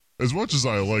As much as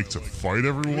I like to fight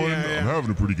everyone, I'm having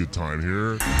a pretty good time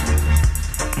here.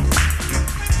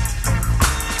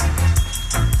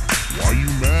 Why you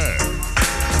mad?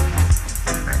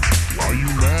 Why you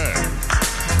mad?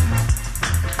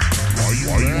 Why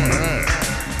you mad?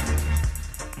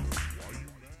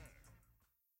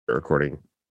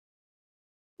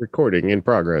 Recording in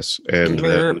progress. And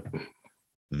then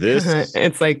this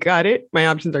it's like, got it. My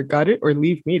options are got it or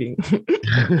leave meeting.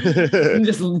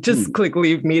 just click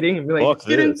leave meeting and be like,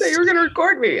 you didn't say you were gonna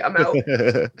record me. I'm out.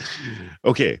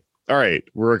 Okay. All right.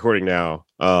 We're recording now.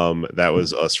 That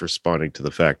was us responding to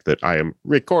the fact that I am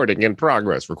recording in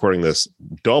progress, recording this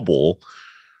double.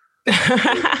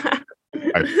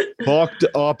 I fucked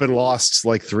up and lost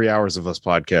like 3 hours of us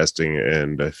podcasting,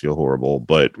 and I feel horrible,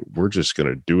 but we're just going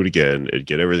to do it again and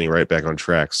get everything right back on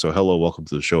track. So hello, welcome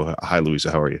to the show. Hi,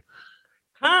 Louisa. How are you?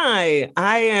 Hi,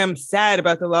 I am sad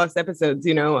about the lost episodes,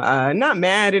 not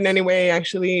mad in any way,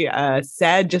 actually.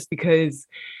 Sad just because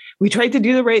we tried to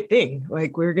do the right thing.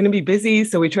 Like, we're going to be busy,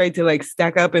 so we tried to like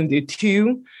stack up and do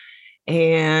two.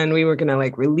 And we were going to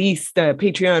like release the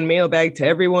Patreon mailbag to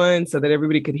everyone so that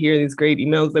everybody could hear these great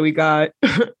emails that we got.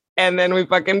 And then we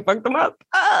fucking fucked them up.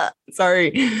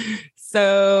 Sorry.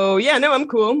 So yeah, no, I'm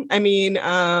cool. I mean,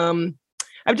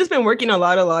 I've just been working a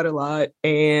lot.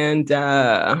 And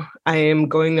I am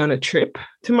going on a trip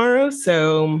tomorrow.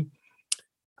 So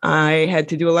I had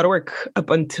to do a lot of work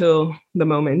up until the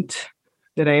moment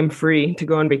that I am free to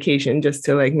go on vacation, just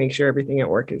to like make sure everything at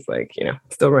work is like,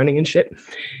 still running and shit.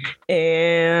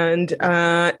 And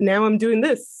now I'm doing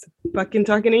this, fucking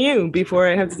talking to you before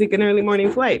I have to take an early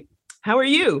morning flight. How are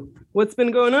you? What's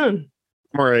been going on?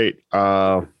 All right.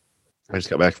 I just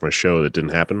got back from a show that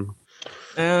didn't happen.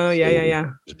 Oh,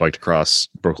 yeah. Just biked across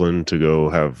Brooklyn to go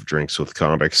have drinks with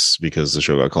comics because the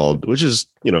show got called, which is,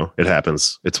 it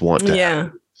happens. It's want to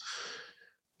happen.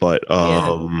 But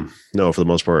no, for the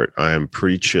most part, I'm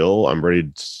pretty chill. I'm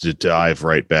ready to dive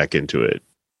right back into it.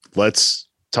 Let's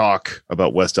talk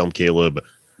about West Elm Caleb.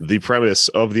 The premise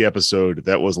of the episode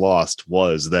that was lost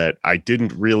was that I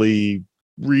didn't really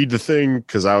read the thing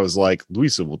because I was like,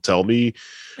 Louisa will tell me.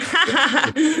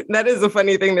 That is a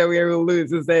funny thing that we will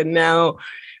lose, is that now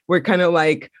we're kind of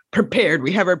like prepared.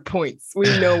 We have our points. We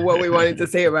know what we wanted to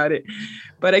say about it.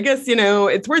 But I guess,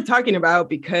 it's worth talking about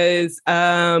because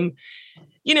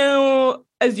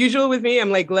as usual with me, I'm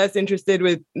like less interested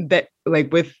with that,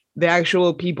 like with the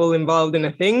actual people involved in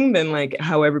a thing than like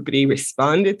how everybody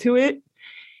responded to it.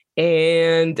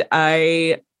 And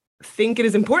I think it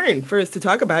is important for us to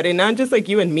talk about it, not just like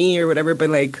you and me or whatever,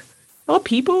 but like all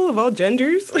people of all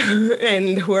genders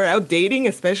and who are out dating,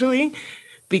 especially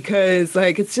because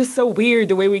like it's just so weird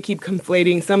the way we keep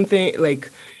conflating something like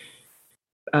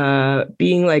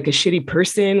being like a shitty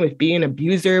person with being an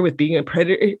abuser, with being a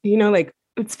predator, like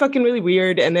it's fucking really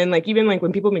weird. And then like, even like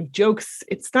when people make jokes,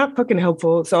 it's not fucking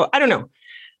helpful. So I don't know.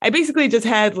 I basically just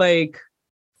had like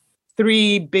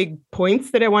 3 big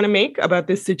points that I want to make about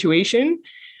this situation.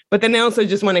 But then I also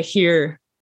just want to hear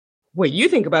what you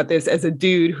think about this as a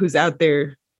dude who's out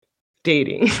there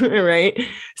dating, right?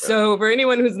 So for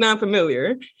anyone who's not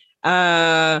familiar,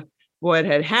 what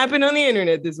had happened on the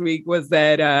internet this week was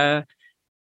that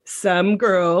some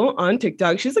girl on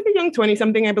TikTok, she's like a young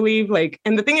 20-something, I believe. Like,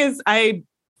 and the thing is,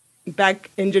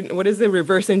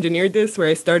 reverse engineered this, where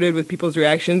I started with people's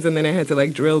reactions and then I had to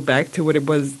like drill back to what it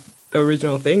was, the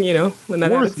original thing, when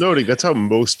that worth noting. That's how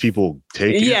most people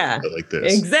take it. Yeah, like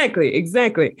this.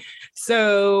 Exactly.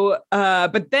 So,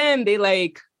 but then they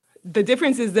like, the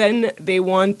difference is then they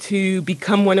want to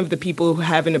become one of the people who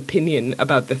have an opinion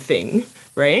about the thing,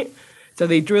 right? So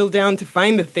they drill down to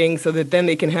find the thing so that then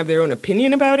they can have their own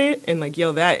opinion about it and like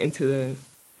yell that into the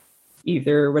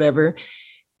ether or whatever.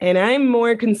 And I'm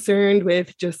more concerned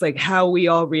with just like how we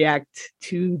all react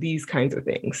to these kinds of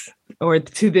things, or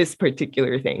to this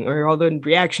particular thing, or all the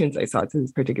reactions I saw to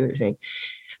this particular thing.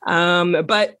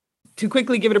 But to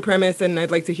quickly give it a premise, and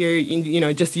I'd like to hear,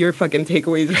 just your fucking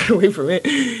takeaways away from it.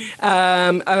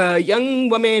 A young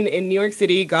woman in New York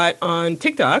City got on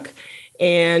TikTok,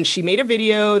 and she made a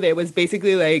video that was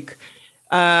basically like,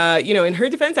 in her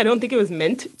defense, I don't think it was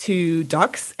meant to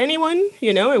dox anyone.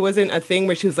 It wasn't a thing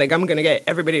where she was like, I'm going to get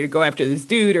everybody to go after this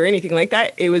dude or anything like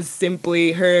that. It was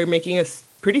simply her making a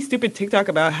pretty stupid TikTok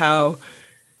about how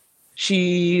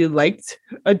she liked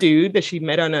a dude that she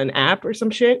met on an app or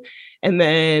some shit. And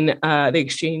then they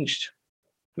exchanged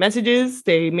messages.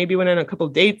 They maybe went on a couple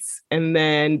dates. And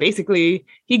then basically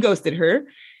he ghosted her.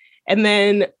 And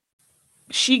then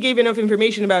she gave enough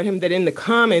information about him that in the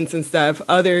comments and stuff,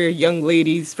 other young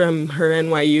ladies from her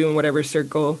NYU and whatever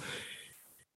circle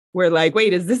were like,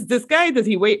 wait, is this guy? Does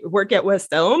he work at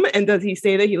West Elm? And does he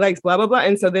say that he likes blah, blah, blah?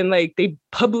 And so then like they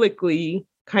publicly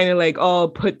kind of like all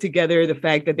put together the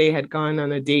fact that they had gone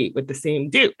on a date with the same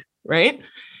dude, right?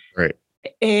 Right.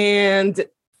 And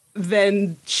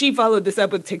then she followed this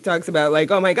up with TikToks about like,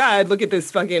 oh my God, look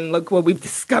what we've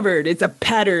discovered. It's a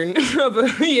pattern of,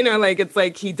 like, it's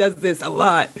like he does this a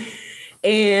lot.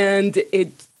 And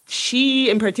she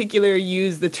in particular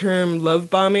used the term love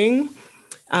bombing.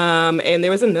 And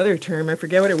there was another term, I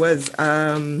forget what it was.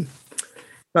 I'll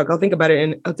think about it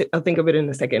and I'll think of it in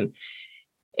a second.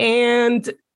 And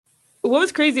what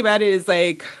was crazy about it is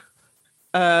like,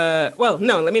 let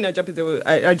me not jump into it.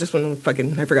 I just want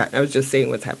to I forgot. I was just saying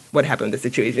what happened in the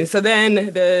situation. So then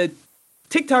the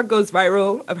TikTok goes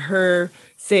viral of her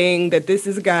saying that this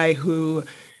is a guy who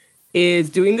is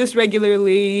doing this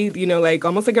regularly, like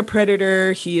almost like a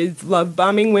predator. He is love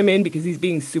bombing women because he's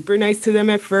being super nice to them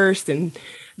at first. And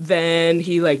then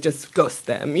he like just ghosts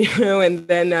them, and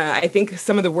then I think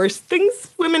some of the worst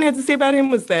things women had to say about him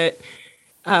was that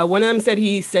one of them said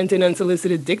he sent an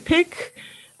unsolicited dick pic.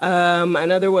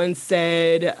 Another one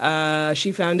said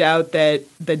she found out that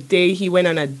the day he went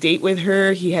on a date with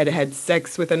her, he had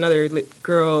sex with another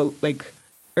girl like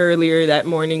earlier that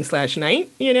morning / night,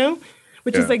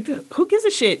 which is like, who gives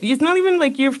a shit? It's not even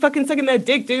like you're fucking sucking that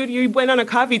dick, dude. You went on a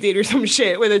coffee date or some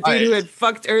shit with a dude who had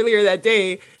fucked earlier that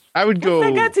day. I would go.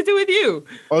 What's that got to do with you?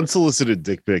 Unsolicited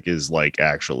dick pic is like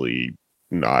actually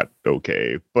not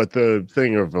okay. But the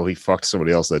thing of he fucked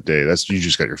somebody else that day, you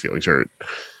just got your feelings hurt.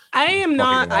 I am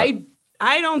not. I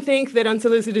don't think that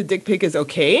unsolicited dick pic is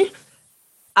okay.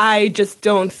 I just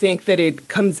don't think that it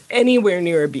comes anywhere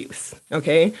near abuse.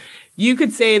 Okay. You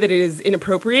could say that it is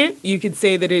inappropriate. You could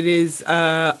say that it is,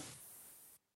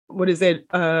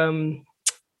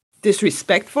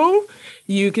 disrespectful.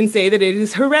 You can say that it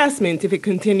is harassment if it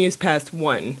continues past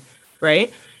 1,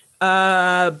 right?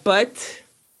 But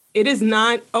it is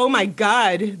not, oh my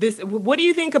God, what do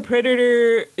you think a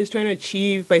predator is trying to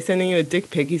achieve by sending you a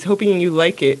dick pic? He's hoping you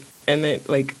like it and then,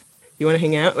 like, you want to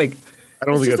hang out? Like, I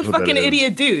don't think that's a fucking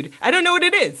idiot dude. I don't know what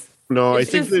it is. No, it's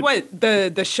I think just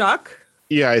the shock?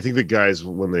 Yeah, I think the guys,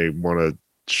 when they want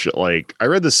to, I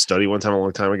read this study one time a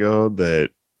long time ago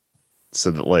that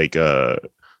said that, like,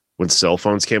 when cell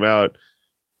phones came out,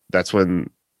 that's when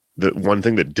the one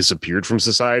thing that disappeared from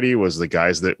society was the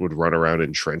guys that would run around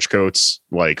in trench coats,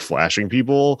 like flashing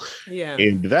people. Yeah.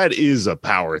 And that is a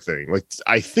power thing. Like,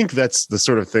 I think that's the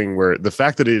sort of thing where the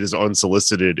fact that it is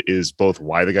unsolicited is both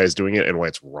why the guy's doing it and why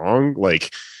it's wrong.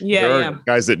 Like, there are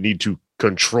guys that need to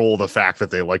control the fact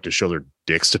that they like to show their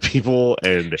dicks to people.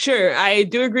 And sure, I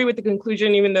do agree with the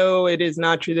conclusion, even though it is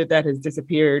not true that has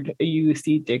disappeared. You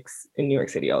see dicks in New York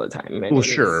City all the time. Well,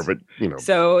 sure, but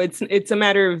so it's a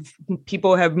matter of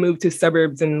people have moved to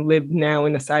suburbs and live now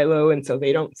in a silo, and so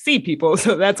they don't see people.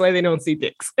 So that's why they don't see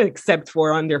dicks, except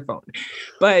for on their phone.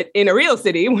 But in a real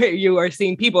city where you are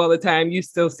seeing people all the time, you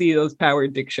still see those power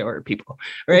dick shower people,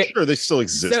 right? Well, sure, they still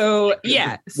exist. So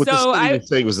yeah, what the study was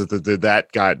saying was that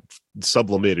got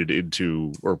sublimated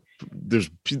into, or there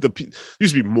used to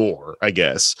be more, I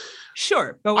guess.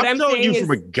 Sure, but what I'm telling saying you is,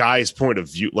 from a guy's point of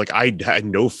view, like, I had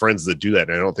no friends that do that,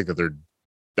 and I don't think that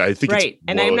I think right.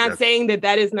 And I'm not saying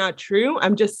that is not true.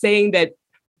 I'm just saying that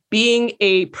being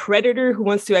a predator who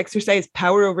wants to exercise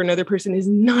power over another person is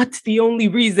not the only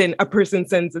reason a person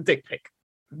sends a dick pic.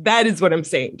 That is what I'm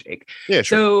saying, Jake. Yeah,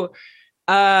 sure. So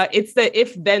it's the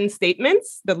if-then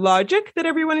statements. The logic that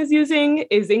everyone is using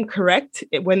is incorrect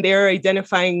when they're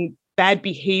identifying bad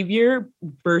behavior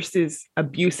versus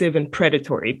abusive and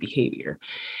predatory behavior.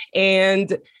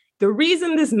 And the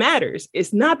reason this matters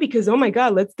is not because, oh my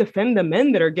God, let's defend the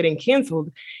men that are getting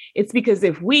canceled. It's because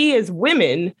if we as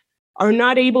women are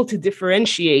not able to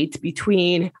differentiate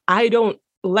between, I don't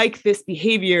like this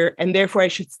behavior and therefore I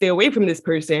should stay away from this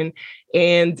person,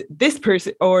 and this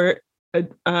person, or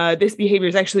this behavior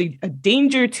is actually a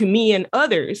danger to me and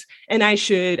others, and I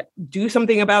should do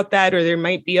something about that, or there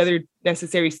might be other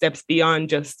necessary steps beyond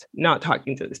just not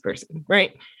talking to this person,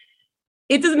 right?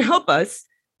 It doesn't help us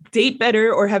date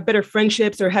better or have better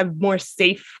friendships or have more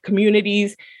safe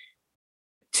communities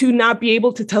to not be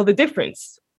able to tell the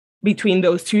difference between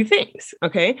those two things,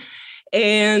 okay?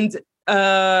 And,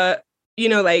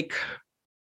 like,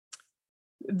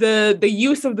 the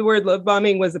use of the word love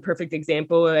bombing was a perfect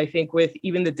example, I think, with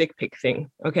even the dick pic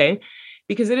thing, okay?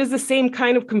 Because it is the same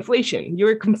kind of conflation.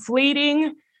 You're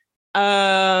conflating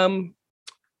a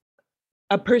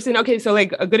person. Okay, so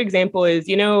like a good example is,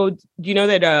 do you know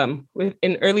that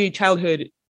in early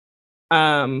childhood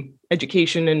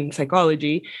education and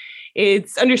psychology,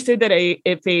 it's understood that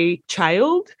if a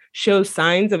child shows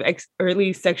signs of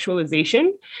early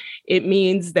sexualization, it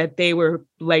means that they were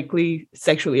likely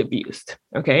sexually abused.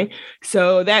 Okay.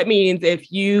 So that means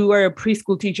if you are a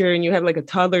preschool teacher and you have like a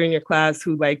toddler in your class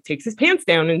who like takes his pants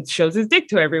down and shows his dick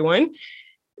to everyone,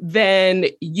 then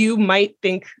you might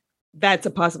think that's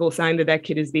a possible sign that that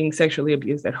kid is being sexually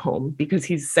abused at home because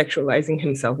he's sexualizing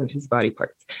himself and his body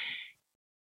parts.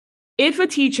 If a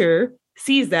teacher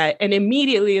sees that and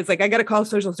immediately is like, I got to call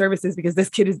social services because this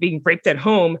kid is being raped at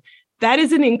home, that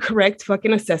is an incorrect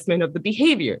fucking assessment of the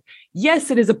behavior. Yes,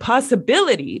 it is a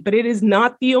possibility, but it is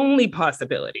not the only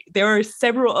possibility. There are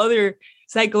several other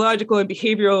psychological and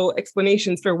behavioral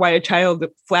explanations for why a child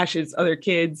flashes other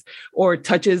kids or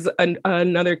touches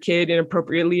another kid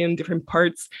inappropriately in different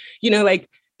parts. You know, like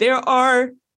there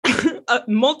are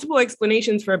multiple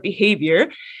explanations for a behavior,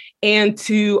 and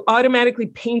to automatically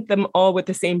paint them all with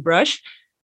the same brush,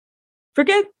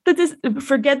 forget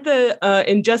the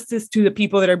injustice to the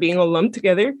people that are being all lumped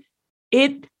together.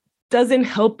 It doesn't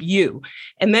help you.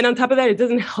 And then on top of that, it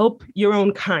doesn't help your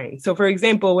own kind. So for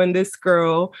example, when this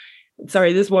young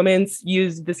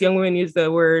woman used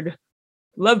the word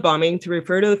love bombing to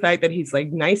refer to the fact that he's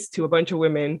like nice to a bunch of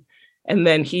women. And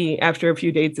then he, after a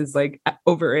few dates, is like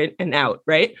over it and out,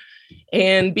 right?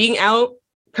 And being out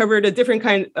covered a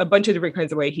bunch of different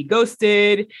kinds of ways. He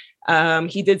ghosted.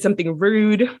 He did something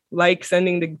rude, like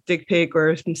sending the dick pic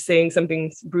or saying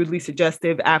something rudely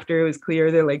suggestive after it was clear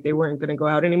that like they weren't going to go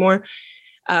out anymore.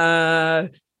 Or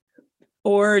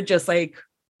just like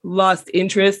lost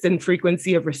interest and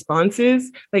frequency of responses.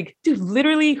 Like, dude,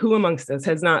 literally who amongst us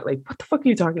has not, like, what the fuck are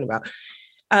you talking about?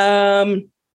 I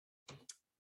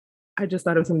just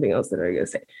thought of something else that I was going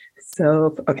to say.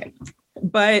 So, okay.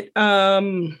 But,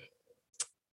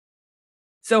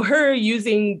 so her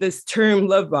using this term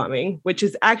love bombing, which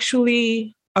is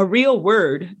actually a real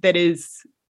word that is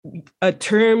a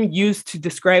term used to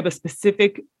describe a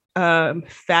specific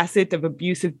facet of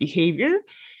abusive behavior,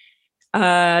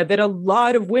 that a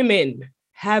lot of women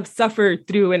have suffered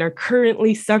through and are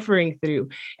currently suffering through,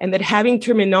 and that having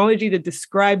terminology that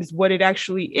describes what it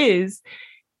actually is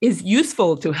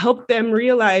useful to help them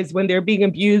realize when they're being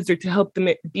abused, or to help them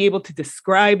be able to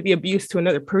describe the abuse to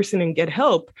another person and get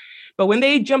help. But when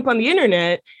they jump on the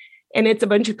internet and it's a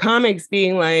bunch of comics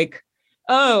being like,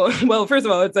 oh, well, first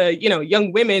of all, it's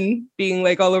young women being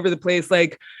like all over the place,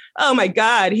 like, oh my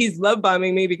God, he's love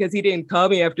bombing me because he didn't call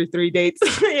me after 3 dates,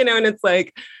 and it's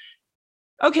like,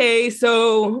 okay,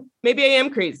 so maybe I am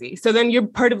crazy. So then you're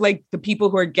part of like the people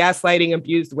who are gaslighting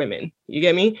abused women. You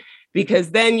get me?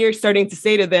 Because then you're starting to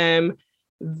say to them,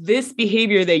 this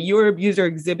behavior that your abuser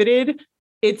exhibited,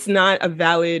 it's not a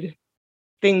valid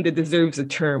thing that deserves a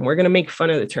term. We're going to make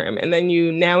fun of the term. And then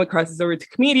now it crosses over to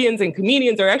comedians, and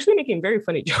comedians are actually making very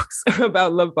funny jokes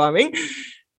about love bombing.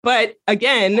 But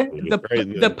again,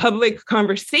 the public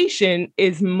conversation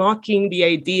is mocking the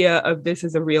idea of this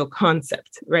as a real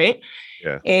concept, right?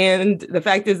 Yeah. And the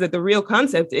fact is that the real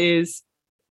concept is,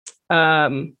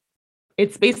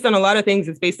 it's based on a lot of things.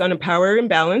 It's based on a power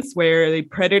imbalance where the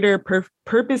predator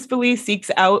purposefully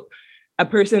seeks out a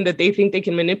person that they think they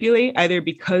can manipulate, either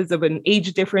because of an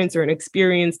age difference or an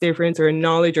experience difference or a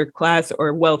knowledge or class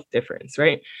or wealth difference,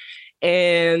 right?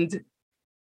 And,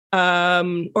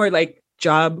 or like,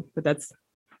 job, but that's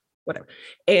whatever.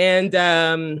 And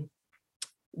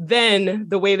then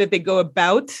the way that they go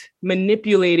about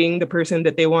manipulating the person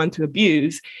that they want to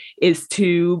abuse is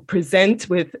to present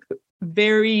with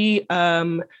very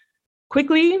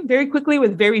quickly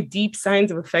with very deep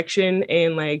signs of affection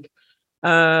and like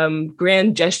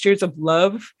grand gestures of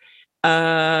love,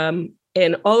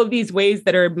 and all of these ways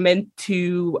that are meant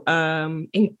to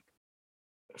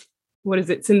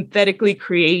synthetically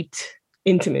create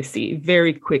intimacy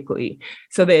very quickly,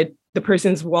 so that the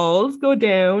person's walls go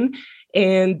down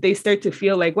and they start to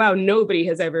feel like, wow, nobody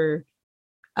has ever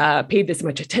paid this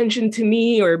much attention to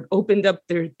me or opened up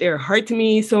their heart to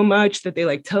me so much that they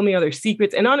like tell me all their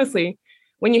secrets. And honestly,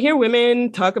 when you hear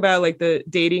women talk about like the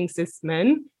dating cis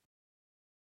men,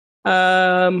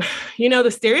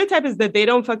 the stereotype is that they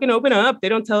don't fucking open up. They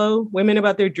don't tell women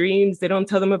about their dreams. They don't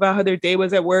tell them about how their day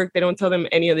was at work. They don't tell them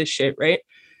any of this shit, right?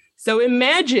 So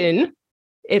imagine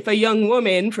if a young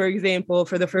woman, for example,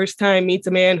 for the first time meets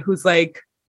a man who's like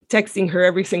texting her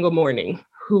every single morning,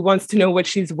 who wants to know what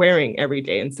she's wearing every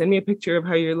day and send me a picture of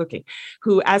how you're looking,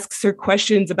 who asks her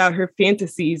questions about her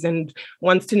fantasies and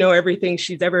wants to know everything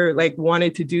she's ever like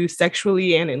wanted to do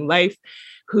sexually and in life,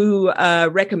 who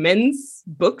recommends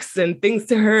books and things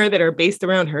to her that are based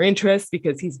around her interests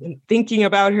because he's been thinking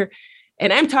about her.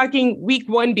 And I'm talking week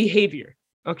 1 behavior,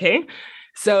 okay?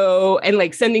 So, and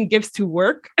like sending gifts to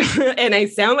work. And I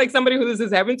sound like somebody who this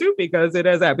has happened to because it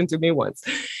has happened to me once.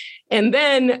 And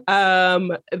then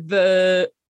the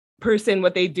person,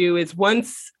 what they do is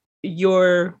once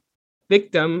your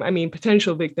victim,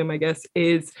 potential victim, I guess,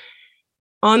 is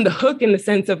on the hook in the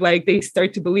sense of like they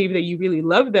start to believe that you really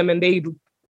love them and they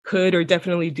could or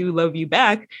definitely do love you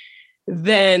back,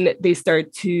 then they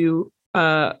start to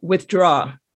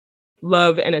withdraw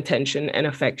love and attention and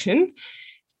affection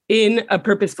in a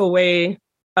purposeful way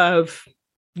of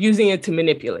using it to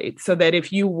manipulate. So that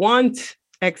if you want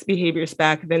X behaviors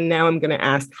back, then now I'm going to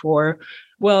ask for,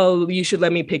 well, you should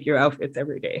let me pick your outfits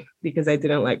every day because I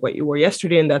didn't like what you wore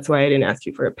yesterday. And that's why I didn't ask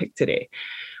you for a pic today.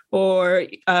 Or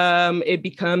it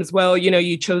becomes, well,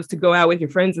 you chose to go out with your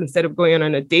friends instead of going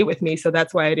on a date with me. So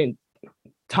that's why I didn't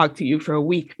talk to you for a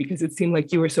week because it seemed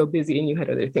like you were so busy and you had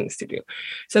other things to do.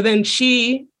 So then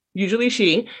usually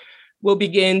she will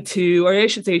begin to, or I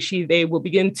should say they will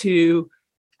begin to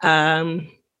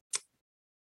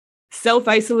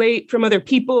self-isolate from other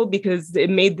people because it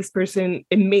made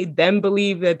them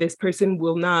believe that this person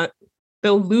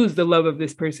they'll lose the love of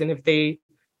this person if they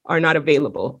are not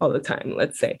available all the time,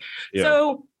 let's say. Yeah.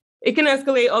 So it can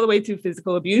escalate all the way to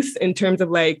physical abuse in terms of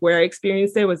like where I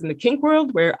experienced it was in the kink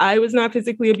world where I was not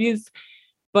physically abused,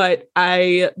 but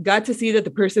I got to see that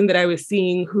the person that I was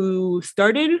seeing who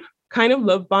started kind of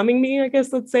love bombing me, I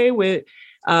guess, let's say, with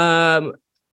I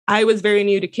was very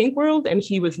new to kink world and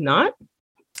he was not.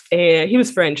 And he was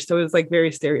French, so it was like very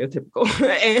stereotypical.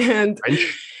 And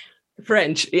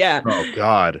French, yeah. Oh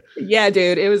God. Yeah,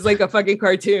 dude. It was like a fucking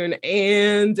cartoon.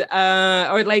 And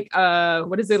or like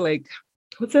what is it like?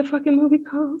 What's that fucking movie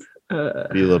called?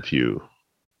 Vila Pew.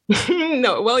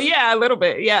 No, well, yeah, a little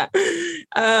bit. Yeah.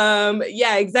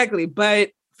 Yeah, exactly.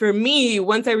 But for me,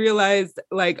 once I realized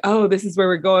like, oh, this is where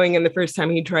we're going, and the first time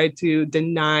he tried to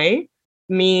deny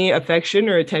me affection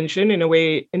or attention in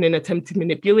an attempt to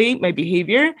manipulate my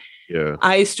behavior, yeah,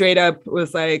 I straight up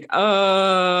was like,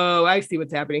 oh, I see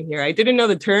what's happening here. I didn't know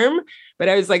the term, but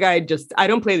I was like, I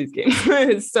don't play these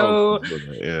games. So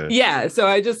yeah. So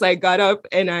I just like got up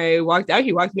and I walked out.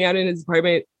 He walked me out in his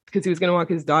apartment because he was going to walk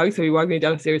his dog. So he walked me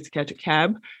downstairs to catch a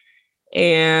cab.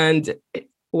 And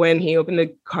when he opened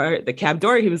the cab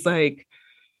door, he was like,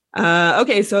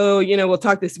 okay, so, we'll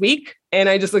talk this week. And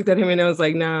I just looked at him and I was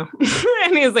like, no.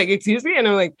 And he was like, excuse me? And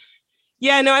I'm like,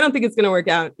 yeah, no, I don't think it's going to work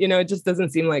out. It just doesn't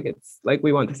seem like it's like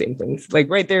we want the same things. Like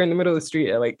right there in the middle of the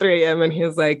street at like 3 a.m. And he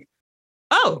was like,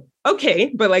 oh,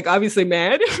 okay. But like obviously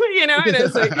mad, and I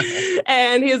was like,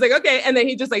 and he was like, okay. And then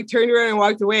he just like turned around and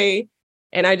walked away.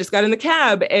 And I just got in the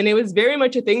cab. And it was very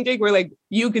much a thing, Jake, where like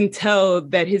you can tell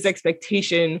that his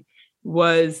expectation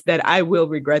was that I will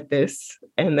regret this.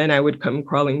 And then I would come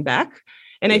crawling back.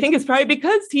 And I think it's probably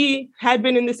because he had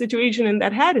been in this situation and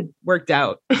that had worked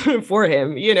out for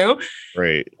him,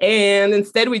 Right. And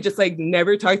instead we just like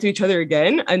never talked to each other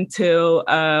again until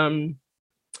probably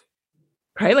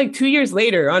like 2 years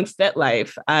later on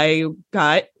FetLife, I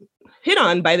got hit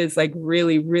on by this like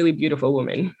really, really beautiful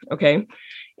woman. Okay.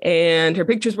 And her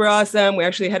pictures were awesome. We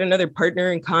actually had another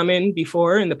partner in common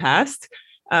before in the past.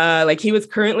 Like he was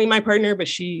currently my partner, but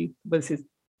she was his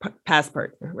past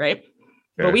partner, right?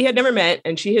 Yeah. But we had never met,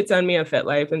 and she hits on me on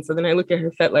FetLife. And so then I look at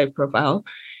her FetLife profile,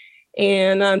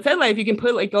 and on FetLife, you can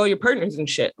put like all your partners and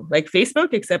shit, like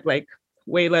Facebook, except like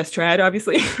way less trad,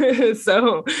 obviously.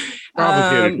 So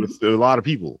complicated with a lot of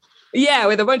people. Yeah,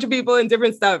 with a bunch of people and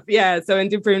different stuff. Yeah, so in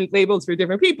different labels for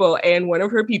different people. And one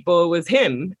of her people was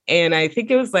him. And I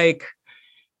think it was like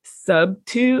sub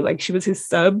 2, like she was his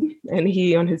sub, and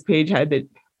he on his page had that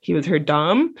he was her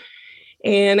dom.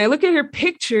 And I look at her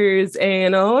pictures,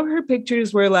 and all of her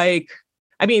pictures were like,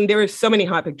 there were so many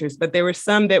hot pictures, but there were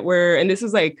some that were, and this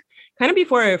was like kind of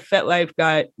before FetLife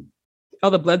got all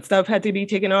the blood stuff had to be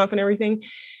taken off and everything.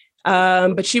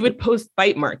 But she would post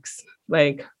bite marks,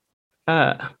 like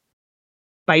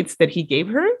bites that he gave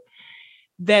her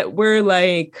that were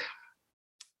like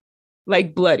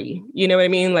bloody, you know what I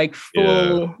mean? Like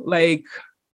full, like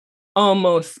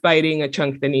almost biting a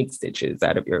chunk that needs stitches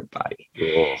out of your body.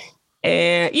 Oh.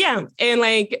 And yeah, and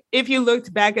like if you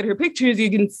looked back at her pictures, you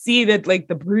can see that like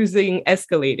the bruising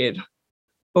escalated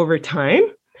over time.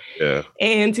 Yeah.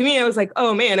 And to me, I was like,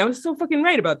 oh man, I was so fucking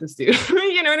right about this dude.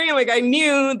 You know what I mean? Like I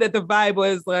knew that the vibe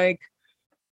was like,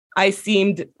 I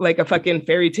seemed like a fucking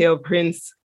fairy tale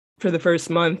prince for the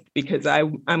first month because I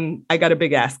got a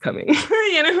big ass coming, and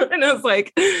I was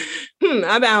like,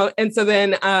 I'm out. And so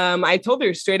then I told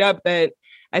her straight up that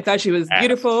I thought she was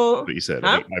beautiful. What you said,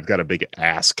 huh? I've got a big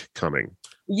ask coming.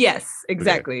 Yes,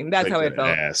 exactly. Okay. That's like how I felt.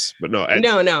 Ass, but no,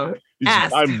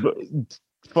 ass.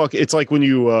 Fuck. It's like when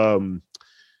you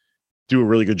do a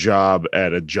really good job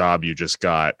at a job you just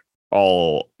got,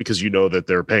 all because you know that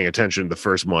they're paying attention the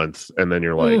first month, and then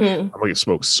you're like, I'm going to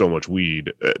smoke so much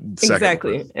weed.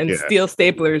 Exactly. And steal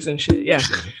staplers and shit. Yeah.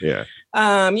 Yeah.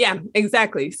 Yeah,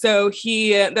 exactly. So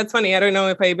that's funny. I don't know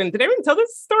if did I even tell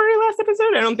this story last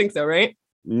episode? I don't think so, right?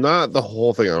 Not the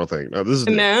whole thing. I don't think. No, this is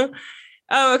no.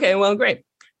 Oh, okay. Well, great.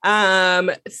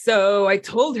 So I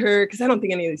told her, because I don't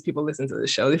think any of these people listen to the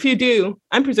show. If you do,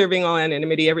 I'm preserving all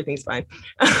anonymity. Everything's fine.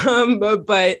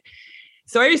 But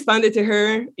so I responded to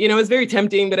her, it was very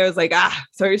tempting, but I was like,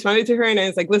 so I responded to her and I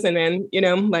was like, listen, man,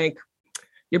 like,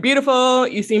 you're beautiful.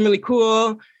 You seem really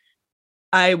cool.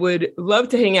 I would love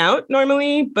to hang out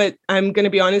normally, but I'm going to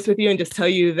be honest with you and just tell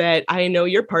you that I know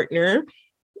your partner.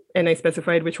 And I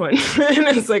specified which one. And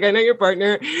I was like, I know your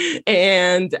partner.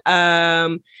 And,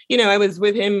 I was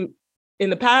with him in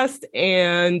the past,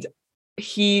 and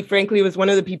he frankly was one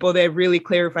of the people that really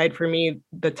clarified for me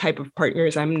the type of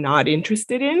partners I'm not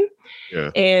interested in.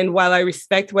 Yeah. And while I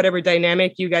respect whatever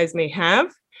dynamic you guys may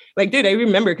have, like, dude, I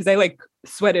remember because I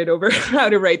sweated over how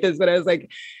to write this, but I was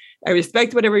like, I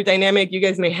respect whatever dynamic you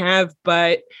guys may have,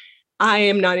 but I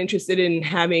am not interested in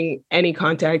having any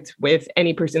contact with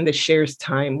any person that shares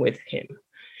time with him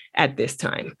at this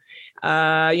time.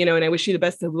 And I wish you the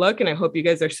best of luck, and I hope you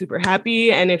guys are super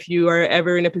happy. And if you are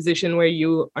ever in a position where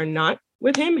you are not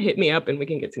with him, hit me up and we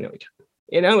can get to know each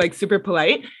other, super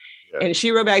polite. Yeah. And she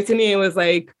wrote back to me and was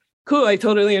like, cool, I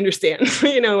totally understand,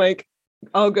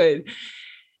 all good.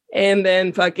 And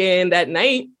then fucking that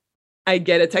night, I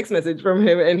get a text message from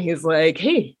him and he's like,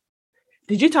 hey,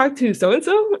 did you talk to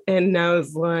so-and-so? And I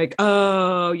was like,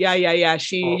 oh, yeah.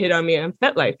 She hit on me on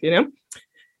FetLife,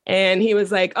 And he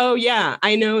was like, oh, yeah,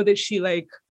 I know that she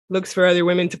looks for other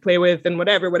women to play with and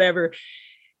whatever.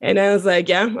 And I was like,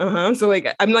 yeah, So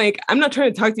I'm not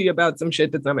trying to talk to you about some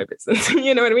shit that's not my business.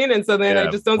 You know what I mean? And so then I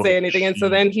just don't say anything. And so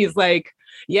then he's like,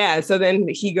 yeah. So then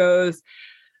he goes,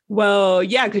 well,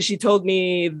 yeah, because she told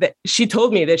me that she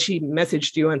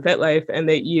messaged you on FetLife and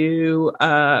that you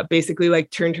basically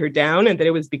turned her down and that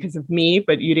it was because of me,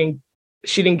 but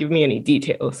she didn't give me any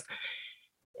details.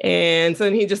 And so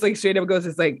then he just straight up goes,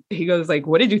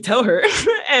 what did you tell her?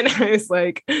 And I was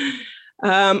like,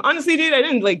 honestly, dude, I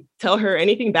didn't tell her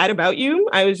anything bad about you.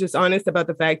 I was just honest about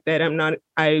the fact that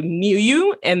I knew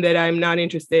you and that I'm not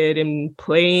interested in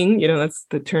playing, that's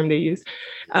the term they use.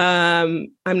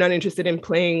 I'm not interested in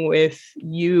playing with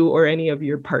you or any of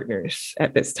your partners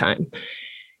at this time.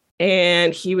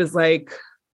 And he was like,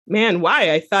 man,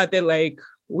 why? I thought that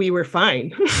we were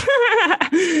fine.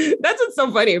 That's what's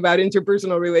so funny about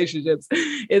interpersonal relationships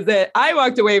is that I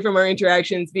walked away from our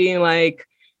interactions being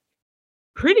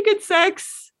pretty good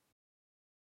sex,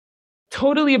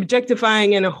 totally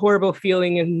objectifying and a horrible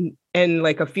feeling and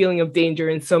a feeling of danger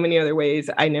in so many other ways.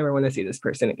 I never want to see this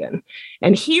person again.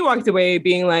 And he walked away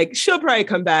being she'll probably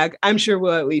come back. I'm sure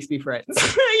we'll at least be friends.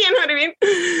 You know what I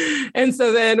mean? And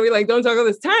so then we don't talk all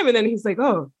this time. And then he's like,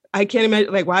 oh, I can't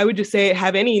imagine, why would you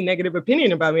have any negative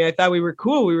opinion about me? I thought we were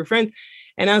cool. We were friends.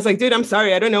 And I was like, dude, I'm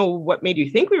sorry. I don't know what made you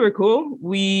think we were cool.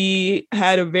 We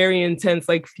had a very intense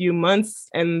few months.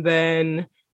 And then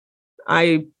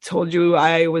I told you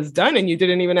I was done and you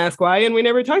didn't even ask why. And we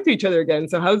never talked to each other again.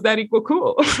 So how's that equal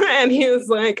cool? And he was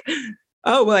like,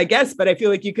 oh, well, I guess, but I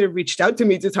feel like you could have reached out to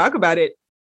me to talk about it.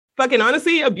 Fucking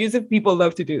honestly, abusive people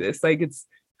love to do this. It's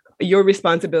your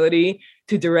responsibility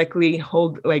to directly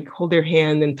hold their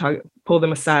hand and pull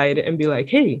them aside and be like,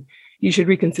 hey, you should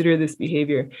reconsider this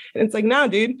behavior. And it's nah,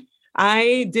 dude,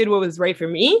 I did what was right for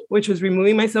me, which was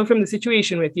removing myself from the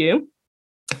situation with you.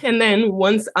 And then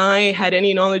once I had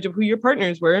any knowledge of who your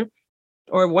partners were,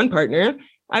 or one partner,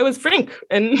 I was frank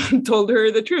and told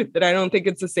her the truth that I don't think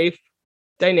it's a safe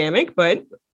dynamic, but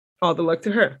all the luck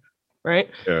to her. Right.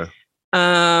 Yeah.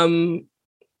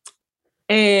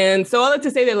 And so all that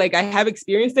to say that I have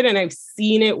experienced it and I've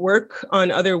seen it work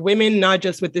on other women, not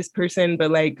just with this person,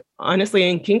 but honestly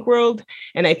in kink world.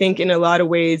 And I think in a lot of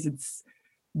ways it's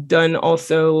done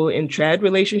also in trad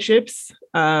relationships.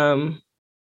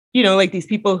 These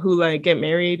people who get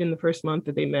married in the first month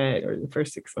that they met or the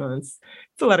first 6 months.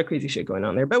 It's a lot of crazy shit going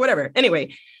on there, but whatever.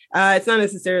 Anyway, it's not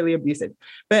necessarily abusive,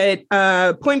 but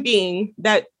point being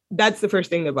that's the first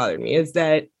thing that bothered me is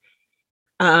that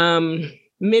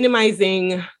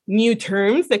minimizing new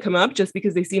terms that come up just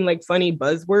because they seem like funny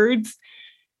buzzwords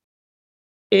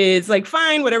is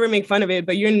fine, whatever, make fun of it,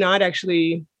 but you're not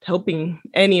actually helping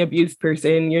any abused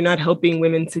person. You're not helping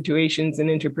women's situations in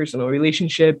interpersonal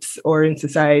relationships or in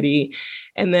society.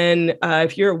 And then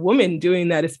if you're a woman doing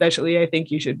that, especially, I think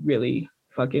you should really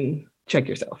fucking check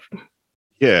yourself.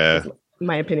 Yeah. That's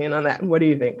my opinion on that. What do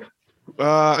you think?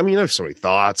 I mean, I have so many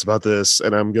thoughts about this,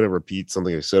 and I'm going to repeat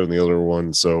something I said in the other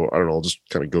one. So I don't know. I'll just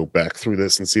kind of go back through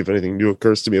this and see if anything new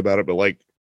occurs to me about it. But like,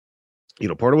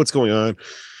 part of what's going on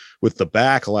with the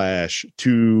backlash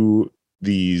to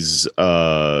these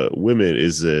women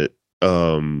is that,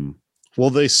 well,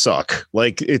 they suck.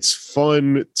 Like, it's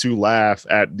fun to laugh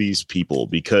at these people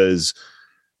because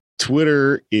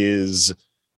Twitter is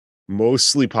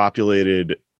mostly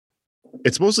populated.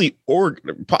 It's mostly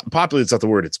populated. Not the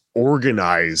word. It's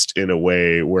organized in a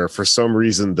way where, for some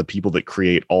reason, the people that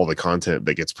create all the content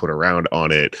that gets put around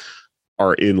on it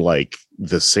are in like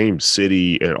the same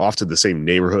city and often the same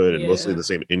neighborhood and mostly the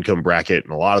same income bracket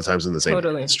and a lot of times in the same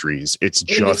industries. It's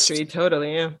just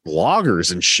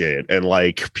bloggers and shit and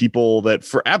like people that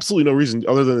for absolutely no reason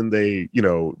other than they,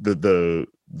 the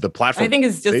platform. I think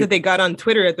it's just that they got on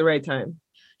Twitter at the right time.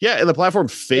 Yeah, and the platform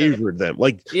favored them.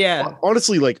 Like,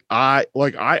 honestly, like I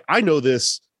know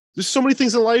this. There's so many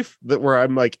things in life that where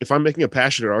I'm like, if I'm making a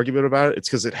passionate argument about it, it's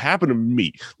because it happened to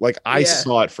me. Like I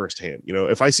saw it firsthand.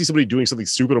 If I see somebody doing something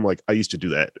stupid, I'm like, I used to do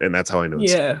that, and that's how I know.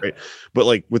 Right. But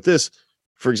like with this,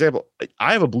 for example,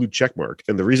 I have a blue check mark,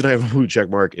 and the reason I have a blue check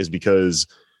mark is because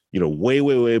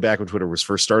way back when Twitter was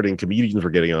first starting, comedians were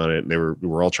getting on it, and we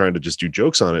were all trying to just do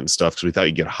jokes on it and stuff because we thought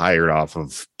you'd get hired off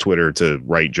of Twitter to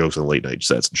write jokes on late night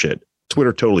sets and shit.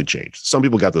 Twitter totally changed. Some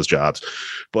people got those jobs,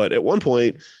 but at one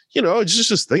point, it's just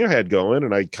this thing I had going,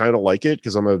 and I kind of like it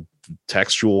because I'm a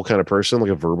textual kind of person, like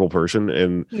a verbal person.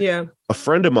 And a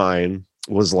friend of mine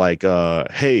was like,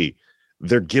 "Hey,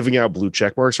 they're giving out blue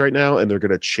check marks right now, and they're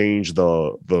going to change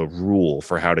the rule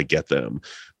for how to get them."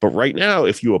 But right now,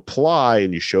 if you apply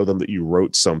and you show them that you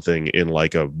wrote something in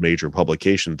like a major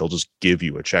publication, they'll just give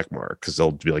you a check mark because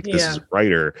they'll be like, this is a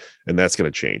writer, and that's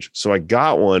going to change. So I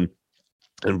got one,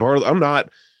 and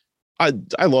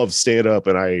I love stand up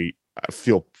and I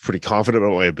feel pretty confident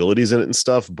about my abilities in it and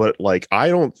stuff, but like, I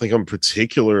don't think I'm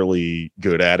particularly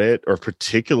good at it or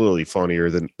particularly funnier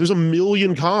than there's a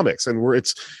million comics and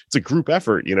it's a group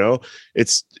effort,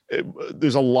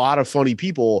 there's a lot of funny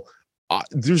people.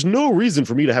 There's no reason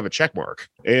for me to have a check mark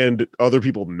and other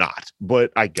people not,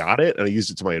 but I got it and I used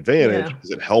it to my advantage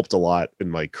because it helped a lot in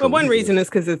my career. Well, one reason is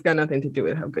because it's got nothing to do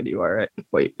with how good you are at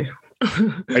what you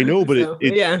do. I know, but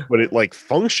but it like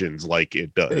functions like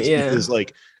it does because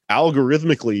like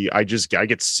algorithmically I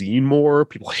get seen more.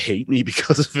 People hate me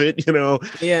because of it,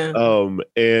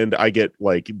 and I get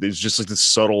like there's just like this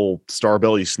subtle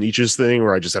Starbelly Sneetches thing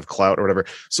where I just have clout or whatever.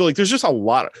 So like there's just a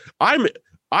lot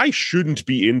I shouldn't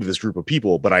be into this group of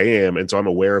people, but I am. And so I'm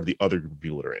aware of the other group of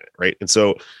people that are in it. Right. And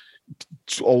so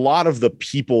a lot of the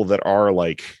people that are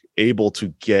like able to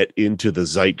get into the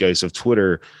zeitgeist of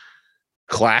Twitter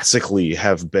classically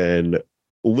have been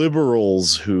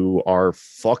liberals who are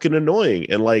fucking annoying.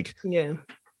 And like,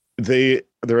 they're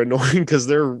annoying because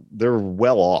they're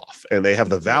well off and they have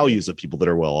the values of people that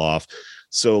are well off.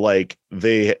 So like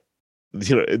the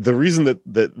reason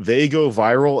that they go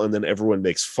viral and then everyone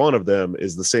makes fun of them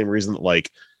is the same reason that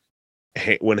like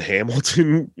when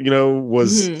Hamilton,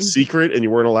 was secret and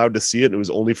you weren't allowed to see it, and it was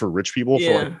only for rich people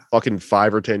for like fucking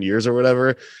 5 or 10 years or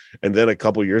whatever. And then a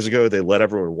couple years ago, they let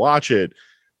everyone watch it.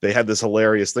 They had this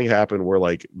hilarious thing happen where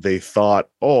like they thought,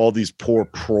 all these poor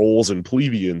proles and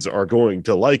plebeians are going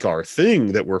to like our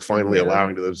thing that we're finally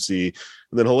allowing them to see.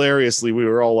 And then hilariously, we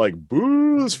were all like,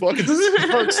 boo, this fucking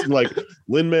sucks. And like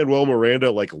Lin-Manuel Miranda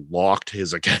like locked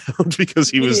his account because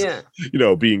he was,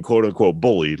 being quote unquote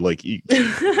bullied. Like one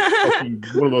of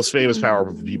the most famous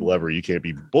powerful people ever. You can't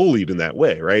be bullied in that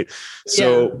way. Right.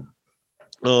 So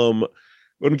what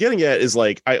I'm getting at is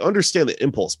like, I understand the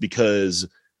impulse because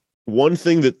one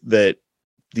thing that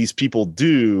these people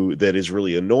do that is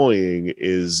really annoying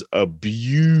is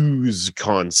abuse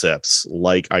concepts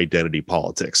like identity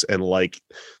politics and like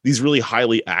these really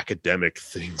highly academic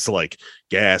things like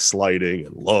gaslighting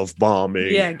and love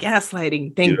bombing. Yeah,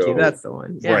 gaslighting. Thank you. That's the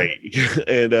one. Yeah. Right.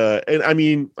 And I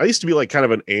mean, I used to be like kind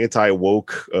of an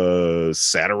anti-woke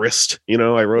satirist. I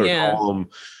wrote a column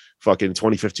fucking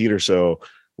 2015 or so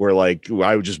where like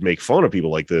I would just make fun of people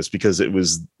like this because there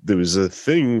was a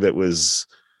thing that was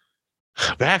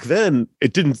back then.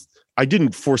 I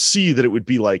didn't foresee that it would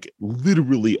be like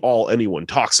literally all anyone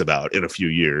talks about in a few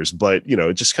years, but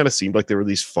it just kind of seemed like there were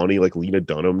these funny like Lena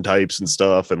Dunham types and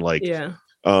stuff and like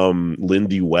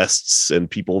Lindy Wests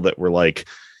and people that were like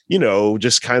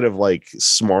just kind of like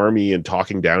smarmy and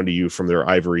talking down to you from their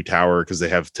ivory tower because they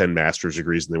have 10 master's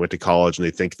degrees and they went to college and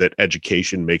they think that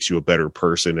education makes you a better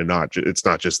person and it's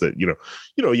not just that, you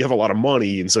have a lot of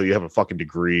money and so you have a fucking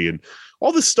degree and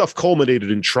all this stuff culminated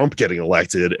in Trump getting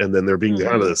elected. And then there being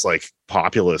kind of this like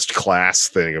populist class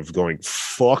thing of going,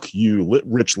 fuck you,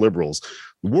 rich liberals.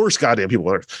 Worst goddamn people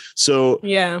on earth. So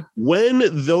yeah, when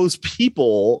those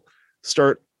people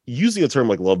start using a term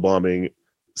like love bombing,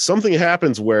 something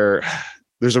happens where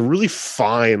there's a really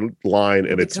fine line,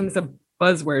 and it becomes a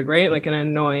buzzword, right? Like an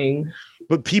annoying.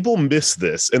 But people miss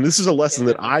this, and this is a lesson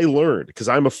that I learned because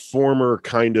I'm a former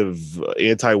kind of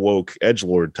anti-woke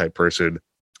edgelord type person.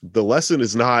 The lesson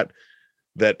is not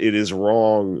that it is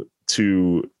wrong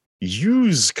to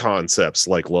use concepts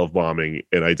like love bombing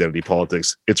and identity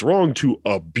politics. It's wrong to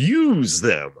abuse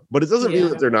them, but it doesn't mean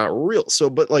that they're not real. So,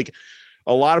 but like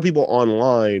a lot of people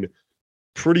online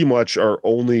pretty much are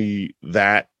only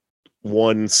that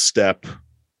one step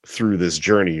through this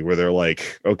journey where they're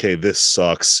like, okay, this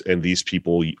sucks, and these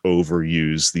people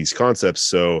overuse these concepts.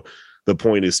 So the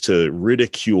point is to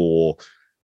ridicule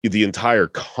the entire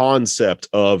concept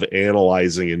of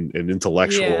analyzing and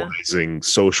intellectualizing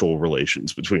social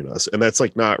relations between us. And that's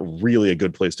like not really a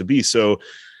good place to be. So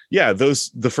yeah,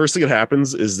 the first thing that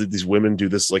happens is that these women do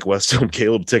this like West Elm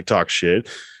Caleb TikTok shit,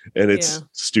 and it's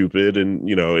stupid. And,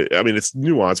 you know, I mean, it's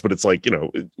nuanced, but it's like, you know,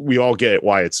 we all get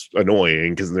why it's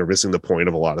annoying because they're missing the point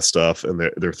of a lot of stuff, and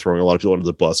they're throwing a lot of people under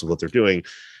the bus with what they're doing.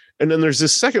 And then there's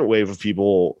this second wave of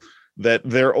people that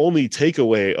their only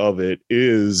takeaway of it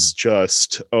is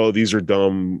just, oh, these are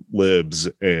dumb libs,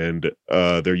 and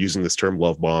they're using this term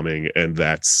love bombing, and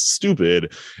that's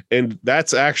stupid. And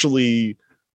that's actually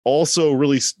also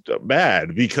really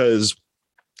bad, because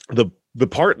the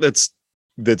part that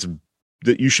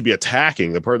you should be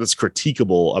attacking, the part that's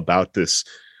critiquable about this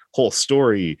whole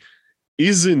story,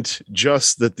 isn't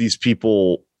just that these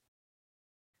people,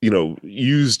 you know,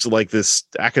 used like this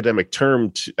academic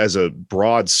term as a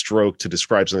broad stroke to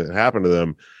describe something that happened to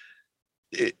them.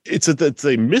 It's that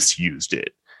they misused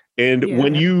it. And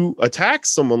when you attack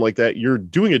someone like that, you're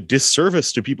doing a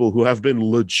disservice to people who have been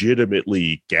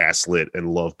legitimately gaslit and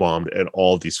love bombed and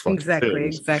all these fucking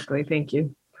things. Exactly. Thank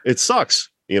you. It sucks,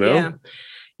 you know?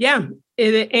 Yeah.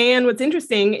 And what's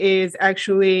interesting is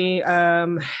actually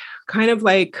kind of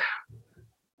like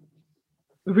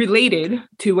related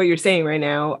to what you're saying right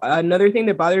now. Another thing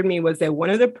that bothered me was that one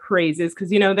of the praises,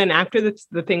 because, you know, then after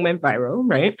the thing went viral,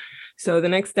 right? So the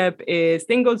next step is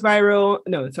thing goes viral.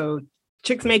 No, so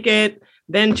chicks make it,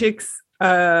 then chicks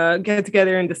get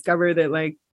together and discover that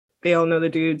like they all know the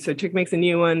dude. So chick makes a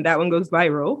new one, that one goes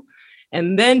viral.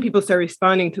 And then people start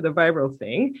responding to the viral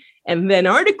thing. And then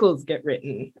articles get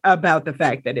written about the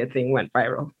fact that a thing went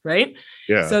viral, right?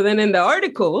 Yeah. So then in the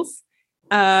articles,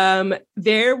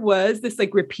 there was this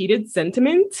like repeated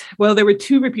sentiment. Well, there were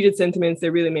two repeated sentiments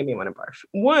that really made me want to barf.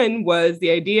 One was the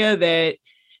idea that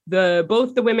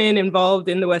both the women involved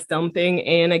in the West Elm thing,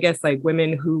 and I guess like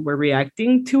women who were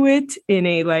reacting to it in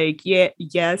a like,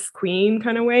 yes, queen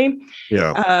kind of way.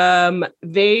 Yeah.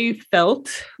 They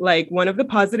felt like one of the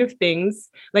positive things,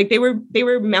 like they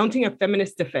were mounting a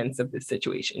feminist defense of this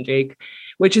situation, Jake,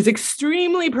 which is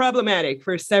extremely problematic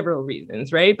for several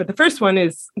reasons, right? But the first one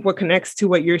is what connects to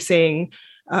what you're saying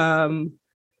about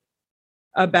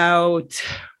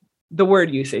the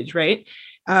word usage, right?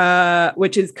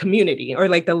 Which is community, or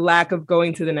like the lack of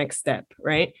going to the next step,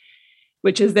 right?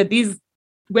 Which is that these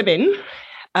women,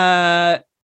 one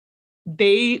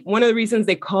of the reasons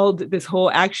they called this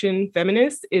whole action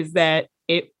feminist is that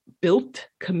it built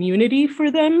community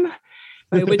for them,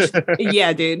 by which,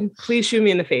 yeah, dude, please shoot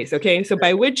me in the face, okay? So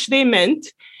by which they meant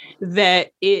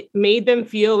that it made them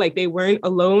feel like they weren't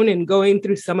alone in going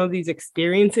through some of these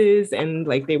experiences, and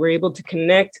like they were able to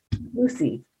connect,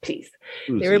 Lucy, please.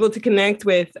 They were able to connect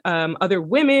with other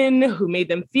women who made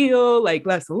them feel like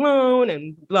less alone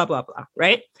and blah, blah, blah,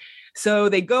 right? So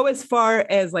they go as far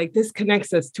as like, this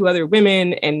connects us to other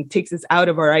women and takes us out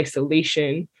of our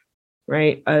isolation,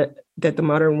 right? That the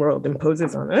modern world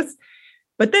imposes on us.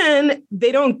 But then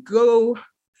they don't go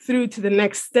through to the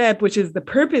next step, which is the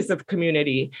purpose of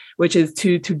community, which is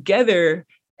to together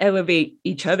elevate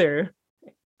each other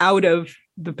out of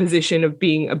the position of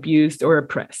being abused or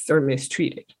oppressed or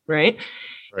mistreated, right?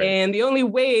 And the only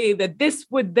way that this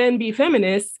would then be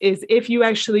feminist is if you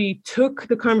actually took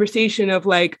the conversation of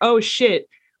like, oh shit,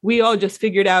 we all just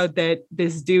figured out that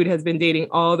this dude has been dating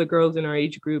all the girls in our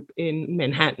age group in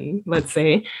Manhattan, let's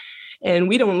say, and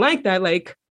we don't like that.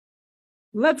 Like,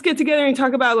 let's get together and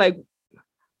talk about like,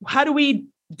 how do we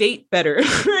date better?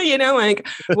 You know, like,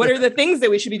 what are the things that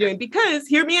we should be doing? Because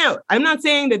hear me out. I'm not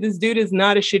saying that this dude is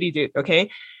not a shitty dude, okay?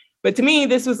 But to me,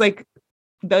 this was like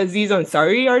the Aziz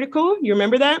Ansari article. You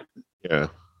remember that? Yeah.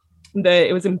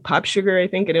 It was in Pop Sugar, I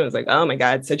think. And it was like, oh my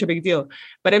God, such a big deal.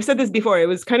 But I've said this before. It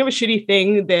was kind of a shitty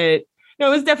thing it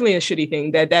was definitely a shitty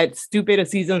thing that stupid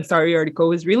Aziz Ansari article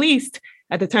was released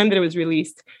at the time that it was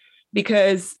released,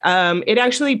 because it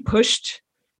actually pushed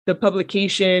the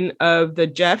publication of the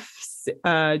Jeff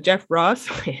Ross.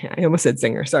 I almost said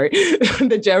singer. Sorry,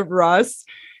 the Jeff Ross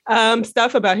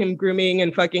stuff about him grooming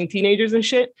and fucking teenagers and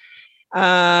shit.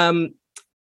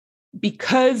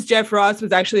 Because Jeff Ross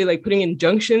was actually like putting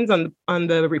injunctions on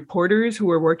the reporters who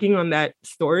were working on that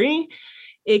story,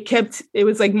 it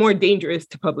was like more dangerous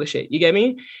to publish it. You get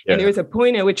me? Yeah. And there was a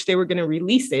point at which they were going to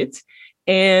release it.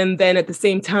 And then at the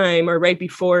same time, or right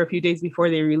before, a few days before,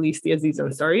 they released the Aziz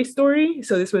Ansari story.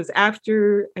 So this was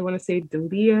after, I want to say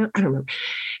Dalia, I don't remember.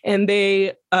 And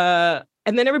they, and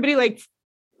then everybody like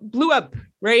blew up,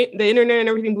 right? The internet and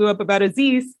everything blew up about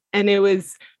Aziz. And it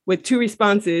was with two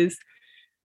responses.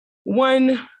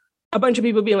 One, a bunch of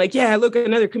people being like, yeah, look,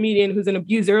 another comedian who's an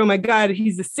abuser. Oh my God,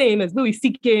 he's the same as Louis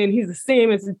C.K. and he's the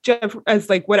same as Jeff,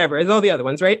 as like whatever, as all the other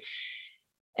ones, right?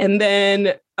 And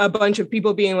then a bunch of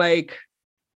people being like,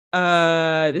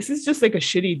 this is just like a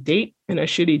shitty date and a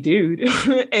shitty dude.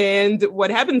 And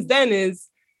what happens then is,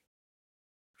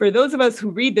 for those of us who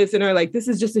read this and are like, this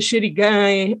is just a shitty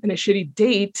guy and a shitty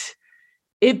date,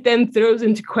 it then throws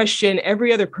into question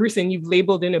every other person you've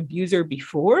labeled an abuser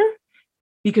before,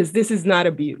 because this is not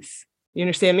abuse. You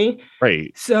understand me?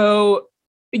 Right. So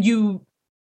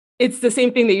it's the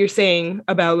same thing that you're saying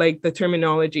about like the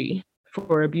terminology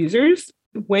for abusers.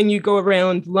 When you go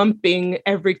around lumping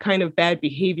every kind of bad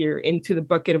behavior into the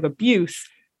bucket of abuse,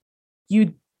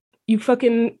 you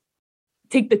fucking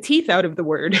take the teeth out of the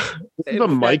word. This is a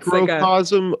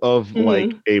microcosm of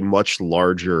like a much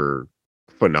larger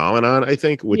phenomenon, I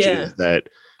think, which is that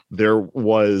there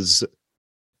was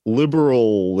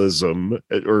liberalism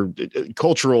or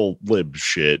cultural lib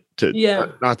shit, to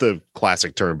not the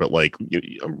classic term, but like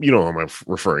you know what I'm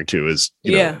referring to is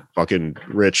you know, fucking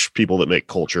rich people that make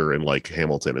culture and like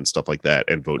Hamilton and stuff like that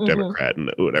and vote Democrat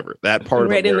and whatever, that part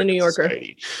right of in the New Yorker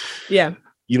society.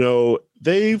 You know,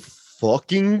 they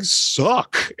fucking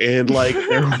suck. And like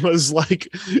there was like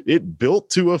it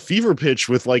built to a fever pitch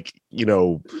with like, you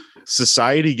know,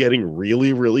 society getting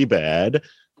really, really bad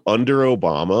under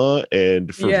Obama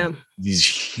and for these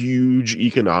huge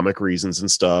economic reasons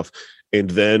and stuff. And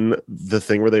then the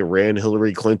thing where they ran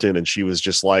Hillary Clinton and she was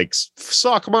just like,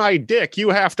 suck my dick,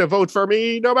 you have to vote for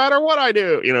me no matter what I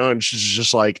do, you know, and she's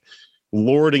just like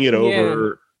lording it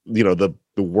over, you know, the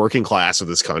working class of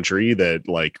this country that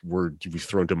like we've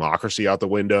thrown democracy out the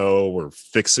window, we're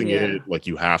fixing it, like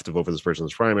you have to vote for this person in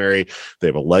this primary. They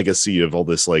have a legacy of all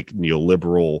this like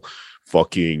neoliberal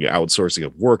fucking outsourcing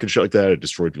of work and shit like that. It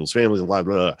destroyed people's families and blah,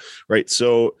 blah, blah. Right.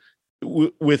 So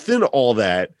within all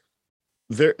that,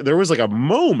 there was like a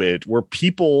moment where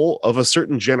people of a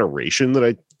certain generation that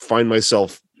I find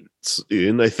myself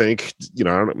in, I think, you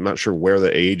know, I'm not sure where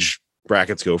the age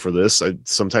brackets go for this.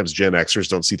 Sometimes Gen Xers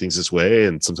don't see things this way.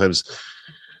 And sometimes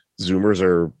Zoomers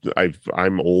are,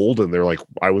 I'm old and they're like,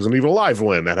 I wasn't even alive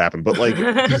when that happened. But like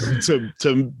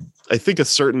to I think a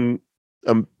certain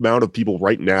amount of people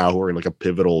right now who are in like a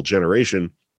pivotal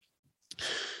generation,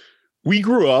 we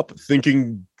grew up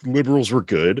thinking liberals were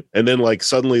good, and then like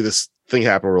suddenly this thing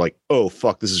happened, we're like, oh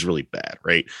fuck, this is really bad,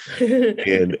 right?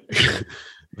 And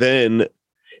then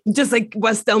just like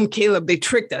West Elm Caleb, they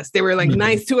tricked us. They were like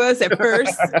nice to us at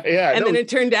first. Then it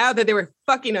turned out that they were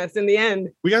fucking us in the end.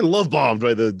 We got love bombed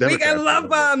by the Democrats. We got love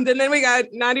bombed, and then we got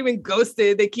not even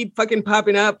ghosted. They keep fucking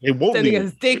popping up, sending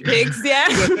us dick pics.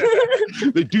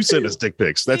 They do send us dick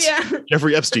pics. That's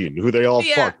Jeffrey Epstein, who they all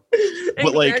fuck.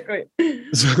 But like,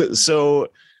 so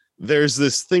there's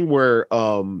this thing where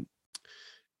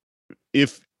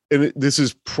this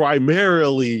is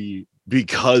primarily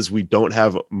because we don't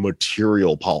have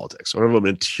material politics. We don't have a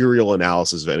material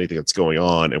analysis of anything that's going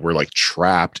on. And we're like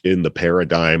trapped in the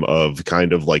paradigm of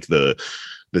kind of like the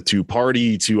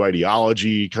two-party, two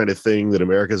ideology kind of thing that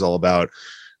America is all about,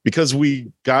 because we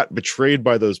got betrayed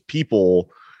by those people.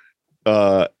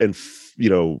 And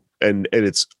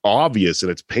it's obvious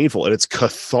and it's painful and it's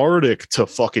cathartic to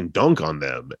fucking dunk on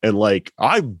them. And like,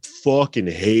 I fucking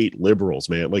hate liberals,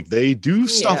 man. Like they do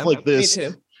stuff like this. Me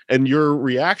too. And your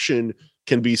reaction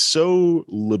can be so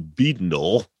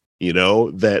libidinal, you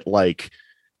know, that like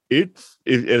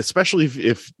especially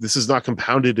if this is not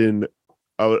compounded in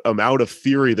an amount of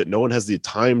theory that no one has the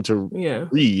time to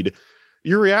read,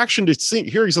 your reaction to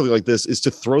hearing something like this is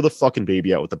to throw the fucking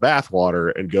baby out with the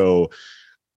bathwater and go,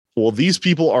 well, these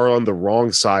people are on the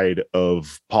wrong side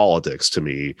of politics to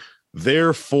me.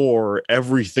 Therefore,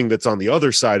 everything that's on the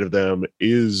other side of them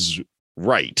is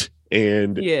right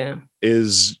and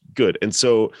is good. And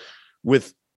so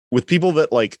with people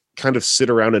that like kind of sit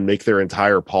around and make their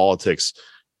entire politics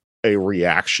a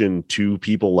reaction to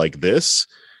people like this,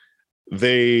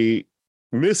 they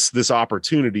miss this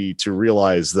opportunity to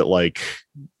realize that like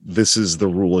this is the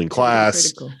ruling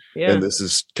class, and this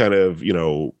is kind of, you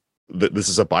know, that this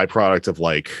is a byproduct of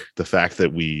like the fact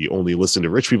that we only listen to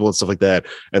rich people and stuff like that.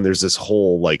 And there's this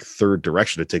whole like third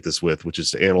direction to take this with, which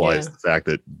is to analyze the fact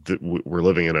that we're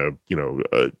living in a, you know,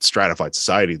 a stratified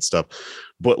society and stuff.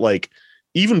 But like,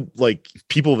 even like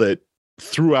people that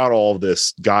throughout all of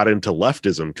this got into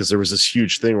leftism, because there was this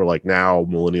huge thing where like now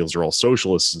millennials are all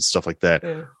socialists and stuff like that.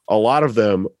 A lot of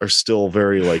them are still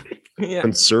very like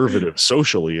conservative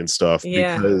socially and stuff,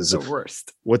 because the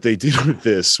worst. What they did with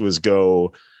this was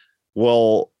go,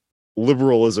 well,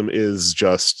 liberalism is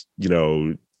just, you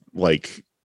know, like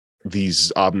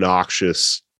these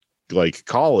obnoxious like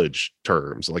college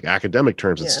terms, like academic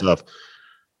terms and stuff.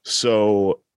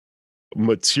 So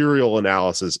material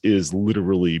analysis is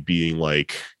literally being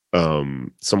like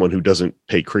someone who doesn't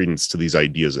pay credence to these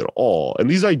ideas at all. And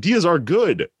these ideas are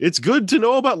good. It's good to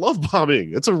know about love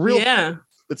bombing. It's a real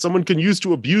that someone can use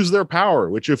to abuse their power,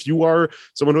 which if you are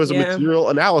someone who has a material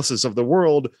analysis of the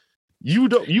world, you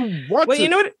want to. You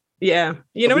know what? Yeah.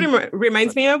 You know what it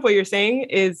reminds me of? What you're saying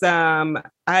is,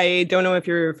 I don't know if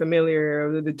you're familiar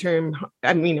with the term.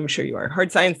 I mean, I'm sure you are.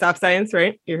 Hard science, soft science,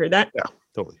 right? You heard that? Yeah,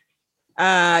 totally.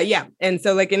 And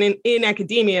so like in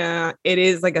academia, it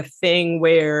is like a thing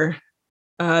where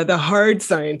the hard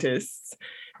scientists,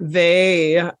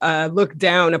 they look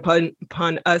down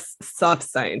upon us soft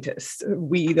scientists,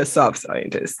 we the soft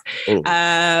scientists,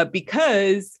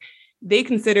 because they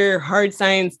consider hard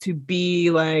science to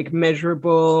be like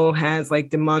measurable, has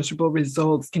like demonstrable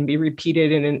results, can be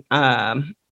repeated in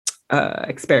an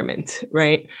experiment,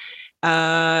 right?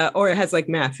 Or it has like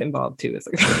math involved too, is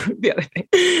like the other thing.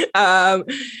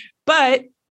 But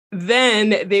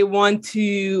then they want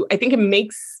to, I think it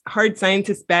makes hard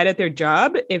scientists bad at their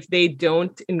job if they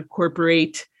don't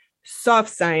incorporate soft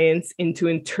science into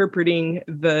interpreting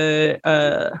the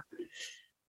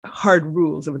hard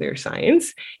rules of their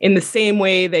science, in the same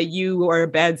way that you are a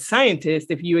bad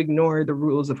scientist if you ignore the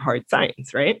rules of hard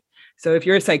science, right? So if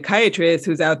you're a psychiatrist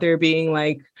who's out there being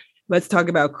like, let's talk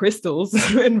about crystals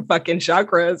and fucking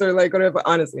chakras or like whatever.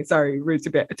 Honestly, sorry, rude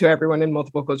to everyone in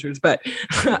multiple cultures. But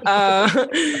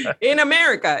in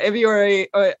America, if you're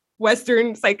a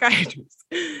Western psychiatrist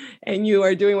and you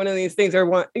are doing one of these things, or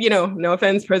want, you know, no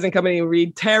offense, present company,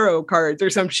 read tarot cards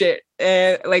or some shit,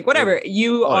 like whatever,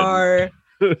 you are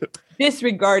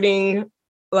disregarding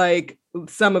like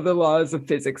some of the laws of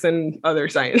physics and other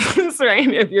sciences,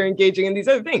 right? If you're engaging in these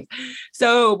other things.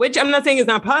 So, which I'm not saying is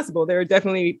not possible. There are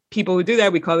definitely people who do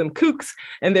that. We call them kooks.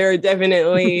 And there are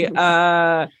definitely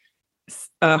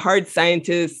hard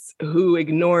scientists who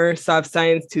ignore soft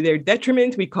science to their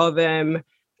detriment. We call them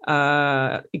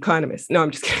economists. No,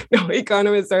 I'm just kidding. No,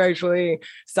 economists are actually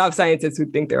soft scientists who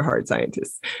think they're hard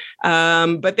scientists.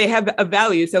 But they have a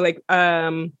value. So like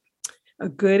a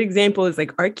good example is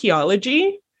like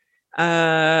archaeology.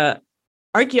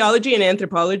 Archaeology and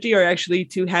anthropology are actually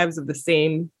two halves of the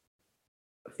same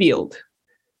field.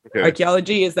 Okay.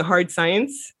 Archaeology is the hard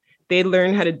science. They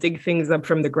learn how to dig things up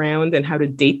from the ground and how to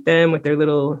date them with their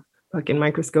little fucking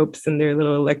microscopes and their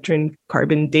little electron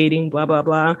carbon dating, blah, blah,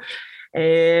 blah.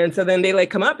 And so then they like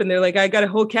come up and they're like, I got a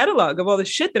whole catalog of all the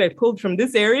shit that I pulled from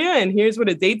this area. And here's what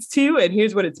it dates to. And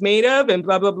here's what it's made of and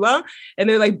blah, blah, blah. And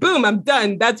they're like, boom, I'm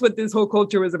done. That's what this whole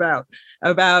culture was about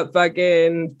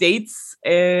fucking dates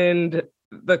and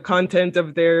the content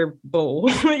of their bowl,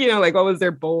 you know, like what was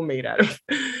their bowl made out of?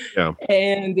 Yeah.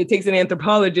 And it takes an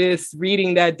anthropologist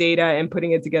reading that data and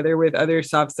putting it together with other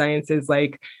soft sciences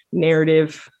like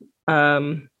narrative,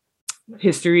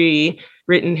 history,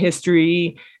 written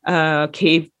history,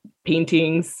 cave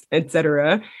paintings,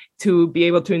 etc., to be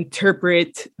able to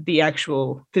interpret the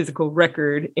actual physical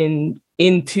record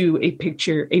into a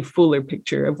picture, a fuller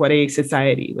picture of what a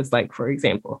society was like, for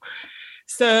example.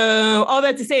 So all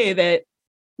that to say that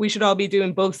we should all be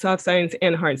doing both soft science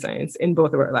and hard science in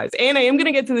both of our lives. And I am going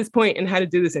to get to this point in how to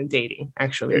do this in dating,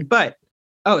 actually. Okay. But,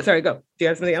 oh, sorry, go. Do you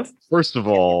have something else? First of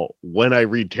all, when I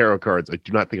read tarot cards, I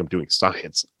do not think I'm doing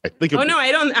science. I think. I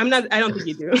don't think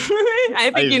you do.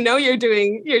 I think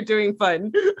you're doing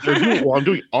fun. I'm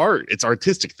doing art. It's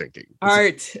artistic thinking.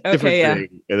 Art. Okay, yeah.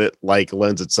 And it like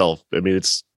lends itself. I mean,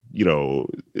 it's, you know,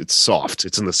 it's soft.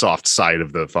 It's in the soft side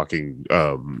of the fucking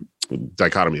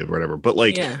dichotomy of whatever. But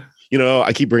like, you know,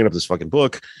 I keep bringing up this fucking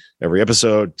book every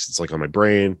episode. It's like on my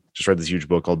brain. Just read this huge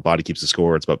book called Body Keeps the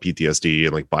Score. It's about PTSD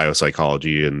and like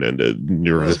biopsychology and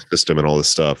nervous system and all this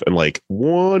stuff. And like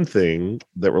one thing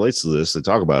that relates to this, they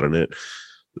talk about in it,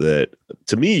 that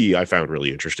to me I found really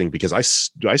interesting because I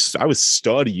was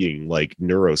studying like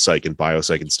neuropsych and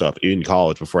biopsych and stuff in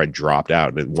college before I dropped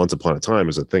out. And once upon a time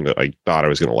was a thing that I thought I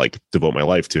was going to like devote my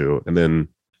life to, and then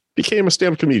became a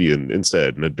stand-up comedian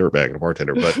instead and a dirtbag and a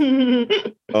bartender. But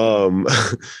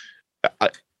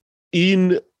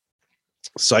in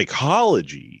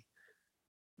psychology,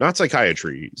 not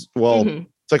psychiatry. Well,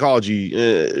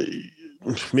 psychology.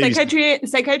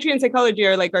 Psychiatry and psychology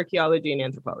are like archaeology and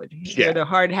anthropology. Yeah. They're the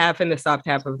hard half and the soft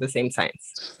half of the same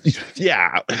science.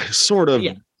 Yeah, sort of.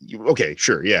 Yeah. Okay,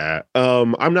 sure. Yeah.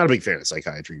 I'm not a big fan of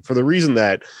psychiatry for the reason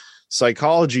that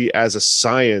psychology as a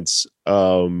science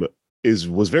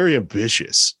was very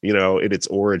ambitious, in its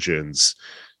origins,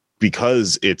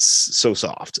 because it's so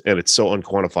soft and it's so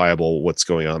unquantifiable what's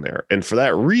going on there. And for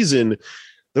that reason,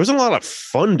 there wasn't a lot of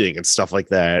funding and stuff like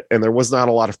that. And there was not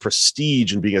a lot of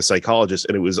prestige in being a psychologist.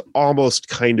 And it was almost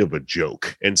kind of a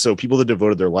joke. And so people that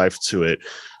devoted their life to it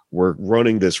were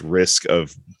running this risk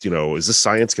of, is this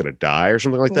science going to die or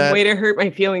something like that? Way to hurt my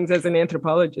feelings as an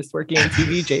anthropologist working in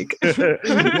TV, Jake.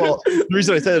 Well, the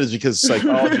reason I said that is because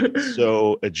psychology is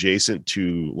so adjacent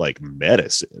to like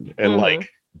medicine and like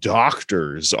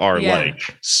doctors are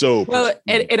like so well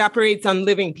it operates on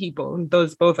living people.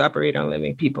 Those both operate on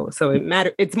living people, so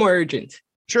it's more urgent.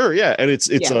 Sure, yeah. And it's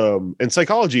and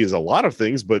psychology is a lot of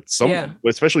things, but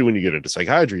especially when you get into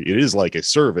psychiatry, it is like a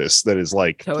service that is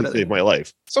like to save my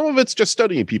life. Some of it's just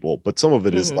studying people, but some of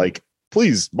it is like,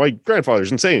 please, my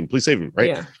grandfather's insane, please save him, right?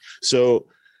 Yeah. So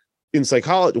in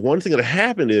psychology, one thing that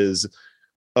happened is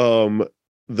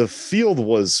the field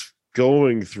was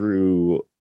going through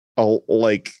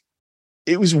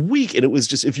it was weak, and it was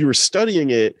just, if you were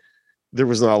studying it, there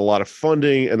was not a lot of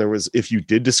funding, and if you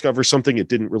did discover something, it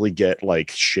didn't really get like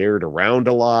shared around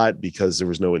a lot because there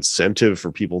was no incentive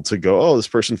for people to go, oh, this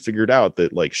person figured out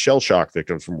that like shell shock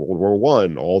victims from World War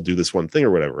I all do this one thing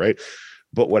or whatever, right?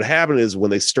 But what happened is when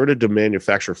they started to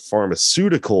manufacture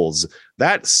pharmaceuticals,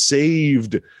 that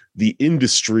saved the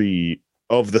industry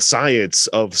of the science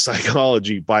of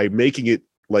psychology by making it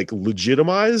like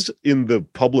legitimized in the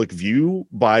public view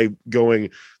by going,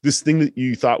 this thing that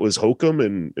you thought was hokum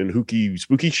and hooky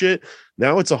spooky shit,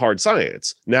 now it's a hard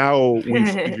science. Now we've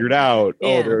figured out,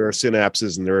 there are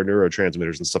synapses and there are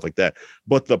neurotransmitters and stuff like that.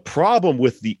 But the problem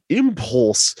with the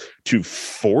impulse to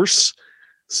force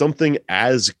something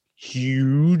as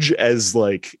huge as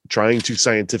like trying to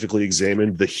scientifically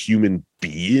examine the human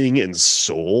being and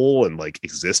soul and like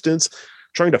existence,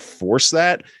 trying to force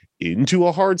that into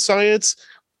a hard science,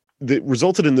 that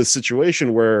resulted in this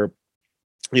situation where,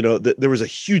 there was a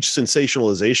huge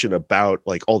sensationalization about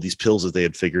like all these pills that they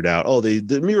had figured out. Oh,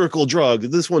 the miracle drug,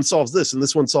 this one solves this and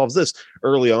this one solves this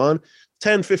early on.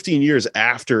 10, 15 years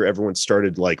after everyone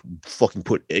started like fucking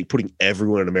putting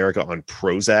everyone in America on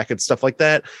Prozac and stuff like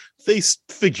that, they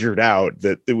figured out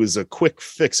that it was a quick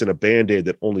fix and a Band-Aid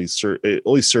that only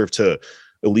served to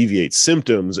alleviate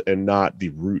symptoms and not the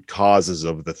root causes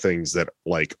of the things that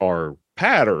like are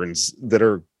patterns that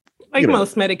are like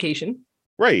most medication.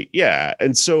 Right. Yeah.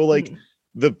 And so like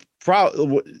the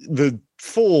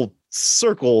full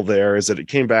circle there is that it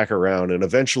came back around, and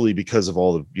eventually, because of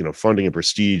all the, funding and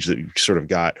prestige that you sort of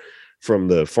got from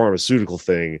the pharmaceutical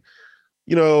thing,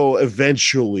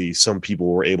 eventually some people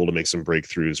were able to make some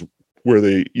breakthroughs where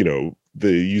they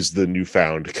use the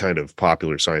newfound kind of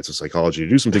popular science of psychology to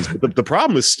do some things. But the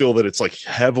problem is still that it's like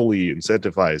heavily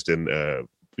incentivized and,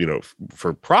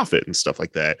 for profit and stuff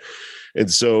like that.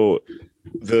 And so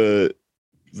the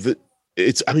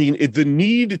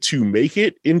need to make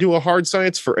it into a hard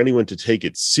science for anyone to take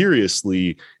it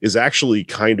seriously is actually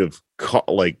kind of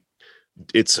like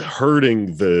it's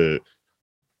hurting the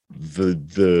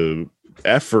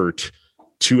effort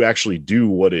to actually do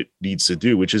what it needs to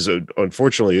do, which is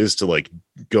unfortunately is to like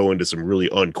go into some really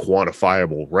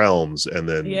unquantifiable realms. And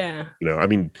then,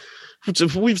 it's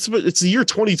the year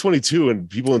 2022 and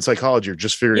people in psychology are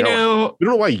just figuring out, we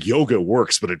don't know why yoga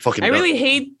works, but it fucking I really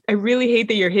hate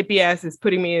that your hippie ass is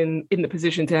putting me in the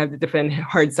position to have to defend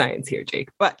hard science here, Jake.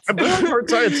 But I'm doing hard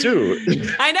science too.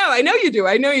 I know you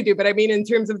do. But I mean, in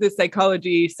terms of the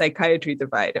psychiatry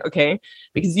divide, okay?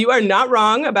 Because you are not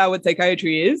wrong about what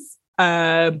psychiatry is.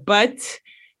 But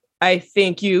I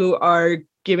think you are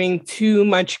giving too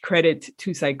much credit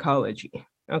to psychology.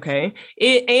 Okay.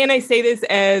 And I say this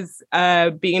as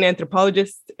being an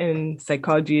anthropologist, and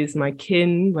psychology is my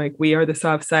kin. Like, we are the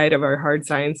soft side of our hard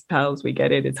science pals. We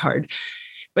get it. It's hard.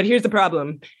 But here's the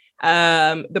problem.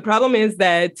 The problem is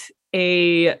that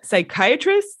a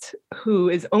psychiatrist who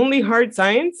is only hard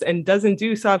science and doesn't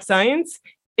do soft science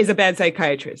is a bad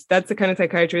psychiatrist. That's the kind of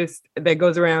psychiatrist that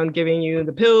goes around giving you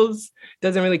the pills,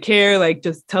 doesn't really care, like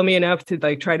just tell me enough to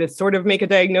like try to sort of make a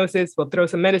diagnosis. We'll throw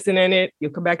some medicine in it.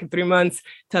 You'll come back in 3 months.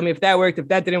 Tell me if that worked. If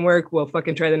that didn't work, we'll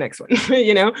fucking try the next one.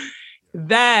 You know,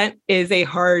 that is a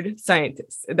hard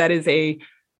scientist. That is a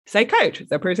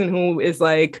psychiatrist, a person who is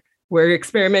like, we're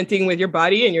experimenting with your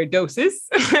body and your doses,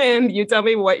 and you tell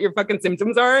me what your fucking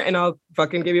symptoms are, and I'll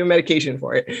fucking give you a medication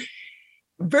for it.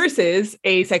 Versus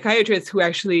a psychiatrist who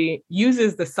actually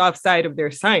uses the soft side of their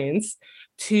science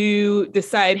to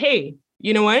decide, hey,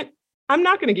 you know what? I'm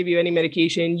not going to give you any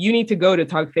medication. You need to go to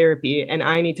talk therapy, and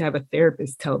I need to have a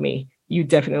therapist tell me you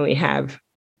definitely have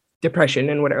depression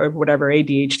and whatever,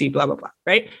 ADHD, blah, blah, blah,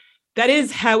 right? That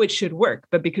is how it should work.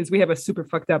 But because we have a super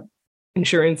fucked up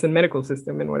insurance and medical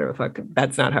system and whatever the fuck,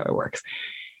 that's not how it works.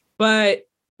 But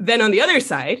then on the other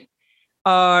side,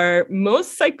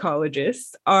 most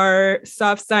psychologists are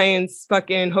soft science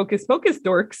fucking hocus pocus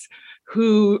dorks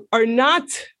who are not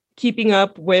keeping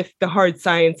up with the hard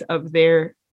science of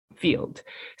their field.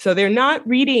 So they're not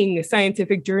reading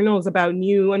scientific journals about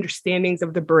new understandings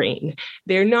of the brain.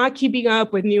 They're not keeping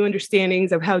up with new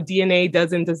understandings of how DNA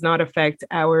does and does not affect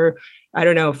our, I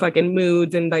don't know, fucking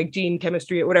moods and like gene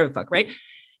chemistry or whatever the fuck, right?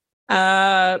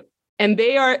 And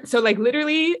they are, so like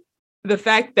literally, the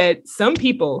fact that some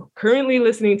people currently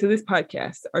listening to this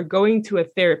podcast are going to a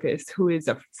therapist who is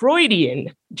a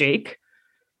Freudian, Jake,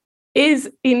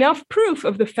 is enough proof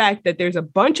of the fact that there's a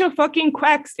bunch of fucking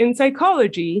quacks in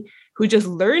psychology who just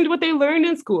learned what they learned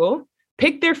in school,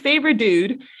 pick their favorite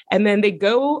dude, and then they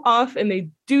go off and they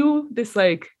do this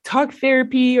like talk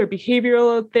therapy or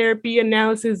behavioral therapy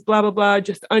analysis, blah, blah, blah,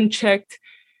 just unchecked.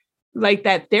 Like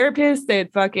that therapist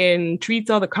that fucking treats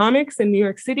all the comics in New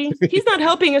York City, he's not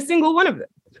helping a single one of them.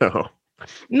 No.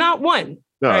 Not one.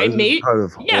 No, right? it's Maybe, kind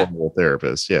of horrible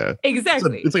therapist. Yeah.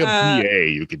 Exactly. It's like a PA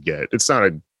you could get. It's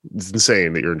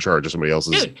insane that you're in charge of somebody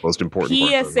else's most important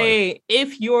PSA,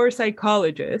 if your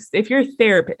psychologist, if your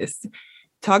therapist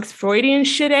talks Freudian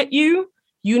shit at you,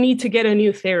 you need to get a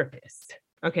new therapist.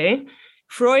 Okay?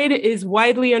 Freud is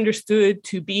widely understood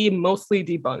to be mostly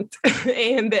debunked,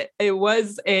 and it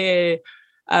was a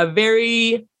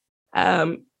very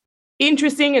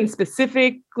interesting and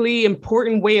specifically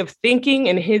important way of thinking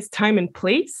in his time and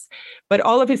place. But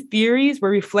all of his theories were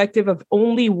reflective of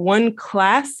only one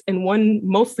class and one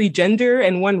mostly gender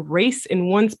and one race in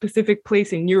one specific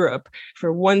place in Europe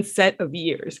for one set of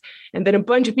years. And then a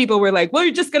bunch of people were like, well,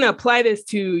 you're just going to apply this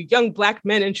to young Black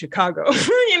men in Chicago.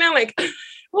 You know, like,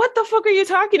 what the fuck are you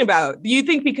talking about? Do you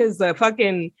think because the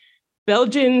fucking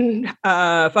Belgian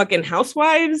fucking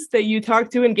housewives that you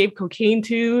talked to and gave cocaine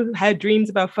to had dreams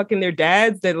about fucking their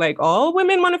dads that like all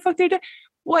women want to fuck their dad?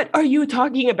 What are you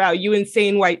talking about, you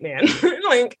insane white man?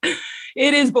 Like,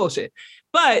 it is bullshit.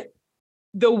 But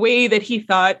the way that he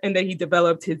thought and that he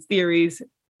developed his theories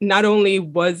not only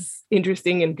was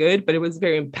interesting and good, but it was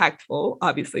very impactful,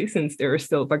 obviously, since there are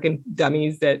still fucking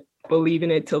dummies that believe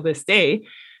in it till this day.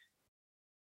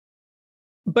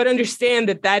 But understand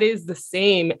that that is the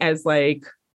same as like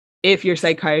if your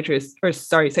psychologist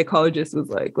was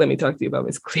like, let me talk to you about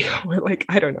Miss Cleo. Or like,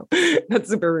 I don't know, that's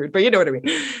super rude, but you know what I mean.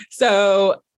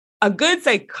 So a good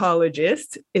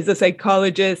psychologist is a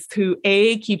psychologist who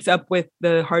keeps up with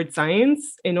the hard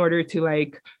science in order to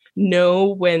like know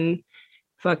when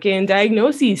fucking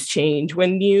diagnoses change,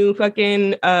 when new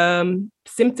fucking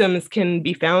symptoms can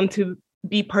be found to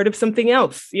be part of something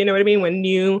else. You know what I mean? When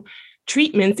new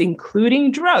treatments,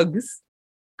 including drugs,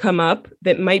 come up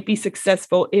that might be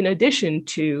successful in addition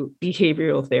to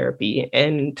behavioral therapy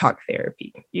and talk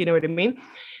therapy. You know what I mean?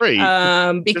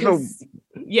 Right. Because,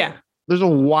 there's a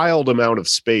wild amount of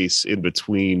space in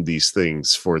between these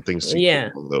things for things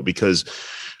to go, though, because,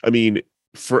 I mean,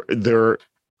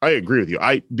 I agree with you.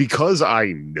 Because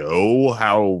I know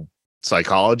how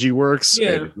psychology works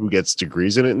and who gets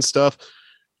degrees in it and stuff,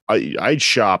 I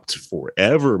shopped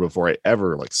forever before I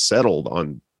ever like settled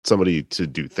on somebody to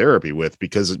do therapy with,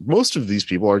 because most of these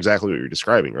people are exactly what you're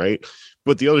describing, right?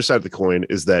 But the other side of the coin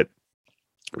is that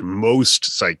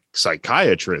most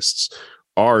psychiatrists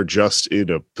are just in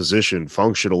a position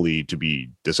functionally to be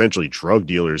essentially drug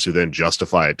dealers who then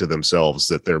justify it to themselves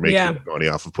that they're making money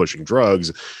off of pushing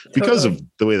drugs because of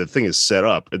the way the thing is set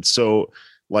up. And so,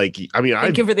 like, I mean,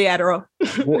 thank you for the Adderall.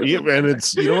 Well, yeah, and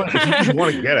it's, you know what, if you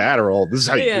want to get Adderall, this is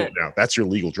how you do it now. That's your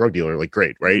legal drug dealer. Like,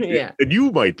 great, right? Yeah. And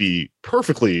you might be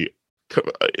perfectly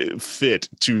fit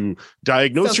to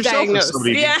diagnose yourself as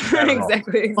somebody. Yeah,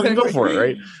 exactly. Go for it,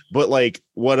 right? But like,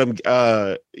 what I'm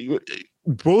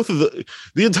both of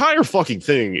the entire fucking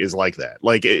thing is like that.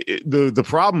 Like, the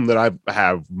problem that I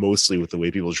have mostly with the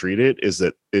way people treat it is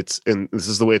that and this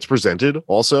is the way it's presented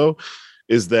also,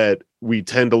 is that we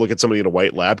tend to look at somebody in a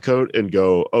white lab coat and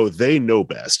go, oh, they know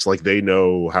best. Like they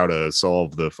know how to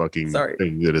solve the fucking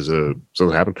thing that is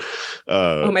something happened.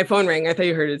 My phone rang. I thought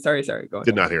you heard it. Sorry. Go on.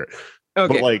 Did not hear it.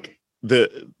 Okay. But like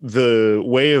the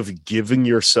way of giving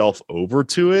yourself over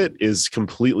to it is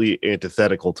completely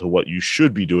antithetical to what you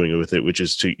should be doing with it, which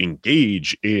is to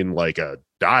engage in like a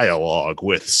dialogue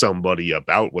with somebody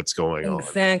about what's going on.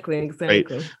 Exactly. Right?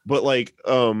 But like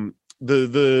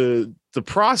the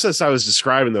process I was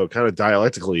describing, though, kind of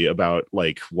dialectically about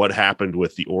like what happened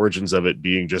with the origins of it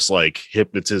being just like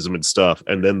hypnotism and stuff,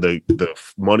 and then the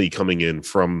money coming in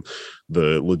from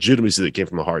the legitimacy that came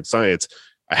from the hard science,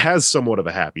 has somewhat of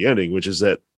a happy ending, which is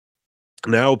that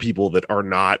now people that are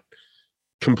not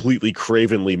completely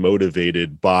cravenly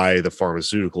motivated by the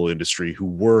pharmaceutical industry, who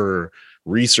were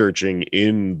researching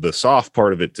in the soft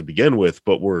part of it to begin with,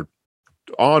 but were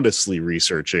honestly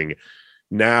researching,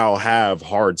 now have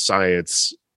hard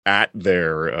science at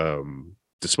their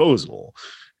disposal.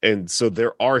 And so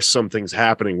there are some things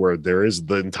happening where there is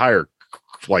the entire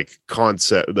like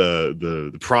concept,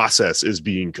 the process is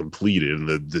being completed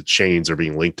and the chains are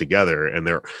being linked together, and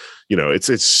they're, you know, it's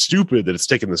stupid that it's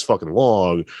taken this fucking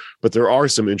long, but there are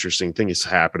some interesting things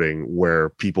happening where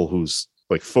people whose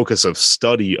like focus of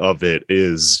study of it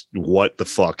is what the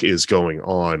fuck is going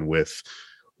on with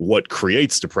what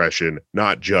creates depression,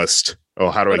 not just, oh,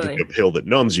 how do I get a pill that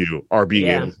numbs you, are being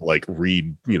able to like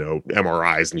read, you know,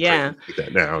 MRIs and like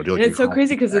that now. And it's so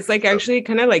crazy because it's like actually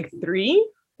kind of like three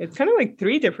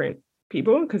different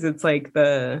people, because it's like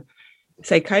the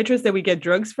psychiatrists that we get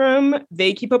drugs from,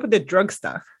 they keep up with the drug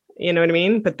stuff. You know what I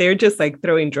mean? But they're just like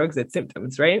throwing drugs at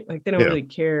symptoms, right? Like they don't really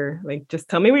care. Like, just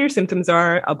tell me what your symptoms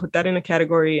are. I'll put that in a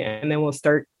category, and then we'll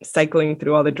start cycling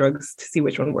through all the drugs to see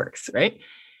which one works, right?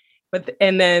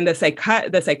 And then the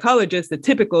psychologist, the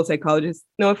typical psychologist,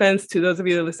 no offense to those of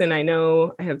you that listen, I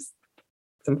know I have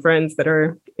some friends that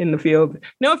are in the field.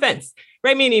 No offense.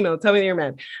 Write me an email. Tell me that you're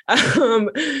mad.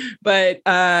 But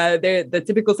the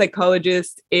typical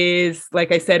psychologist is,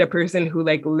 like I said, a person who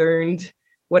like learned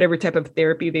whatever type of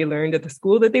therapy they learned at the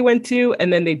school that they went to,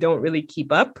 and then they don't really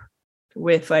keep up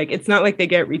with, like, it's not like they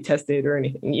get retested or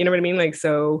anything. You know what I mean? Like,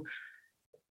 so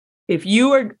if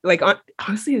you are like,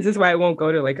 honestly, this is why I won't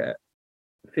go to like a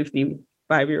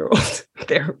 55-year-old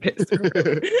therapist,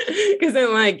 because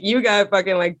I'm like, you got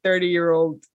fucking like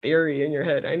 30-year-old theory in your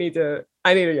head. I need a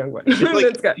young one.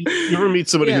 Like, you ever meet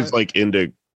somebody who's like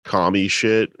into commie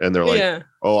shit and they're like,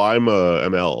 oh, I'm a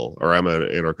ML, or I'm an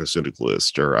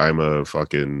anarcho-syndicalist, or I'm a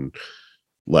fucking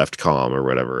left comm or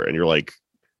whatever, and you're like,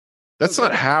 that's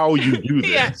not how you do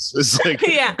this. It's like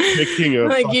picking a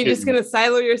like you're just gonna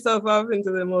silo yourself off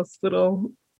into the most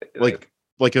little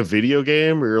like a video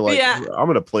game where you're like, I'm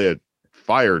gonna play a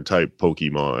fire type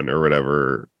Pokemon or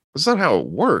whatever. That's not how it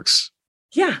works.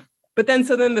 Yeah. But then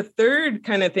the third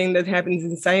kind of thing that happens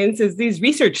in science is these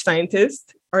research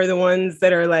scientists are the ones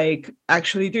that are like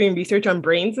actually doing research on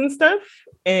brains and stuff,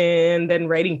 and then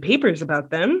writing papers about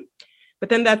them. But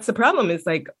then that's the problem, is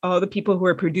like all the people who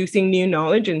are producing new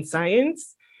knowledge in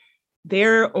science,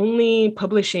 they're only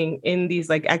publishing in these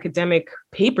like academic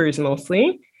papers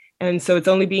mostly. And so it's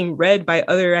only being read by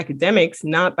other academics,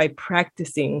 not by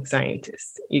practicing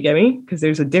scientists. You get me? Because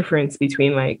there's a difference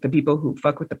between like the people who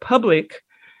fuck with the public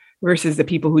versus the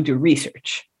people who do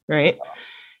research, right?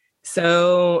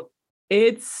 So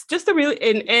it's just a really,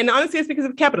 and honestly, it's because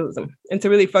of capitalism. It's a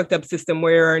really fucked up system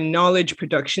where our knowledge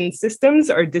production systems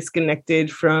are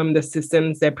disconnected from the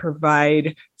systems that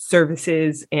provide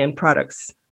services and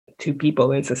products to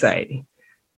people in society.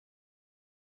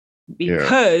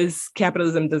 Because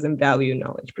capitalism doesn't value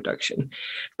knowledge production.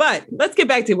 But let's get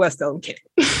back to West Elm Kid.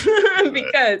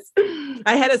 Because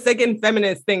I had a second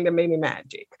feminist thing that made me mad,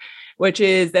 Jake, which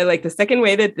is that like the second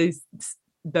way that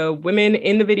the women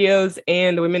in the videos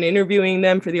and the women interviewing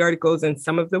them for the articles and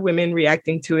some of the women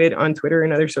reacting to it on Twitter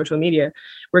and other social media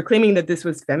were claiming that this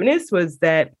was feminist, was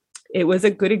that it was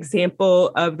a good example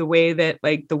of the way that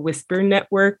like the Whisper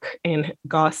Network and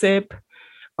gossip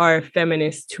are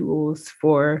feminist tools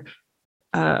for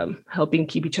helping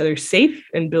keep each other safe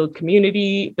and building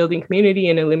community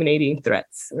and eliminating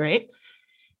threats, right?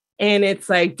 And it's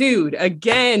like, dude,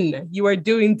 again, you are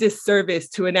doing disservice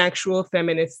to an actual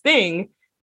feminist thing,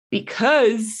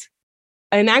 because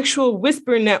an actual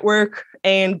Whisper Network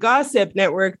and gossip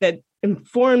network that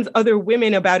informs other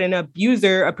women about an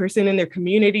abuser, a person in their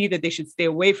community that they should stay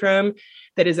away from,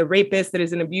 that is a rapist, that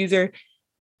is an abuser,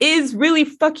 is really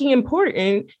fucking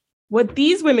important. What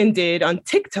these women did on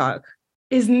TikTok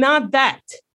is not that.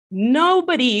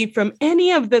 Nobody from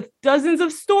any of the dozens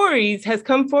of stories has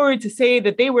come forward to say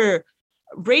that they were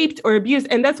raped or abused.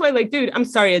 And that's why, like, dude, I'm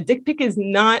sorry, a dick pic is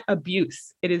not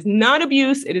abuse. It is not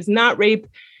abuse. It is not rape.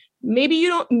 Maybe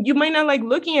you might not like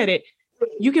looking at it.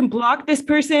 You can block this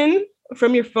person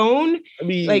from your phone. I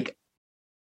mean, like,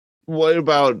 what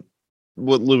about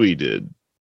what Louis did?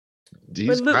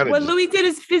 What Louis did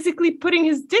is physically putting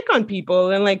his dick on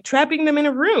people and like trapping them in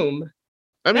a room.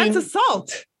 That's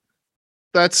assault.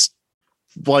 That's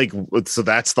like, so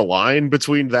that's the line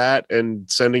between that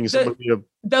and sending somebody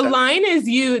the line is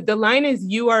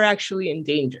you are actually in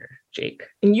danger, Jake.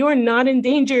 And you are not in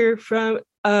danger from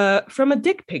a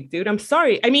dick pic, dude. I'm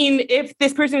sorry. I mean, if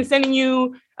this person is sending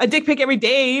you a dick pic every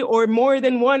day or more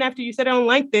than one after you said I don't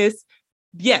like this,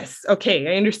 yes, okay,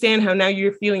 I understand how now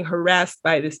you're feeling harassed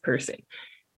by this person.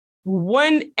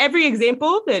 Every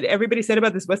example that everybody said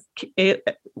about this was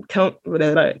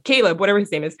Caleb, whatever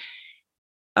his name is.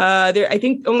 I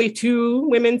think only 2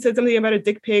 women said something about a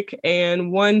dick pic,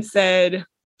 and one said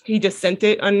he just sent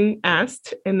it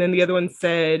unasked, and then the other one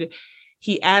said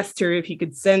he asked her if he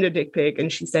could send a dick pic,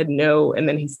 and she said no, and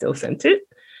then he still sent it.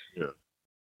 Yeah.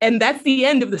 And that's the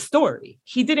end of the story.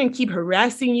 He didn't keep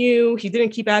harassing you. He didn't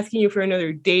keep asking you for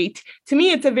another date. To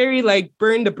me, it's a very like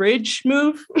burn the bridge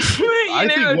move. I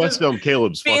think West Elm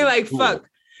Caleb's being like, cool. Fuck.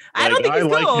 I don't think he's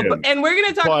cool. And we're going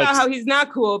to talk about how he's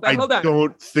not cool. But hold on. I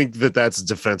don't think that that's a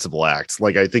defensible act.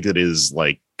 Like, I think it is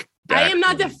like. I am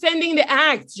not defending the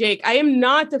act, Jake. I am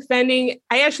not defending.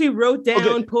 I actually wrote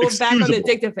down, pulled back on the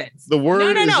dick defense. The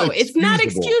word No. It's not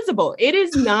excusable. It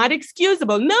is not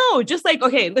excusable. No, just like,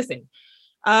 okay, listen.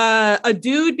 A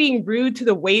dude being rude to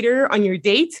the waiter on your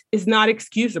date is not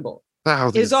excusable.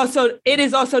 It is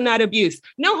also not abuse.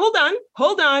 No,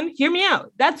 hold on. Hear me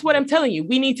out. That's what I'm telling you.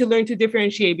 We need to learn to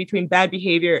differentiate between bad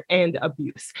behavior and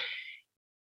abuse.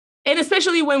 And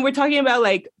especially when we're talking about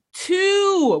like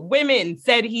 2 women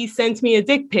said he sent me a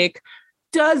dick pic.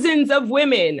 Dozens of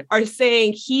women are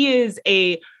saying he is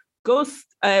a ghoster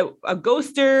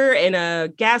and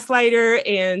a gaslighter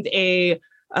and a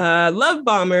love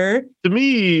bomber. To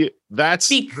me,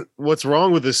 that's what's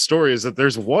wrong with this story, is that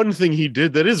there's one thing he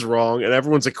did that is wrong, and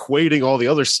everyone's equating all the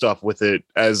other stuff with it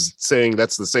as saying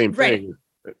that's the same thing.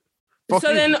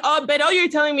 So then, but all you're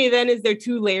telling me then is there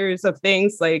 2 layers of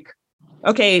things. Like,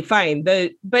 okay, fine.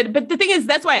 But the thing is,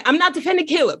 that's why I'm not defending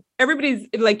Caleb. Everybody's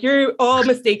like, you're all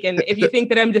mistaken if you think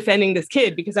that I'm defending this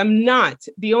kid, because I'm not.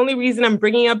 The only reason I'm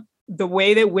bringing up the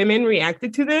way that women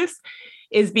reacted to this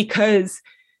is because,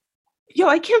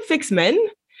 I can't fix men.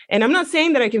 And I'm not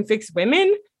saying that I can fix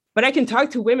women, but I can talk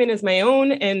to women as my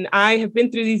own. And I have been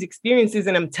through these experiences,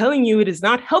 and I'm telling you, it is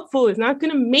not helpful. It's not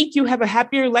going to make you have a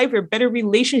happier life or better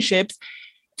relationships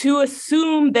to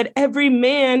assume that every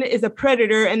man is a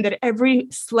predator and that every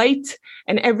slight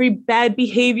and every bad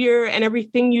behavior and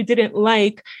everything you didn't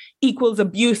like equals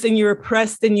abuse and you're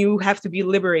oppressed and you have to be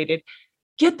liberated.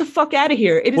 Get the fuck out of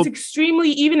here. It is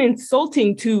extremely even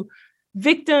insulting to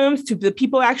victims, to the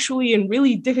people actually in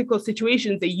really difficult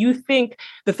situations, that you think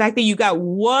the fact that you got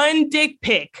one dick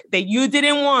pic that you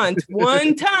didn't want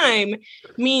one time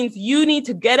means you need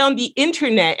to get on the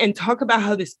internet and talk about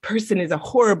how this person is a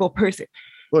horrible person.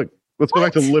 Look, let's go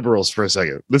back to liberals for a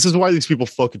second. This is why these people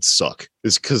fucking suck,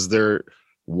 is because they're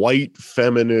white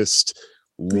feminist,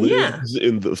 lives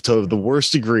to the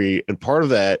worst degree. And part of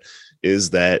that is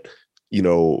that,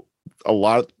 a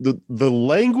lot of the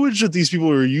language that these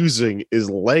people are using is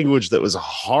language that was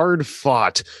hard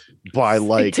fought by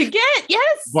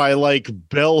by like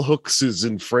bell hookses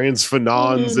and Frantz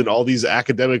Fanons and all these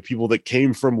academic people that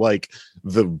came from like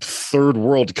the 3rd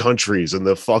world countries and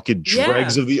the fucking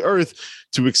dregs of the earth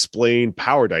to explain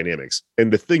power dynamics.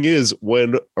 And the thing is,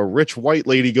 when a rich white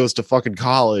lady goes to fucking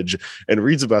college and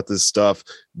reads about this stuff,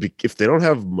 if you don't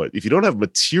have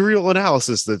material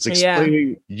analysis that's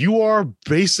explaining you are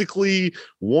basically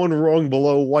one rung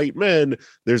below white men,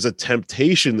 there's a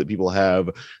temptation that people have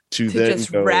to then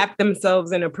just wrap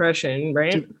themselves in oppression,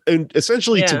 right? And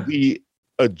essentially to be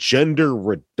a gender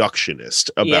reductionist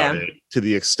about it, to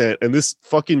the extent, and this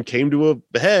fucking came to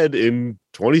a head in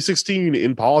 2016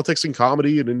 in politics and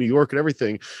comedy and in New York and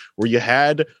everything, where you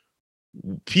had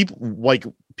people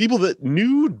that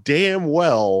knew damn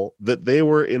well that they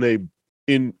were in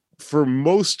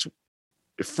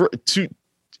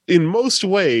most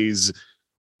ways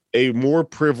a more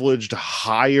privileged,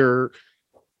 higher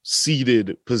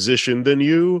seated position than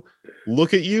you,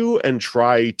 look at you and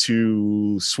try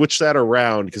to switch that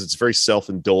around because it's very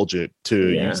self-indulgent to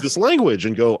use this language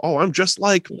and go, oh, I'm just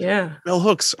like bell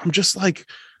hooks. I'm just like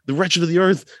the wretched of the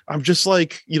earth. I'm just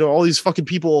like, all these fucking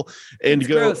people. And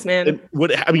it's gross, man.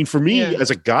 And for me as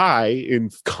a guy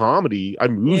in comedy, I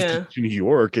moved to New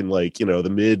York in like, the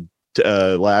mid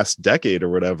last decade or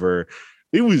whatever.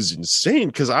 it was insane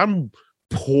because I'm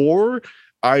poor.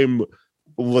 I'm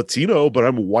Latino, but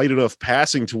I'm white enough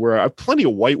passing to where I have plenty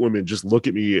of white women just look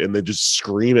at me and then just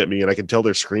scream at me, and I can tell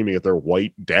they're screaming at their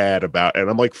white dad about, and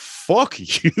I'm like, fuck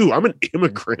you, I'm an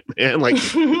immigrant, man. Like,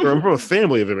 or I'm from a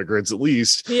family of immigrants, at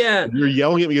least. Yeah. And you're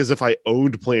yelling at me as if I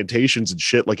owned plantations and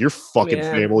shit, like your fucking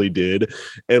family did.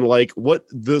 And like,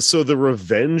 the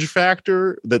revenge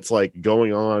factor that's like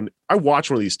going on. I watch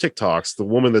one of these TikToks, the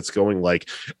woman that's going like,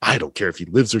 I don't care if he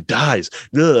lives or dies.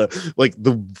 Ugh. Like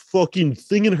the fucking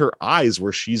thing in her eyes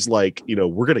where she's like,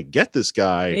 we're going to get this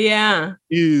guy. Yeah.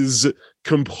 Is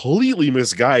completely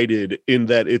misguided in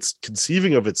that it's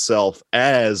conceiving of itself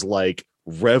as like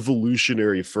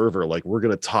revolutionary fervor. Like we're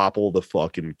going to topple the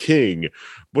fucking king.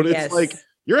 But it's like,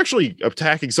 you're actually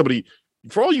attacking somebody.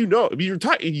 For all you know, I mean,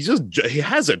 he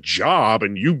has a job,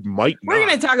 and you might. We're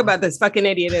going to talk about this fucking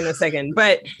idiot in a second,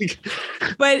 but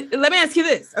let me ask you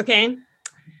this, okay?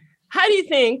 How do you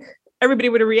think everybody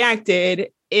would have reacted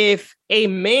if a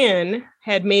man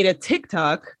had made a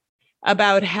TikTok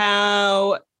about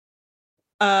how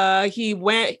he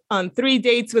went on 3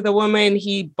 dates with a woman,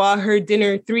 he bought her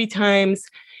dinner 3 times,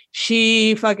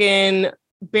 she fucking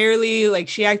barely, like,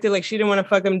 she acted like she didn't want to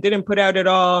fuck him, didn't put out at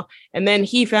all, and then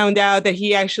he found out that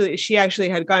she actually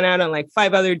had gone out on like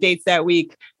 5 other dates that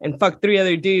week and fucked 3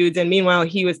 other dudes, and meanwhile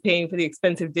he was paying for the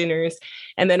expensive dinners,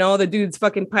 and then all the dudes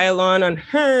fucking pile on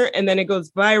her, and then it goes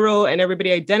viral and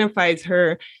everybody identifies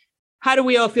her. How do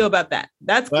we all feel about that?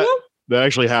 That's cool. That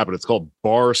actually happened. It's called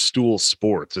Barstool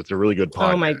Sports. It's a really good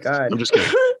podcast. Oh my god! I'm just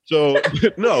kidding. So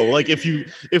no, like if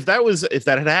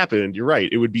that had happened, you're right.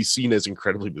 It would be seen as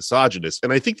incredibly misogynist,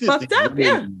 and I think that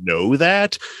they know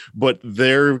that, but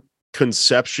their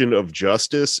conception of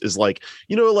justice is like,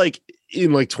 like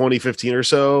in like 2015 or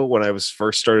so, when I was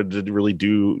first started to really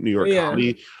do New York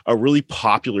comedy, a really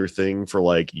popular thing for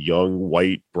like young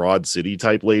white Broad City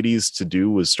type ladies to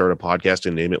do was start a podcast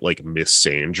and name it like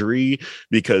Misandry,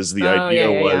 because the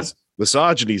idea was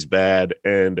misogyny's bad,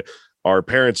 and our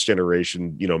parents'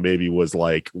 generation, maybe was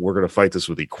like, we're going to fight this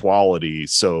with equality.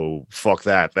 So fuck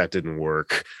that. That didn't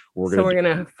work. We're going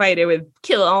to fight it with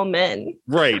kill all men.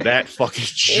 Right. That fucking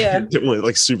shit went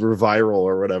like super viral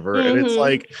or whatever. Mm-hmm. And it's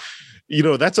like,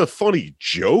 that's a funny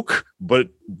joke, but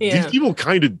these people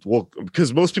kind of,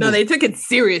 because most people. No, they took it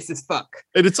serious as fuck.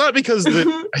 And it's not because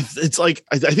it's like,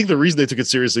 I think the reason they took it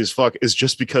seriously as fuck is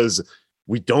just because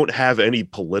we don't have any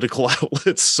political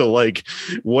outlets. So like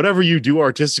whatever you do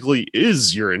artistically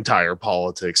is your entire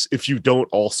politics if you don't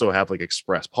also have like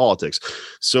express politics.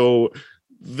 So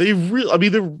they really, I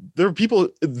mean, there are people,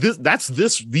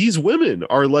 these women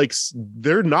are like,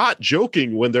 they're not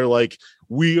joking when they're like,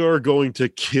 we are going to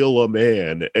kill a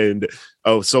man, and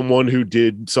someone who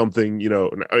did something,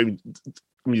 I mean,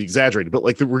 exaggerated, but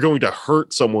like we're going to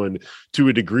hurt someone to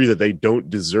a degree that they don't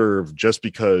deserve just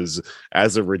because,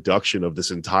 as a reduction of this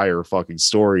entire fucking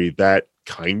story, that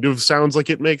kind of sounds like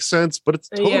it makes sense, but it's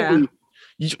totally.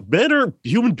 Men are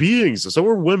human beings, so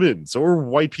are women, so are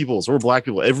white people, so are black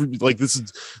people. This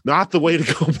is not the way to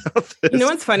go about this. You know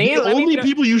what's funny? The only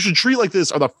people you should treat like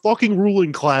this are the fucking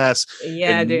ruling class.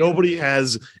 Yeah, dude. Nobody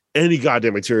has any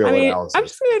goddamn material analysis. I'm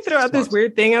just going to throw out this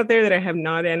weird thing out there that I have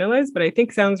not analyzed, but I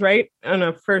think sounds right on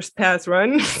a first pass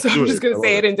run. So I'm just going to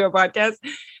say it into a podcast.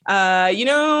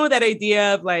 That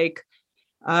idea of like,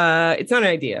 it's not an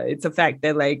idea. It's a fact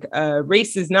that like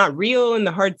race is not real in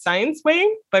the hard science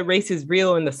way, but race is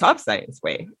real in the soft science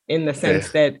way, in the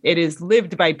sense that it is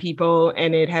lived by people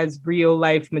and it has real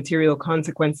life material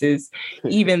consequences,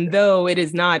 even though it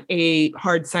is not a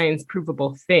hard science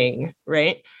provable thing.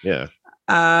 Right. Yeah.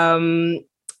 I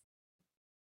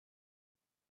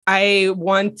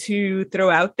want to throw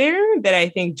out there that I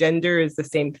think gender is the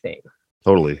same thing.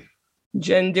 Totally.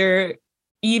 Gender,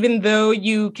 even though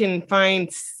you can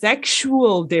find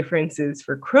sexual differences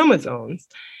for chromosomes,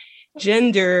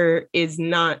 gender is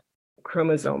not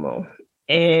chromosomal.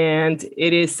 And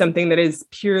it is something that is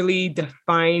purely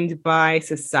defined by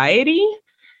society.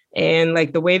 And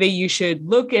like the way that you should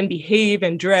look and behave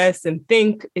and dress and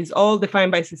think is all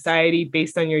defined by society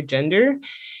based on your gender.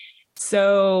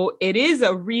 So it is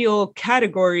a real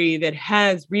category that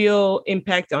has real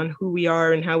impact on who we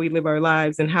are and how we live our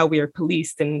lives and how we are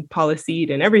policed and policied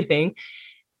and everything.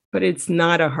 But it's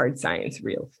not a hard science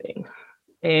real thing.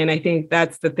 And I think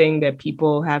that's the thing that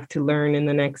people have to learn in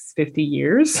the next 50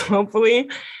 years, hopefully,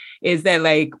 is that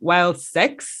like while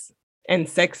sex and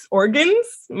sex organs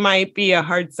might be a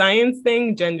hard science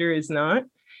thing, gender is not.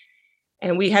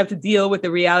 And we have to deal with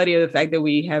the reality of the fact that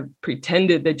we have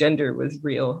pretended that gender was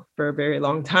real for a very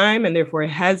long time. And therefore it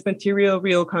has material,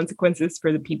 real consequences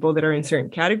for the people that are in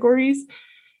certain categories.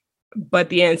 But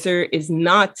the answer is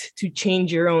not to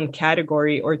change your own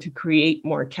category or to create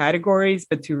more categories,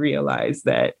 but to realize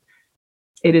that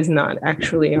it is not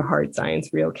actually a hard science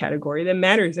real category that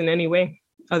matters in any way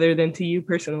other than to you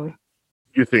personally.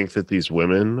 You think that these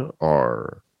women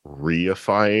are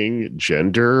reifying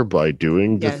gender by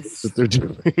doing the things that they're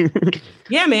doing?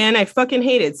 Yeah, man, I fucking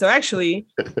hate it. So actually,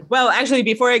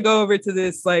 before I go over to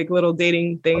this like little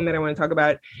dating thing that I want to talk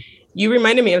about, you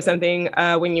reminded me of something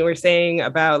when you were saying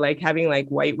about like having like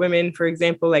white women, for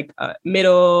example, like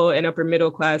middle and upper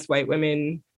middle class white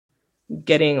women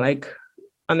getting like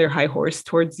on their high horse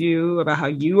towards you about how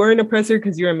you are an oppressor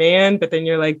because you're a man, but then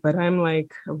you're like, but I'm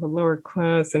like of a lower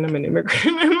class and I'm an immigrant.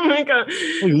 I'm like,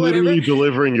 literally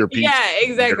delivering your pizza. Yeah,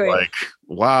 exactly. You're like,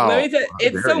 wow. Let me tell you,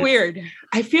 it's so weird.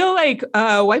 I feel like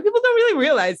white people don't really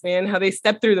realize, man, how they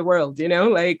step through the world, you know?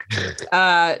 Like,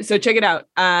 so check it out.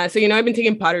 So, you know, I've been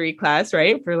taking pottery class,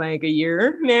 right? For like a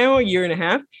year now, a year and a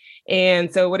half.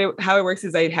 And so how it works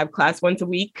is I have class once a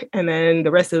week, and then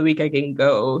the rest of the week I can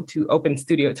go to open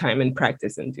studio time and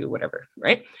practice and do whatever,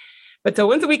 right? But so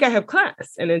once a week I have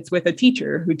class, and it's with a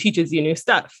teacher who teaches you new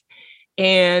stuff.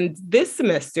 And this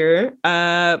semester,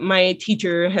 my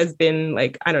teacher has been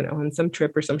like, I don't know, on some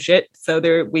trip or some shit.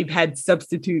 So we've had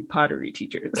substitute pottery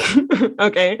teachers.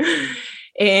 Okay.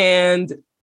 And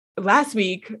last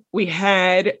week we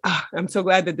had, I'm so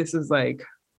glad that this was like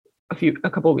a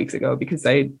couple of weeks ago, because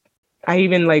I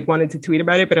even like wanted to tweet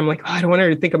about it, but I'm like, I don't want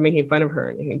her to think I'm making fun of her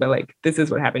or anything. But like, this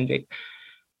is what happened, Jake.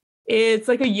 It's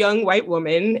like a young white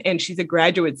woman, and she's a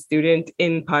graduate student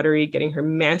in pottery, getting her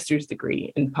master's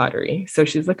degree in pottery. So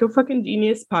she's like a fucking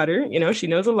genius potter. You know, she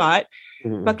knows a lot.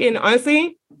 Mm-hmm. Fucking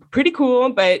honestly, pretty cool.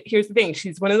 But here's the thing.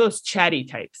 She's one of those chatty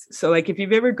types. So like if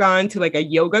you've ever gone to like a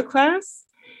yoga class,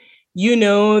 you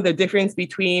know the difference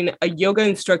between a yoga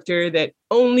instructor that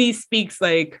only speaks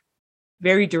like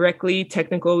very directly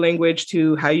technical language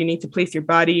to how you need to place your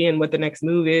body and what the next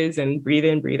move is and breathe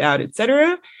in, breathe out,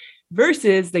 etc.,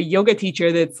 versus the yoga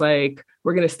teacher that's like,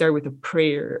 we're going to start with a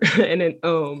prayer and an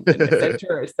om and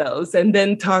center ourselves and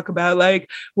then talk about like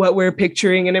what we're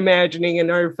picturing and imagining and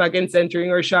our fucking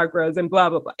centering our chakras and blah,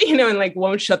 blah, blah, you know, and like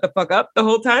won't shut the fuck up the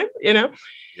whole time, you know?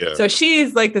 Yeah. So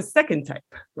she's like the second type,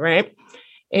 right?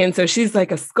 And so she's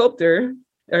like a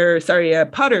a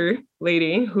potter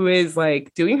lady who is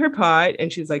like doing her pot,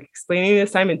 and she's like explaining the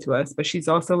assignment to us, but she's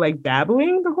also like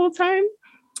babbling the whole time.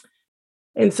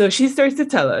 And so she starts to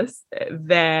tell us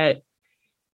that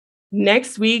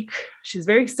next week, she's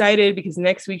very excited because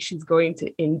next week she's going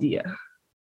to India.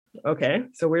 Okay.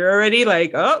 So we're already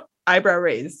like, oh, eyebrow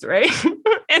raised, right?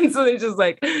 And so they're just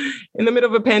like, in the middle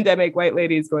of a pandemic, white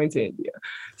lady is going to India.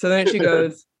 So then she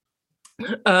goes,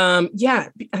 yeah,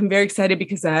 I'm very excited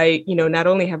because not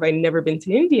only have I never been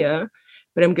to India,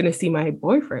 but I'm going to see my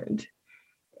boyfriend,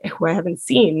 who I haven't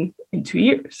seen in 2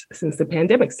 years since the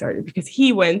pandemic started, because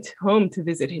he went home to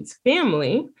visit his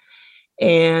family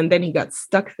and then he got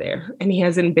stuck there and he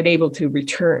hasn't been able to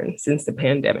return since the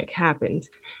pandemic happened.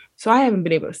 So I haven't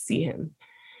been able to see him.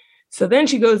 So then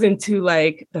she goes into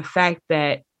like the fact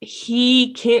that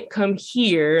he can't come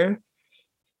here,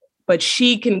 but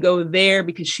she can go there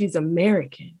because she's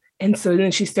American. And so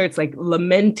then she starts like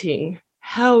lamenting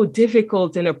how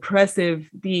difficult and oppressive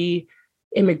the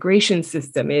immigration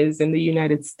system is in the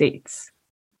United States.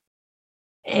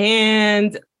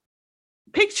 And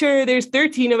picture, there's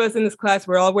 13 of us in this class.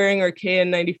 We're all wearing our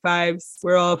KN95s.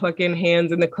 We're all fucking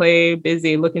hands in the clay,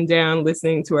 busy looking down,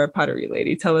 listening to our pottery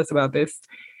lady tell us about this.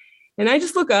 And I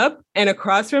just look up, and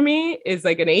across from me is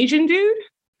like an Asian dude.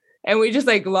 And we just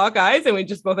like lock eyes, and we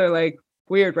just both are like,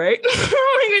 weird, right?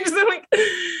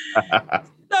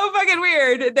 So fucking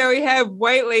weird that we have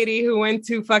white lady who went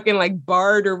to fucking like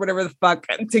Bard or whatever the fuck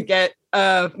to get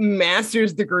a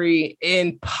master's degree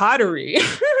in pottery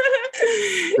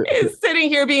is sitting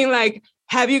here being like,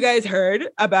 have you guys heard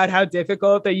about how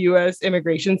difficult the US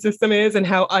immigration system is and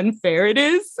how unfair it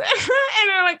is? And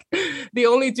they're like the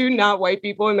only two not white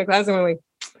people in the class, and we're like,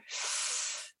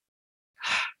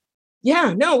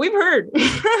 yeah, no, we've heard.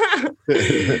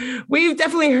 We've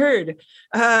definitely heard.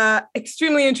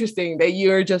 Extremely interesting that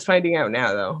you're just finding out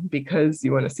now, though, because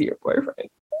you want to see your boyfriend,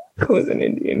 who is an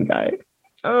Indian guy.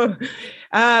 Oh,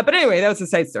 but anyway, that was a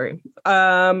side story.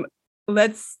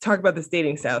 Let's talk about this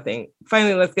dating style thing.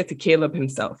 Finally, let's get to Caleb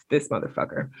himself, this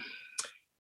motherfucker.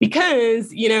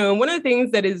 Because, one of the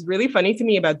things that is really funny to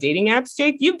me about dating apps,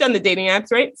 Jake, you've done the dating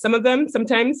apps, right? Some of them,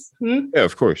 sometimes. Yeah,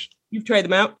 of course. You've tried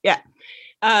them out? Yeah.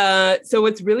 So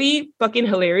what's really fucking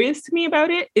hilarious to me about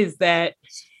it is that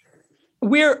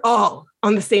we're all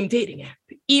on the same dating app,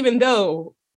 even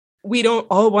though we don't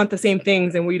all want the same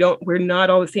things and we're not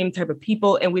all the same type of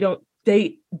people and we don't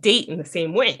date in the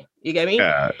same way. You get me?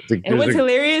 Yeah. And what's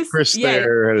hilarious? Chris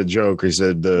Thayer had a joke. He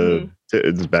said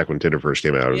it's back when Tinder first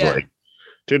came out. It was like,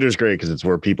 Tinder's great because it's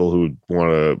where people who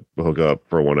want to hook up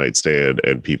for a one night stand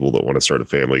and people that want to start a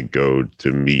family go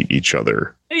to meet each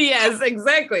other. Yes,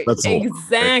 exactly.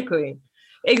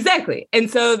 Exactly. And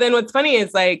so then what's funny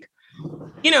is like,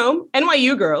 you know,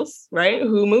 NYU girls, right,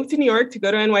 who moved to New York to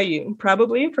go to NYU,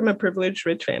 probably from a privileged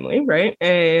rich family, right?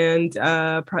 And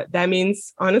that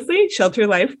means, honestly, shelter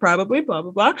life, probably, blah,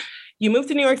 blah, blah. You move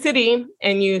to New York City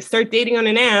and you start dating on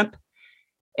an app.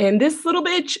 And this little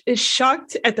bitch is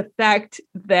shocked at the fact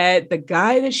that the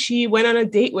guy that she went on a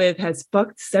date with has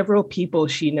fucked several people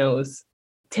she knows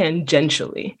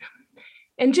tangentially.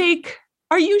 And Jake,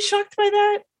 are you shocked by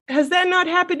that? Has that not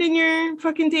happened in your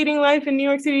fucking dating life in New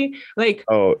York City? Like,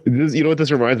 oh, you know what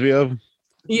this reminds me of?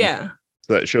 Yeah.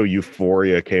 That show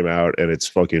Euphoria came out and it's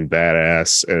fucking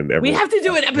badass. And we have to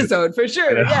do an episode for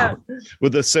sure. Yeah.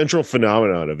 But the central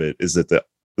phenomenon of it is that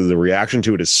the reaction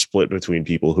to it is split between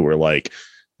people who are like,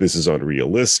 this is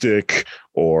unrealistic,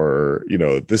 or, you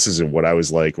know, this isn't what I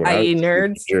was like when I was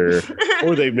nerds.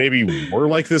 Or they maybe were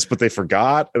like this, but they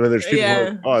forgot. And then there's people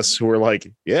like us who are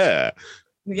like,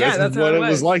 that's what it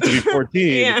was like to be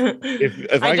 14.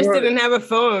 If I just didn't have a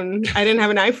phone. I didn't have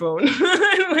an iPhone.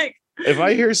 Like, if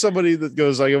I hear somebody that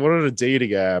goes like, I went on a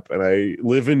dating app and I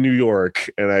live in New York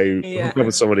and I hooked up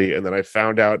with somebody and then I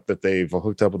found out that they've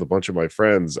hooked up with a bunch of my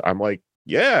friends, I'm like,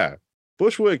 yeah,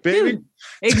 Bushwick, baby. Dude,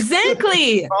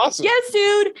 exactly. Awesome. Yes,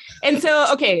 dude. And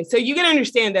so, okay, so you can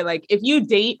understand that, like, if you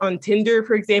date on Tinder,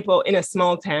 for example, in a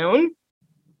small town,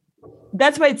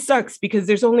 that's why it sucks, because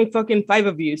there's only fucking 5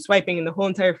 of you swiping in the whole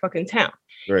entire fucking town.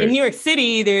 Right. In New York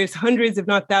City, there's hundreds, if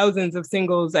not thousands of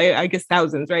singles, I guess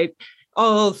thousands, right?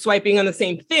 All swiping on the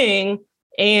same thing.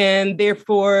 And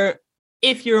therefore,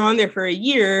 if you're on there for a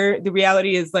year, the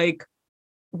reality is like,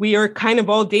 we are kind of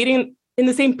all dating in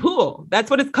the same pool.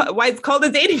 That's what it's called, why it's called a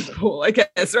dating pool, I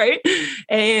guess, right?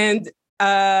 And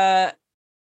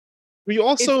we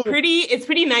also it's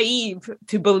pretty naive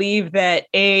to believe that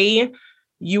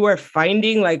you are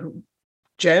finding like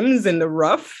gems in the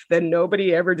rough that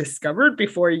nobody ever discovered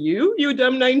before you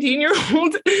dumb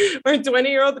 19-year-old or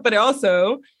 20-year-old. But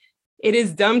also, it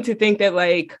is dumb to think that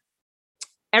like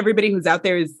everybody who's out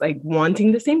there is like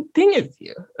wanting the same thing as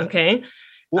you. Okay.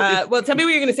 Well, tell me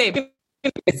what you're going to say.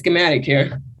 It's schematic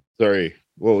here. Sorry.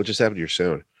 Whoa, what just happened to your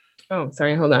sound? Oh,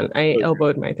 sorry. Hold on. I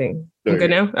elbowed my thing. No, good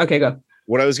now? Okay, go.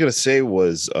 What I was going to say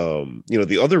was, you know,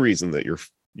 the other reason that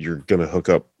you're going to hook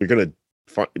up, you're going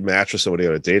to match with somebody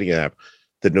on a dating app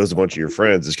that knows a bunch of your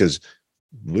friends is because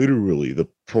literally the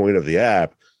point of the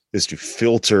app is to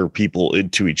filter people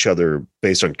into each other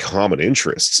based on common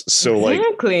interests. So like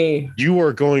you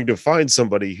are going to find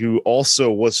somebody who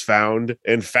also was found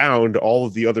all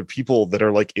of the other people that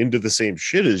are like into the same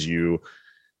shit as you.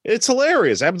 It's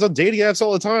hilarious. It happens on dating apps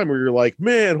all the time where you're like,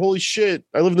 man, holy shit,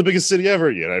 I live in the biggest city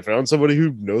ever. Yet I found somebody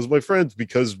who knows my friends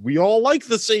because we all like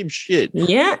the same shit.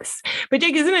 Yes. But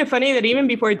Jake, isn't it funny that even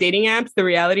before dating apps, the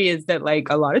reality is that like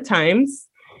a lot of times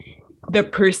the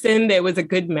person that was a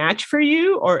good match for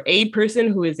you, or a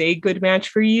person who is a good match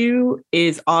for you,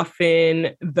 is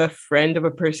often the friend of a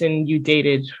person you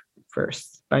dated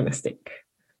first by mistake.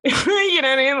 You know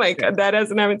what I mean? Like that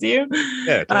hasn't happened to you.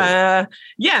 Yeah. Totally.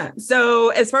 Yeah. So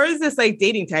as far as this like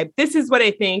dating type, this is what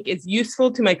I think is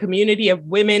useful to my community of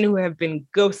women who have been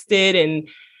ghosted and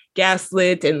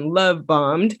gaslit and love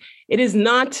bombed. It is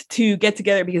not to get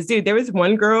together because, dude, there was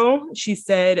one girl, she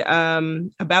said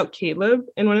about Caleb,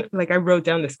 and I wrote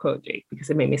down this quote, Jake, because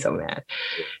it made me so mad.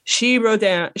 She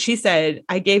said,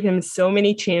 I gave him so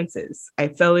many chances. I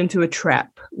fell into a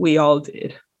trap. We all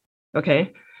did.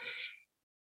 Okay.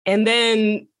 And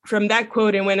then from that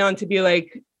quote, it went on to be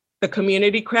like the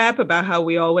community crap about how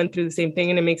we all went through the same thing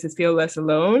and it makes us feel less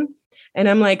alone. And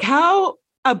I'm like, how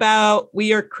about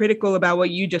we are critical about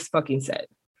what you just fucking said?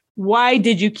 Why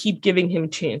did you keep giving him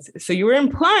chances? So you were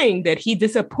implying that he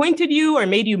disappointed you or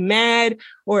made you mad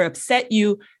or upset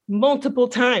you multiple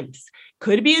times.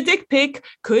 Could be a dick pic,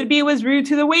 could be was rude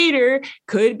to the waiter,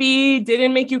 could be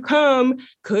didn't make you come,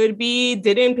 could be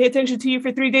didn't pay attention to you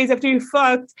for 3 days after you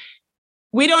fucked.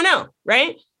 We don't know,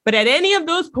 right? But at any of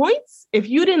those points, if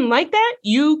you didn't like that,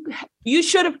 you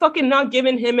should have fucking not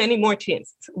given him any more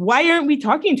chances. Why aren't we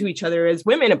talking to each other as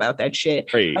women about that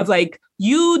shit? Right. Of like,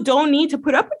 you don't need to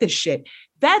put up with this shit.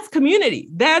 That's community.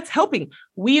 That's helping.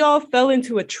 We all fell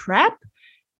into a trap.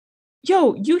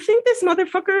 Yo, you think this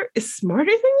motherfucker is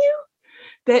smarter than you?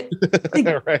 That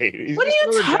like, right. What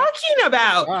are you talking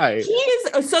about? Right.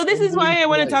 So this is why I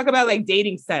want to talk about like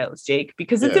dating styles, Jake,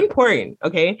 because it's important,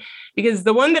 okay? Because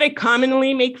the one that I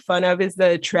commonly make fun of is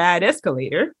the trad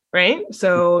escalator, right?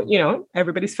 So,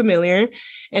 everybody's familiar.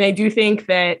 And I do think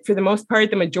that for the most part,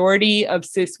 the majority of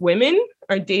cis women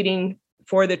are dating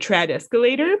for the trad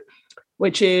escalator,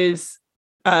 which is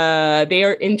they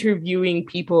are interviewing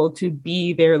people to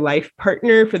be their life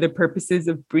partner for the purposes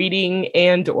of breeding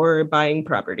and or buying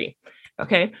property.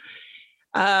 Okay.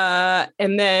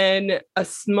 And then a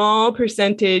small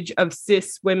percentage of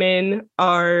cis women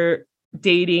are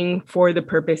dating for the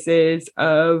purposes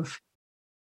of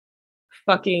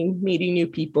fucking, meeting new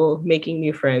people, making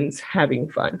new friends, having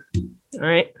fun. All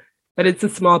right. But it's a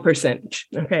small percentage.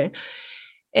 Okay.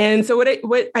 And so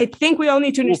what I think we all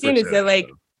need to understand is that, like,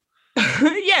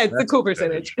 yeah, it's a cool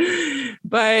percentage.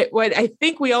 But what I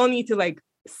think we all need to, like,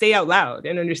 say out loud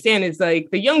and understand is, like,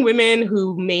 the young women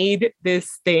who made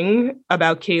this thing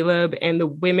about Caleb and the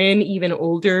women, even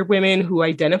older women who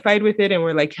identified with it and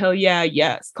were like, hell yeah,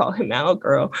 yes, call him out,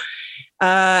 girl.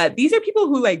 These are people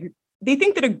who, like, they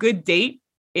think that a good date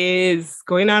is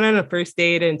going on a first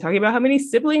date and talking about how many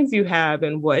siblings you have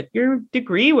and what your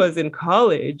degree was in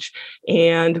college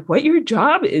and what your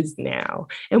job is now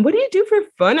and what do you do for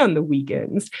fun on the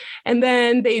weekends. And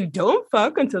then they don't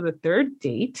fuck until the third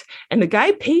date, and the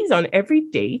guy pays on every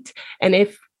date. And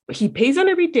if he pays on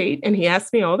every date and he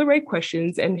asks me all the right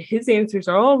questions and his answers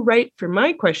are all right for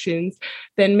my questions,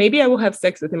 then maybe I will have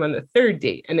sex with him on the third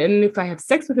date. And then if I have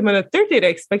sex with him on the third date, I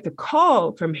expect a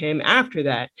call from him after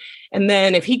that. And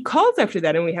then if he calls after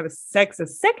that and we have sex a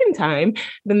second time,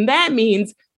 then that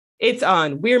means it's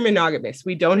on. We're monogamous.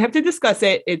 We don't have to discuss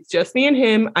it. It's just me and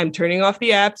him. I'm turning off the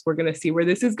apps. We're going to see where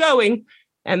this is going.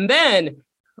 And then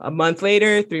a month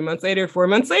later, 3 months later, 4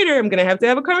 months later, I'm going to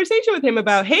have a conversation with him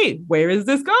about, hey, where is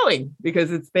this going?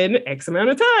 Because it's been X amount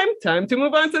of time to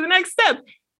move on to the next step.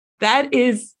 That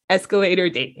is escalator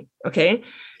dating. Okay.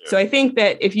 Yeah. So I think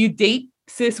that if you date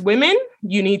cis women,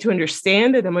 you need to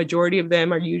understand that the majority of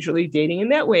them are usually dating in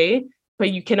that way,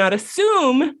 but you cannot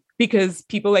assume, because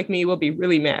people like me will be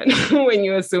really mad when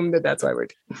you assume that that's why we're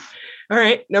dating. All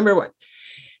right. Number one.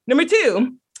 Number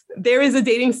two, there is a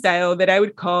dating style that I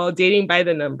would call dating by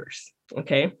the numbers.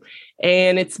 Okay.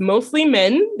 And it's mostly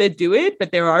men that do it,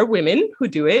 but there are women who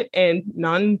do it and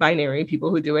non-binary people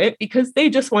who do it because they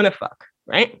just want to fuck.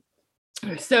 Right.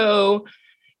 So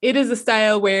it is a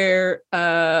style where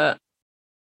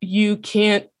you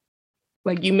can't,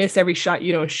 like, you miss every shot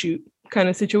you don't shoot kind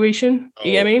of situation.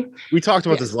 You get me? We talked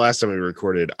about this last time we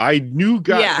recorded. I knew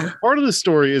part of the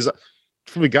story is,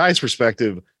 from a guy's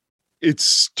perspective, it's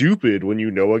stupid when you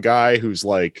know a guy who's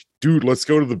like, dude, let's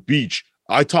go to the beach.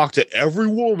 I talk to every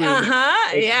woman.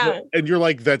 And you're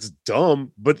like, that's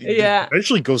dumb. But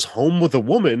eventually goes home with a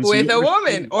woman. With a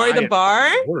woman. Or the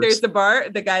bar. There's the bar,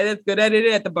 the guy that's good at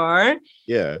it at the bar.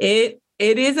 Yeah. It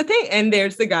is a thing. And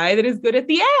there's the guy that is good at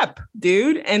the app,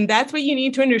 dude. And that's what you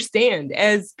need to understand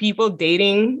as people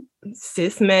dating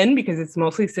cis men, because it's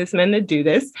mostly cis men that do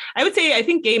this. I would say, I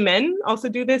think gay men also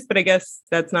do this, but I guess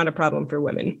that's not a problem for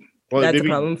women. Well, that's a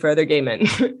problem for other gay men.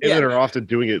 Women are often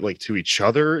doing it, like, to each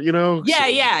other, you know?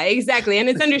 Yeah, exactly. And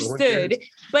it's understood.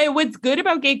 But what's good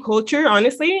about gay culture,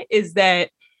 honestly, is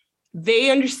that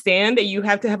they understand that you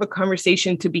have to have a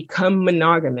conversation to become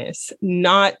monogamous,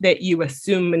 not that you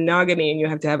assume monogamy and you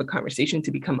have to have a conversation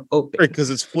to become open. Right, because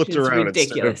it's flipped around.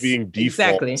 Instead of being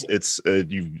default, it's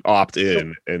you opt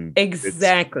in, and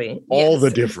exactly all the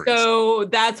difference. So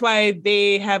that's why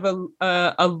they have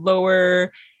a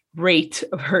lower rate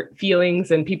of hurt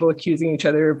feelings and people accusing each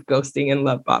other of ghosting and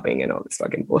love bombing and all this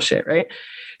fucking bullshit, right?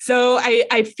 So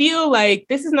I feel like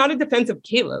this is not a defense of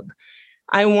Caleb.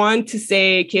 I want to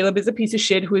say Caleb is a piece of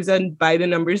shit who is a by the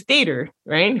numbers dater,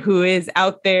 right? Who is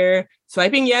out there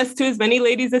swiping yes to as many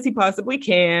ladies as he possibly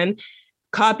can,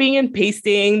 copying and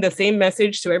pasting the same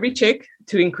message to every chick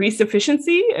to increase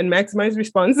efficiency and maximize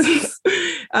responses.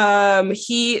 So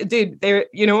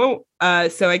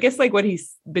I guess, like, what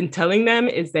he's been telling them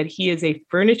is that he is a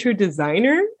furniture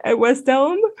designer at West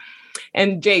Elm.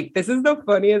 And Jake, this is the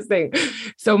funniest thing.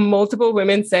 So multiple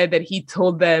women said that he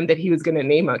told them that he was going to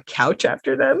name a couch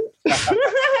after them.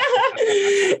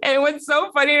 And what's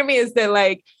so funny to me is that,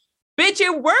 like, bitch,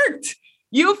 it worked.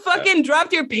 You fucking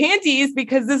dropped your panties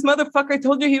because this motherfucker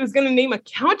told you he was going to name a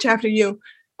couch after you.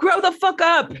 Grow the fuck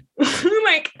up.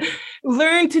 Like,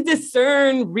 learn to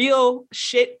discern real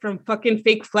shit from fucking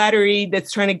fake flattery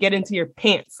that's trying to get into your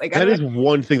pants. Like, that is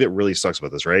one thing that really sucks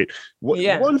about this, right?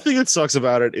 One thing that sucks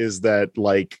about it is that,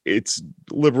 like, it's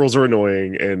liberals are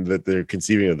annoying and that they're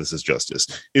conceiving of this as justice.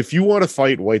 If you want to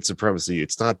fight white supremacy,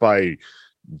 it's not by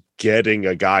getting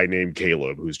a guy named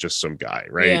Caleb who's just some guy,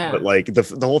 right? But, like,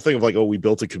 the whole thing of, like, oh, we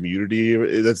built a community,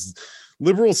 that's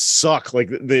liberals suck. Like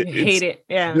I hate it.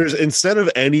 Yeah. There's instead of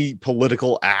any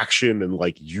political action and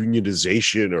like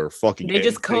unionization or fucking they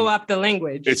just co-opt the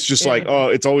language. It's just like, oh,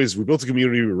 it's always we built a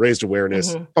community, we raised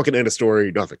awareness, fucking end of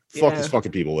story, nothing. Fuck these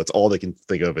fucking people. That's all they can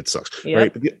think of. It sucks.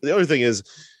 Right. But the other thing is,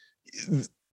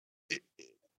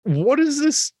 what is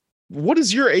this? What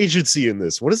is your agency in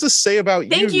this? What does this say about you?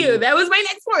 Thank you. That was my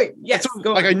next point. Yes.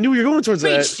 Like I knew you were going towards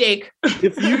that. Jake.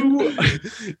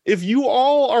 if you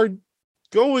all are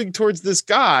going towards this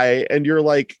guy and you're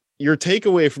like, your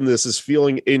takeaway from this is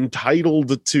feeling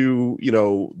entitled to, you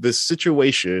know, this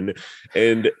situation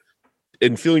and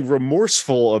feeling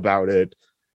remorseful about it.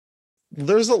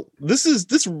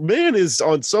 This man is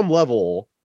on some level,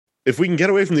 if we can get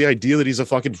away from the idea that he's a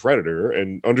fucking predator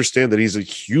and understand that he's a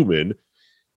human,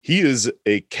 he is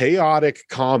a chaotic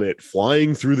comet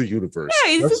flying through the universe. Yeah,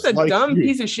 he's just a dumb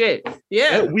piece of shit.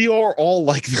 Yeah. And we are all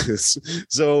like this.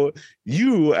 So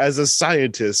you, as a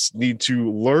scientist, need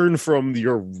to learn from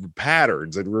your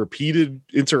patterns and repeated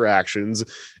interactions.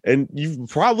 And you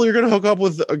probably are going to hook up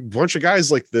with a bunch of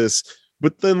guys like this.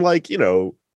 But then, like, you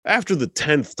know, after the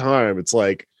 10th time, it's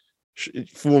like,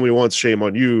 fool me once, shame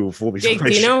on you. Fool me Jake,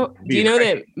 twice. Do you know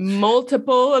that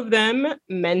multiple of them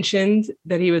mentioned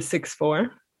that he was 6'4"?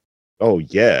 Oh,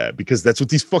 yeah, because that's what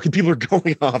these fucking people are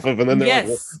going off of. And then they're like,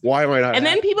 well, why am I not? And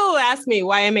then people will ask me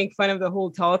why I make fun of the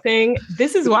whole tall thing.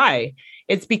 This is why.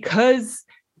 It's because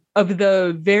of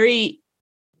the very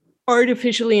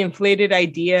artificially inflated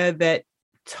idea that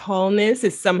tallness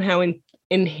is somehow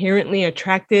inherently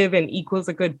attractive and equals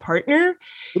a good partner.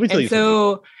 Let me tell you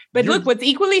something. But look, what's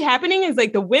equally happening is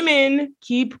like the women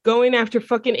keep going after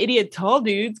fucking idiot tall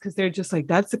dudes because they're just like,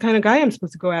 that's the kind of guy I'm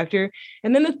supposed to go after.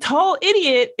 And then the tall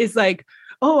idiot is like,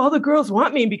 oh, all the girls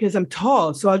want me because I'm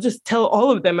tall. So I'll just tell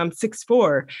all of them I'm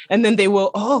 6'4". And then they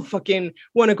will all fucking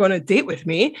want to go on a date with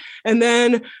me. And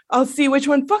then I'll see which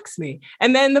one fucks me.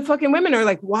 And then the fucking women are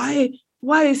like, why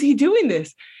is he doing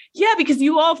this? Yeah, because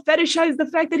you all fetishize the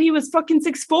fact that he was fucking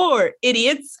 6'4",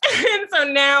 idiots. And so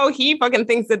now he fucking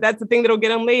thinks that that's the thing that'll get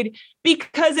him laid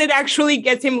because it actually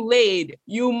gets him laid,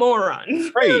 you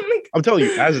moron. Right. I'm telling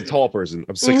you, as a tall person,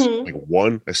 I'm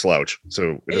 6'1", I slouch.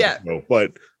 So it doesn't know.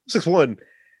 But 6'1",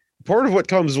 part of what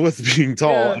comes with being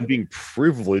tall and being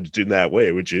privileged in that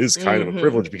way, which is kind of a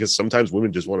privilege because sometimes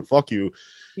women just want to fuck you.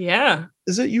 Yeah.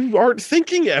 Is that you aren't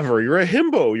thinking ever. You're a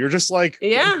himbo. You're just like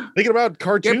thinking about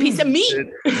cartoons. You're a piece of meat.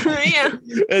 Yeah.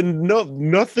 And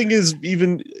nothing is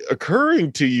even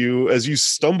occurring to you as you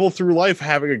stumble through life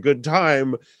having a good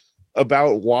time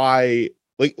about why,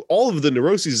 like, all of the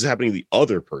neuroses is happening in the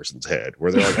other person's head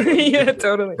where they're like, yeah,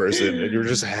 totally. Person, and you're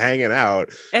just hanging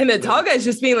out. And the tall guy's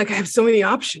just being like, I have so many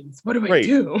options. What do I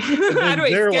do? How do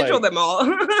I schedule them all?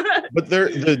 But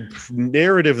the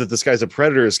narrative that this guy's a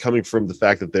predator is coming from the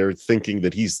fact that they're thinking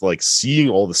that he's like seeing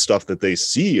all the stuff that they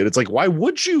see. And it's like, why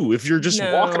would you if you're just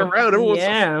walking around?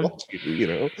 Everyone's you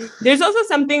know? There's also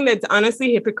something that's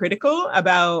honestly hypocritical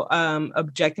about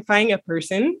objectifying a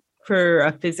person for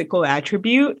a physical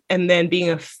attribute and then being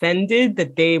offended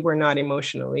that they were not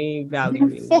emotionally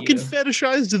valued. You fucking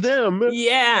fetishized them.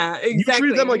 Yeah, exactly. You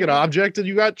treated them like an object and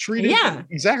you got treated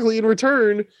exactly in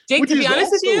return. Jake, to be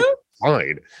honest with you,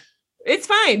 fine. It's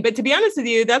fine. But to be honest with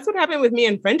you, that's what happened with me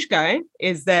and French guy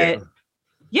is that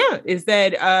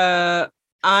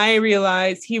I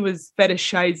realized he was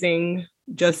fetishizing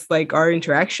just like our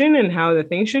interaction and how the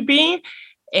thing should be.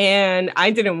 And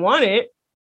I didn't want it.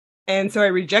 And so I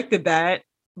rejected that.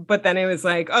 But then it was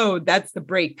like, oh, that's the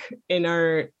break in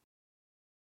our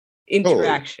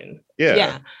interaction.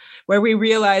 Yeah. Where we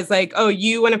realize like, oh,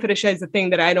 you want to fetishize the thing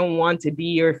that I don't want to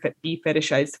be or be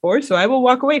fetishized for. So I will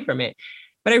walk away from it.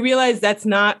 But I realize that's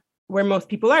not where most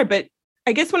people are. But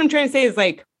I guess what I'm trying to say is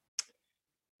like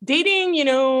dating, you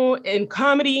know, in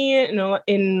comedy, you know,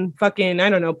 in fucking, I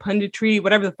don't know, punditry,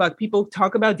 whatever the fuck people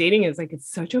talk about dating is like,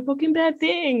 it's such a fucking bad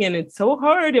thing and it's so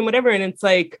hard and whatever. And it's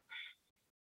like,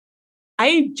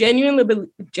 I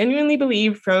genuinely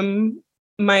believe from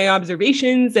my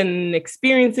observations and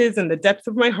experiences and the depths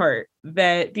of my heart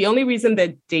that the only reason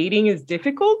that dating is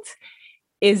difficult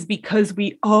is because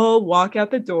we all walk out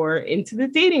the door into the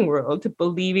dating world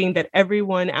believing that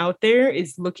everyone out there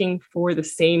is looking for the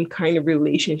same kind of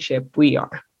relationship we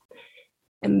are.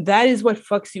 And that is what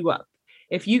fucks you up.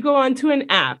 If you go onto an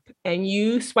app and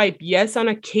you swipe yes on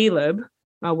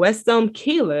a West Elm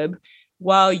Caleb,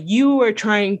 while you are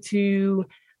trying to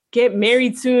get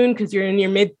married soon because you're in your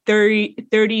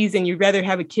mid-30s and you'd rather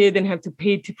have a kid than have to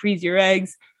pay to freeze your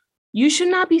eggs, you should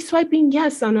not be swiping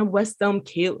yes on a West Elm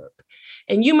Caleb.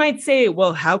 And you might say,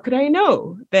 well, how could I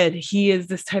know that he is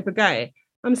this type of guy?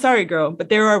 I'm sorry, girl, but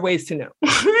there are ways to know.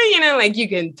 You know, like you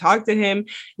can talk to him,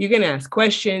 you can ask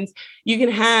questions, you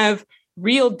can have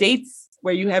real dates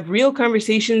where you have real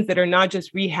conversations that are not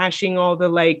just rehashing all the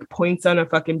like points on a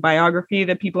fucking biography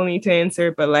that people need to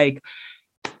answer, but like,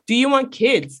 do you want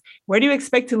kids? Where do you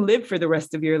expect to live for the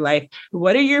rest of your life?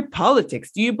 What are your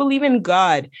politics? Do you believe in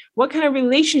God? What kind of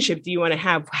relationship do you want to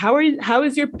have? How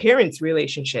is your parents'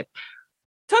 relationship?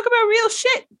 Talk about real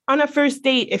shit on a first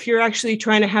date if you're actually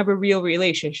trying to have a real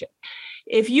relationship.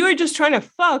 If you are just trying to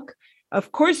fuck,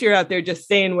 of course you're out there just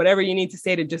saying whatever you need to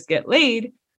say to just get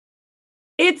laid.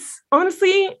 It's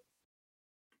honestly,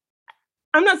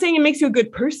 I'm not saying it makes you a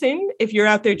good person if you're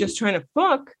out there just trying to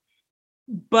fuck,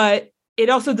 but it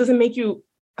also doesn't make you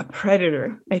a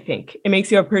predator, I think. It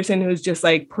makes you a person who's just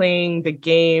like playing the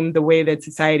game the way that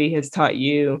society has taught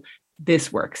you.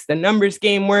 This works. The numbers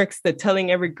game works. The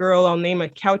telling every girl I'll name a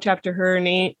couch after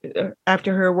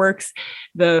her works.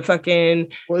 The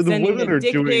fucking sending the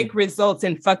dick pic results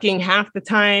in fucking half the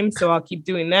time. So I'll keep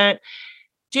doing that.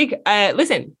 Jake,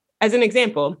 listen, as an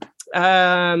example,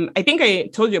 I think I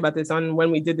told you about this on when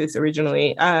we did this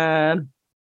originally. I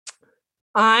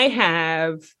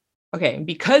have,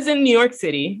 because in New York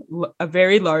City, a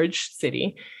very large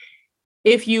city,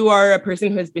 if you are a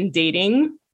person who has been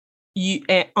dating you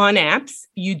on apps,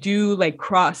 you do like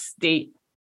cross date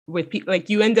with people, like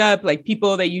you end up like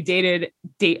people that you dated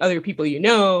date other people, you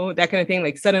know, that kind of thing.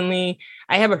 Like suddenly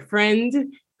I have a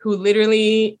friend who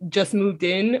literally just moved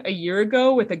in a year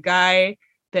ago with a guy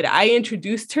that I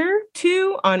introduced her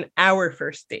to on our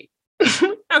first date.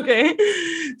 Okay.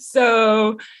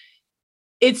 So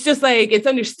it's just like, it's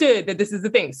understood that this is the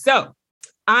thing. So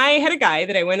I had a guy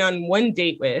that I went on one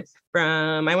date with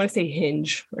from, I want to say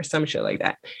Hinge or some shit like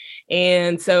that.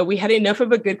 And so we had enough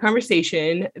of a good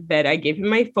conversation that I gave him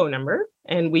my phone number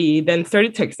and we then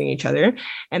started texting each other.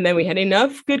 And then we had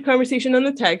enough good conversation on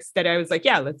the text that I was like,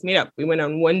 yeah, let's meet up. We went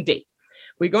on one date.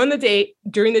 We go on the date.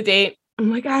 During the date,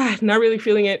 I'm like, not really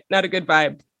feeling it. Not a good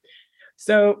vibe.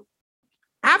 So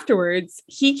afterwards,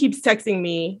 he keeps texting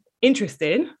me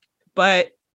interested,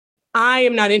 but I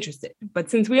am not interested. But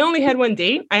since we only had one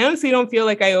date, I honestly don't feel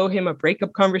like I owe him a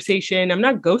breakup conversation. I'm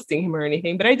not ghosting him or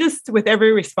anything, but I just, with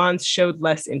every response, showed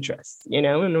less interest, you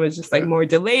know, and it was just like more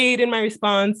delayed in my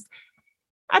response.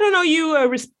 I don't owe you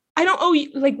I don't owe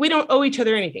you, like, we don't owe each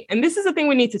other anything. And this is a thing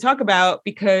we need to talk about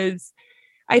because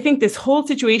I think this whole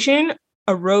situation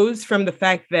arose from the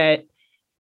fact that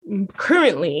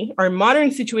currently our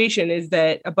modern situation is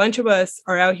that a bunch of us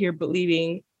are out here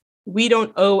believing we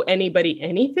don't owe anybody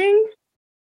anything,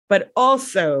 but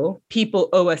also people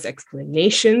owe us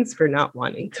explanations for not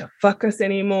wanting to fuck us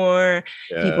anymore.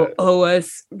 Yeah. People owe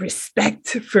us respect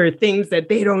for things that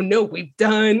they don't know we've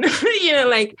done. You know,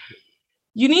 like,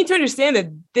 you need to understand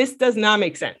that this does not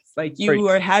make sense. Like, you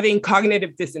are having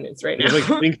cognitive dissonance right now. There's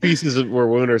like think pieces where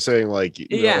women are saying like,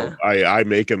 you know, I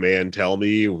make a man tell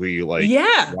me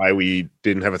why we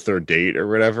didn't have a third date or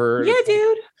whatever. Yeah,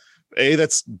 dude. Hey,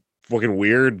 that's fucking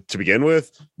weird to begin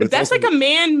with. But that's like a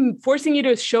man forcing you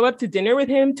to show up to dinner with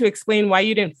him to explain why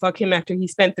you didn't fuck him after he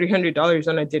spent $300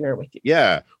 on a dinner with you.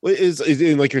 Yeah, well, is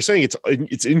like you're saying,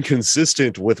 it's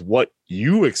inconsistent with what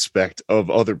you expect of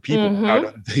other people,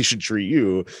 how they should treat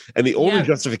you, and the only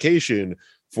justification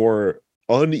for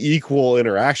unequal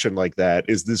interaction like that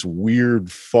is this weird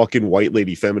fucking white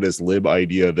lady feminist lib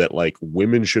idea that like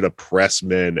women should oppress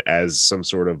men as some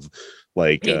sort of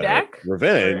like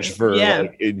revenge for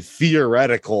like in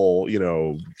theoretical, you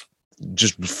know,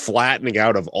 just flattening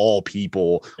out of all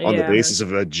people on the basis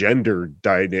of a gender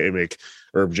dynamic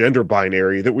or gender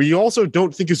binary that we also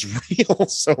don't think is real.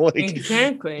 So like,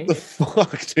 exactly, the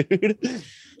fuck, dude.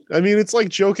 I mean, it's like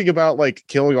joking about like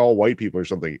killing all white people or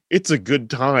something. It's a good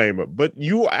time, but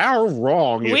you are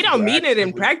wrong. We don't mean it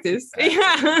in practice.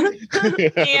 Yeah,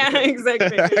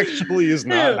 exactly. It actually is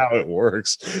not how it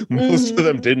works. Most of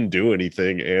them didn't do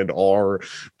anything and are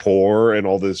poor and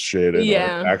all this shit and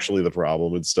are actually the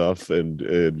problem and stuff. And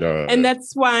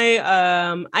that's why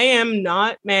I am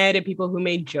not mad at people who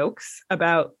made jokes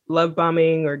about love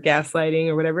bombing or gaslighting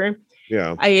or whatever.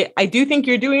 Yeah, I do think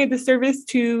you're doing a disservice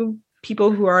to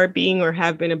people who are being or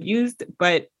have been abused,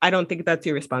 but I don't think that's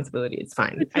your responsibility. It's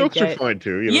fine. Jokes are fine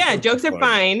too. You know, jokes are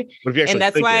fine. And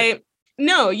that's why,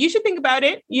 no, you should think about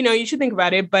it. You know, you should think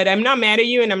about it, but I'm not mad at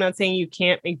you. And I'm not saying you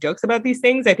can't make jokes about these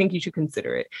things. I think you should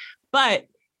consider it. But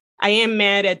I am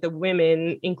mad at the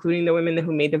women, including the women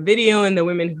who made the video and the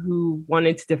women who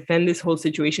wanted to defend this whole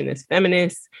situation as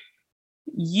feminists.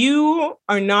 You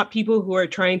are not people who are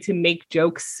trying to make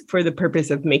jokes for the purpose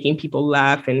of making people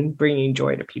laugh and bringing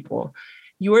joy to people.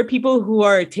 You are people who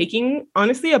are taking,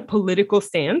 honestly, a political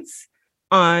stance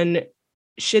on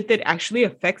shit that actually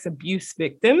affects abuse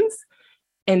victims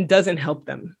and doesn't help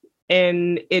them.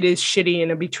 And it is shitty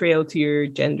and a betrayal to your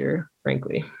gender,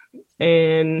 frankly.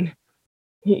 And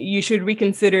you should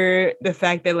reconsider the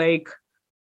fact that, like,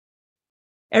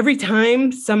 every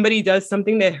time somebody does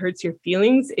something that hurts your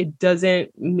feelings, it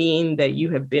doesn't mean that you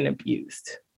have been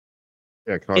abused.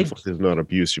 Yeah, conflict is not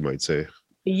abuse, you might say.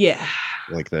 Yeah.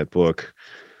 Like that book.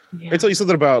 Yeah. I tell you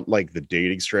something about like the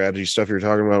dating strategy stuff you're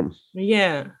talking about.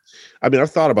 Yeah. I mean,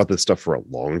 I've thought about this stuff for a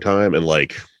long time, and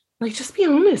like just be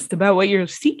honest about what you're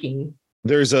seeking.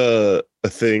 There's a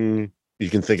thing you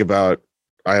can think about.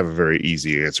 I have a very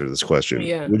easy answer to this question.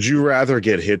 Yeah. Would you rather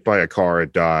get hit by a car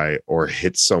and die, or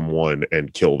hit someone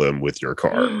and kill them with your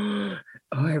car? Oh,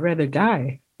 I'd rather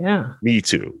die. Yeah. Me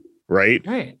too. Right?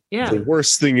 Right. Yeah. The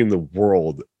worst thing in the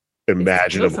world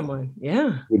imaginable someone.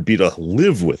 Yeah. would be to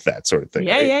live with that sort of thing.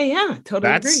 Yeah, right? yeah.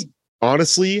 Totally agree.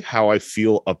 Honestly how I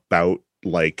feel about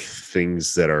like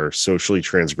things that are socially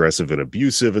transgressive and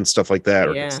abusive and stuff like that,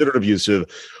 or considered abusive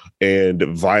and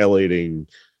violating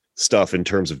stuff in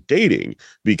terms of dating,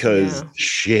 because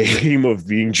shame of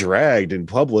being dragged in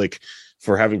public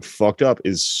for having fucked up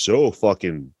is so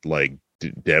fucking like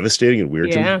devastating and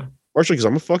weird to me. Partially because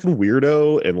I'm a fucking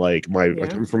weirdo, and like I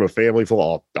come from a family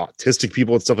full of autistic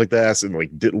people and stuff like that, and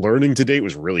like learning to date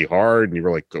was really hard. And you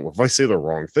were like, well, if I say the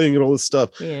wrong thing and all this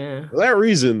stuff, for that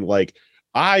reason, like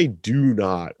I do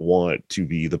not want to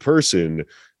be the person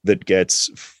that gets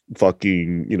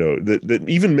fucking, that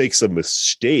even makes a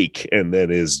mistake and then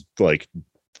is like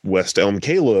West Elm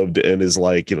Caleb and is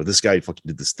like, this guy fucking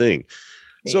did this thing.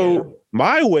 So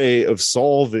my way of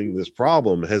solving this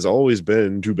problem has always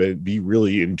been to be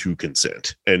really into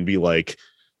consent and be like,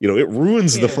 it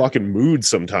ruins the fucking mood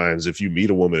sometimes if you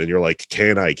meet a woman and you're like,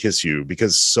 can I kiss you?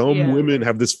 Because some women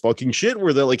have this fucking shit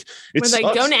where they're like, it's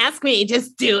like, don't ask me,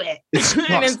 just do it.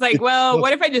 And it's like,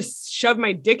 what if I just shove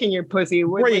my dick in your pussy?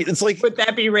 It's like, would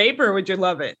that be rape or would you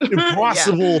love it?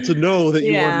 Impossible to know that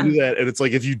you want to do that. And it's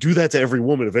like, if you do that to every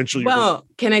woman, eventually. Well,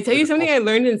 can I tell you something I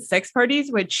learned in sex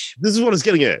parties, which. This is what I was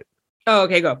getting at. Oh,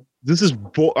 okay, go. This is,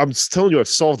 I'm telling you, I've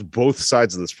solved both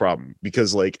sides of this problem,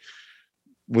 because like,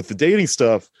 with the dating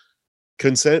stuff,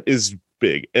 consent is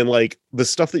big. And like the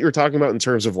stuff that you're talking about in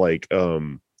terms of like,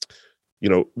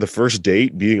 the first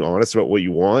date, being honest about what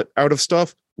you want out of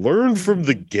stuff, learn from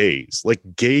the gays. Like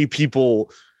gay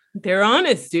people, they're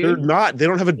honest, dude. They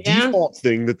don't have a default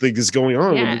thing that is going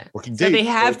on. When you so they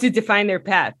have to define their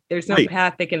path. There's no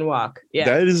path they can walk. Yeah.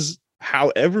 That is how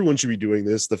everyone should be doing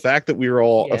this. The fact that we are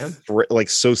all like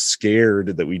so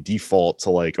scared that we default to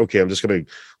like, okay, I'm just going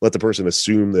to let the person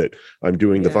assume that I'm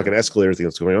doing the fucking escalator thing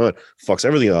that's going on, fucks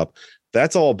everything up.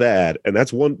 That's all bad. And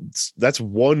that's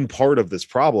one part of this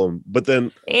problem. But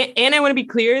then, and I want to be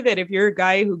clear that if you're a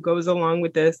guy who goes along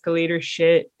with the escalator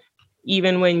shit,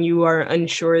 even when you are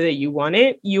unsure that you want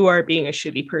it, you are being a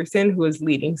shitty person who is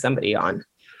leading somebody on.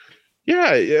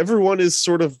 Yeah. Everyone is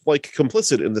sort of like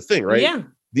complicit in the thing, right? Yeah.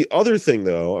 The other thing,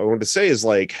 though, I wanted to say is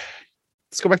like,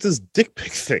 let's go back to this dick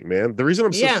pic thing, man. The reason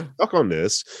I'm so stuck on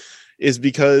this is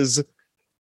because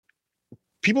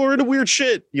people are into weird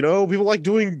shit. People like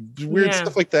doing weird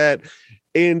stuff like that,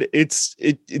 and it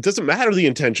doesn't matter the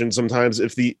intention sometimes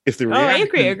if the reaction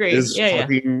I agree. is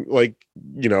fucking like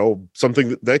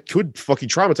something that could fucking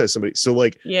traumatize somebody. So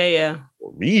like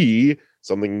for me,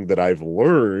 something that I've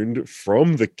learned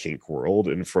from the kink world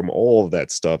and from all of that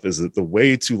stuff is that the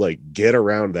way to like get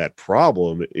around that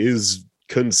problem is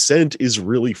consent is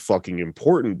really fucking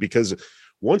important, because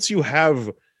once you have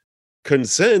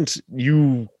consent,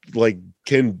 you like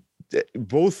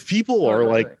both people are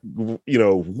like,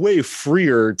 way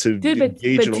freer to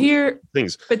engage in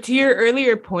things. But to your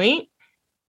earlier point,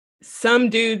 some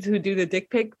dudes who do the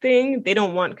dick pic thing, they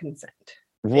don't want consent.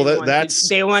 Well,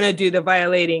 they want to do the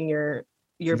violating your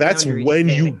that's when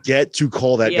you get to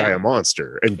call that guy a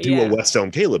monster and do a West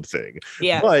Elm Caleb thing.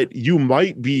 Yeah. But you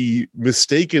might be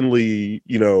mistakenly,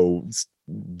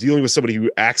 dealing with somebody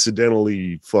who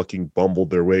accidentally fucking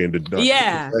bumbled their way into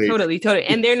totally.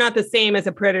 And they're not the same as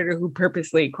a predator who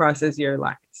purposely crosses your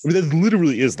lines. I mean, that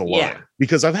literally is the line.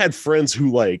 Because I've had friends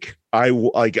who like I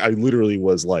literally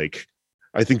was like,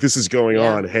 I think this is going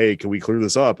on. Hey, can we clear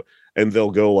this up? And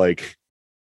they'll go like,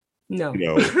 no,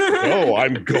 no,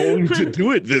 I'm going to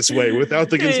do it this way without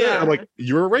the consent. I'm like,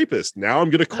 you're a rapist. Now I'm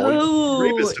going to call you a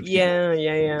rapist. Yeah.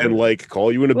 And like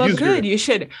call you an abuser. Well, good. You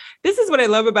should. This is what I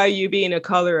love about you being a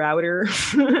caller outer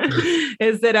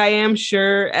is that I am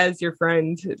sure as your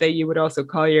friend that you would also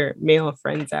call your male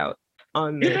friends out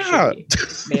on their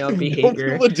male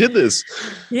behavior. People did this.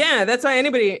 Yeah. That's why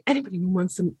anybody who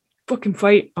wants to fucking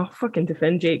fight. I'll fucking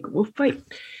defend Jake. We'll fight.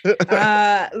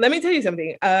 Let me tell you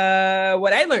something.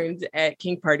 What I learned at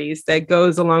kink parties that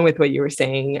goes along with what you were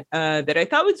saying, that I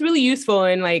thought was really useful,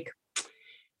 and like,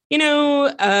 you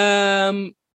know,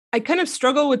 I kind of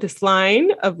struggle with this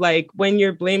line of like when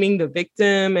you're blaming the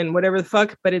victim and whatever the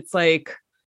fuck, but it's like,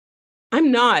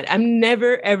 I'm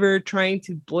never ever trying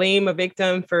to blame a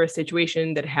victim for a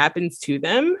situation that happens to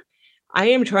them. I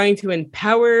am trying to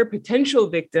empower potential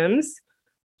victims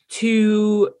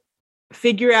to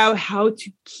figure out how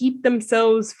to keep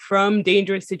themselves from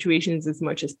dangerous situations as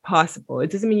much as possible. It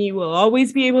doesn't mean you will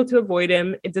always be able to avoid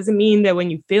them. It doesn't mean that when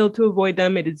you fail to avoid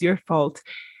them, it is your fault,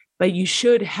 but you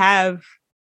should have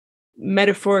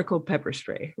metaphorical pepper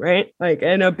spray, right? Like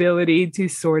an ability to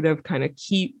sort of kind of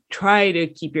try to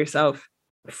keep yourself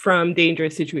from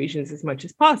dangerous situations as much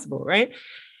as possible, right?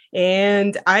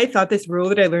 And I thought this rule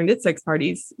that I learned at sex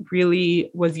parties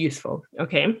really was useful,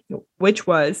 okay? Which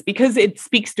was, because it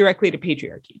speaks directly to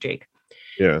patriarchy, Jake.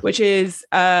 Yeah. Which is,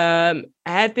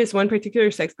 at this one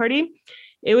particular sex party,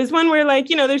 it was one where, like,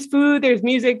 you know, there's food, there's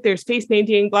music, there's face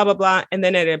painting, blah, blah, blah. And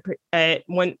then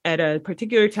at a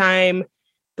particular time,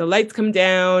 the lights come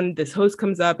down, this host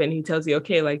comes up and he tells you,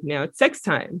 okay, like now it's sex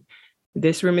time.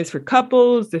 This room is for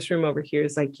couples. This room over here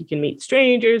is like you can meet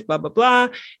strangers, blah, blah, blah.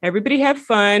 Everybody have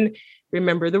fun.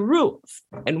 Remember the rules.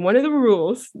 And one of the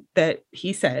rules that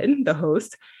he said, the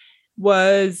host,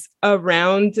 was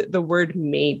around the word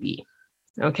maybe.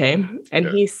 Okay. And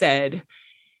he said,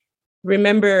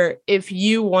 remember, if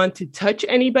you want to touch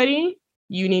anybody,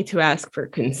 you need to ask for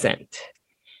consent.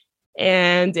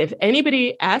 And if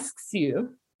anybody asks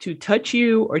you to touch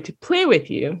you or to play with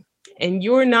you, and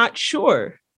you're not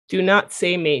sure, do not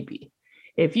say maybe.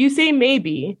 If you say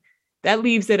maybe, that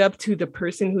leaves it up to the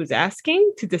person who's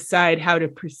asking to decide how to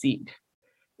proceed.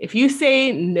 If you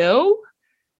say no,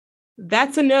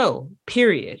 that's a no,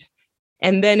 period.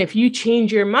 And then if you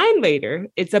change your mind later,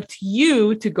 it's up to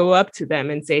you to go up to them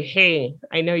and say, hey,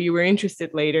 I know you were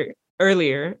interested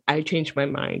earlier. I changed my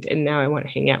mind and now I want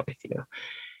to hang out with you.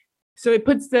 So it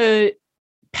puts the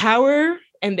power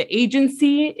and the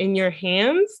agency in your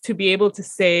hands to be able to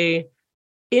say,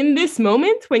 in this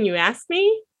moment, when you ask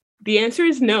me, the answer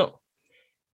is no.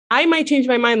 I might change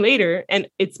my mind later, and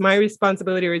it's my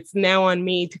responsibility, or it's now on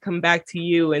me to come back to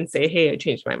you and say, hey, I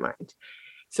changed my mind.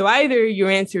 So either your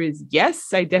answer is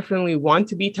yes, I definitely want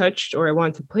to be touched, or I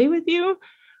want to play with you,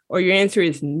 or your answer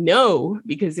is no,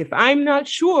 because if I'm not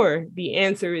sure, the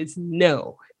answer is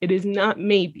no. It is not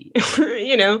maybe.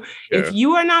 You know, if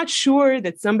you are not sure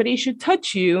that somebody should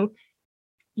touch you,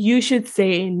 you should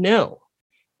say no.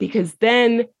 Because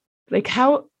then, like,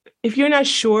 if you're not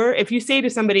sure, if you say to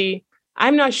somebody,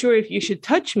 I'm not sure if you should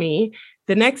touch me,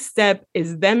 the next step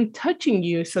is them touching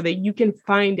you so that you can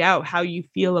find out how you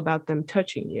feel about them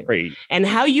touching you. Right. And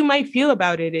how you might feel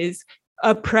about it is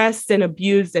oppressed and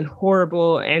abused and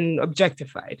horrible and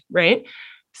objectified, right?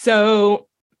 So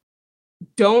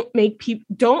don't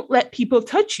let people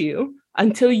touch you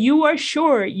until you are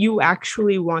sure you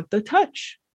actually want the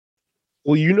touch.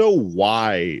 Well, you know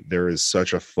why there is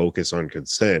such a focus on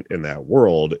consent in that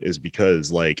world is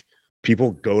because, like,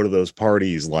 people go to those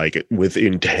parties like with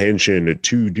intention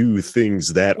to do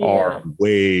things that are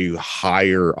way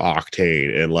higher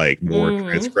octane and like more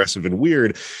transgressive and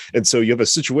weird. And so you have a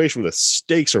situation where the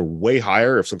stakes are way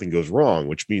higher if something goes wrong,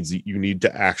 which means that you need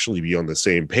to actually be on the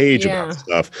same page about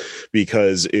stuff.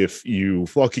 Because if you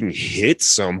fucking hit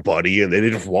somebody and they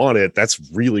didn't want it, that's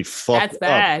really fucked up. That's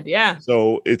bad. Yeah.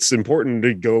 So it's important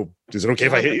to go, is it okay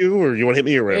if I hit you or you want to hit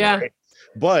me or whatever? Yeah. Right?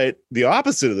 But the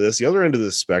opposite of this, the other end of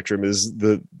the spectrum is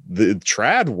the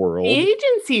trad world.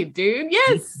 Agency, dude.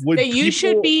 Yes. That you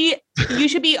should be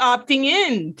opting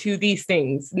in to these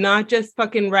things, not just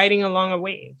fucking riding along a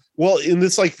wave. Well, in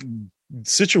this like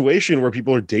situation where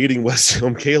people are dating West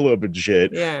Elm Caleb and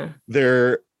shit,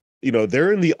 they're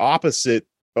in the opposite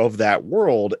of that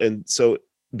world. And so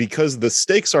because the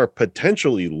stakes are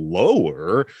potentially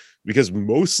lower, because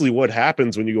mostly what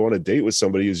happens when you go on a date with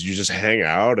somebody is you just hang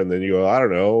out and then you go, I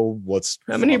don't know,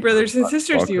 how many brothers and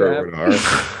sisters do you have?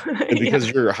 And because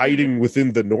you're hiding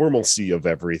within the normalcy of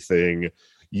everything,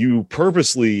 you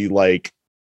purposely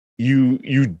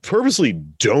you purposely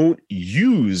don't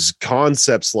use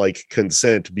concepts like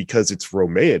consent because it's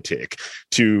romantic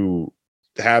to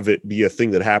have it be a thing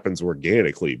that happens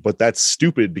organically. But that's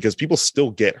stupid because people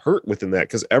still get hurt within that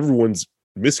because everyone's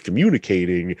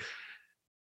miscommunicating.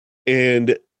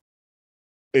 And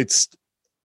it's,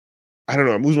 I don't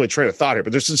know, I'm losing my train of thought here,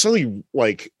 but there's just something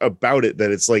like about it that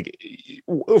it's like,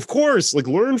 of course, like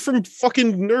learn from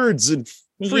fucking nerds and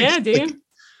freaks. Yeah, dude. Like,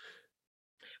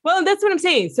 well, that's what I'm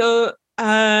saying. So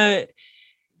I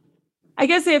I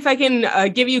guess if I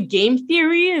can give you game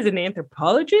theory as an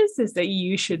anthropologist, is that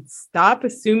you should stop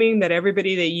assuming that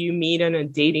everybody that you meet on a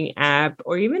dating app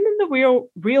or even in the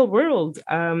real world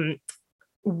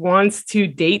wants to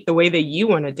date the way that you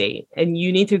want to date. And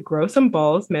you need to grow some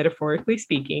balls, metaphorically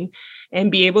speaking,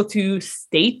 and be able to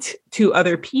state to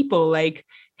other people like,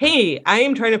 hey, I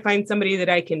am trying to find somebody that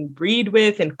I can breed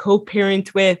with and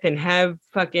co-parent with and have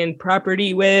fucking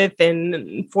property with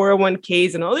and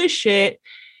 401ks and all this shit,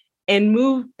 and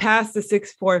move past the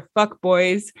 6'4"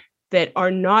 fuckboys that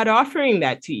are not offering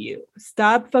that to you.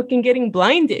 Stop fucking getting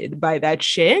blinded by that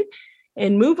shit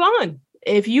and move on.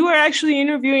 If you are actually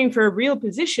interviewing for a real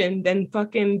position, then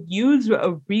fucking use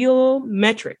a real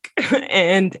metric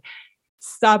and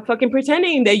stop fucking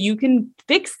pretending that you can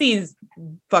fix these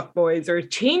fuckboys or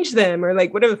change them or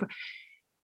like whatever.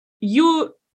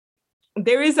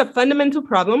 There is a fundamental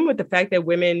problem with the fact that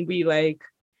women, we like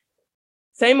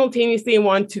simultaneously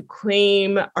want to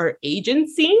claim our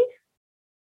agency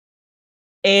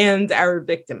and our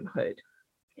victimhood.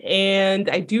 And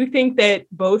I do think that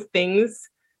both things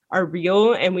are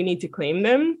real and we need to claim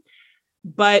them,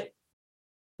 but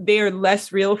they are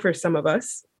less real for some of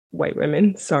us, white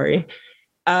women, sorry.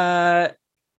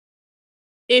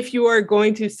 If you are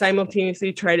going to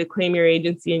simultaneously try to claim your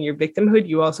agency and your victimhood,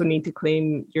 you also need to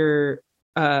claim your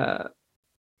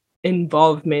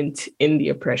involvement in the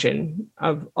oppression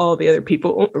of all the other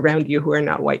people around you who are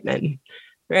not white men,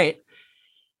 right?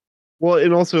 Well,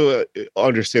 and also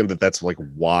understand that that's like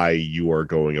why you are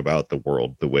going about the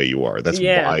world the way you are. That's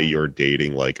why you're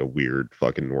dating like a weird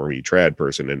fucking normie trad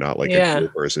person and not like a cool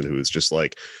person who is just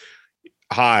like,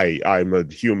 hi, I'm a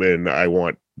human. I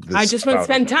want this. I just want to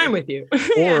spend time with you.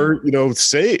 Or, you know,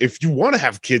 say if you want to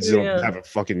have kids, you don't have a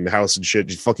fucking house and shit.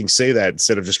 Just fucking say that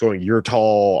instead of just going, you're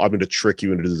tall. I'm going to trick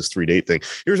you into this 3-date thing.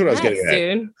 Here's what I was getting at.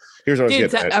 Here's what I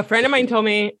was getting at. A friend of mine told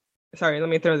me, sorry, let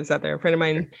me throw this out there. A friend of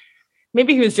mine,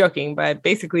 maybe he was joking, but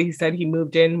basically he said he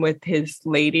moved in with his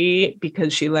lady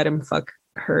because she let him fuck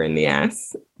her in the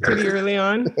ass pretty early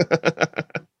on.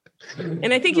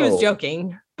 And I think he was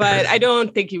joking, but I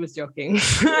don't think he was joking.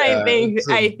 I think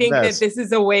that this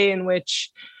is a way in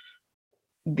which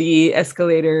the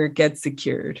escalator gets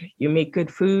secured. You make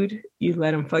good food, you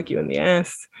let him fuck you in the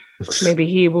ass. Maybe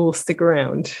he will stick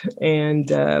around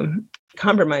and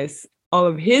compromise all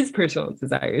of his personal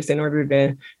desires in order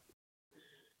to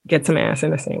get some ass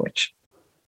in a sandwich.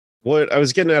 What I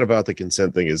was getting at about the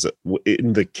consent thing is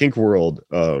in the kink world,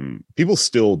 people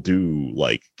still do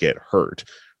like get hurt,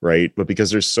 right? But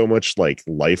because there's so much like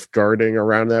lifeguarding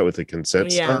around that with the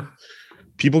consent stuff,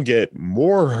 people get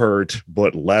more hurt,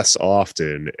 but less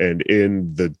often. And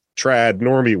in the trad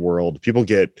normie world, people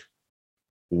get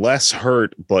less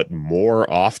hurt, but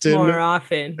more often.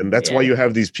 And that's why you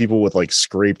have these people with like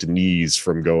scraped knees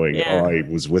from going, oh, I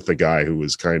was with a guy who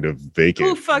was kind of vacant.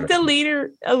 Who fucked a lady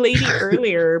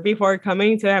earlier before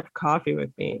coming to have coffee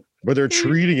with me. But they're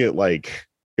treating it like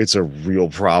it's a real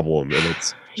problem. And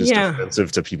it's just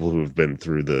offensive to people who have been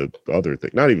through the other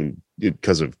thing. Not even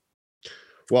because of,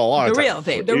 well, a lot of the real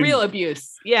thing, the real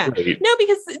abuse. Yeah. Right. No,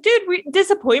 because dude,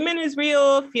 disappointment is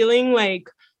real. Feeling like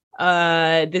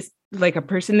this, like a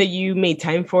person that you made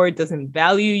time for doesn't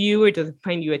value you or doesn't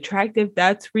find you attractive,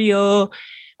 that's real.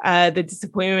 The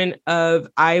disappointment of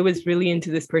I was really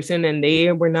into this person and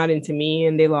they were not into me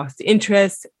and they lost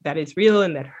interest, that is real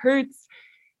and that hurts.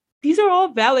 These are all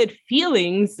valid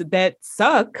feelings that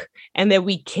suck and that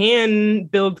we can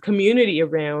build community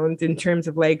around in terms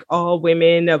of like all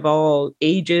women of all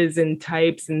ages and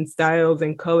types and styles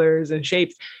and colors and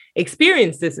shapes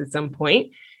experience this at some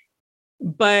point.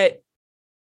 But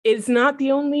it's not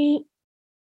the only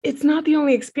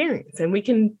experience, and we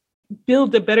can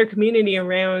build a better community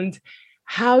around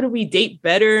how do we date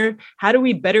better? How do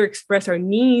we better express our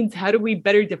needs? How do we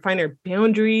better define our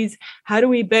boundaries? How do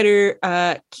we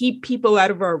better keep people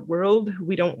out of our world who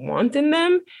we don't want in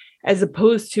them, as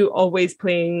opposed to always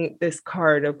playing this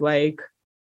card of like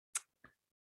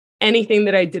anything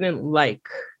that I didn't like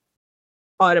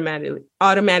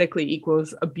automatically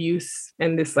equals abuse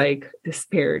and this like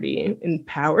disparity in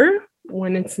power,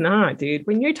 when it's not, dude.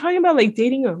 When you're talking about like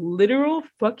dating a literal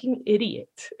fucking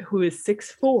idiot who is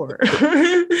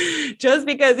 6'4", just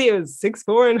because he was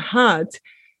 6'4" and hot,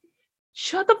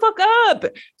 shut the fuck up,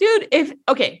 dude. If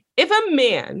I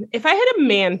had a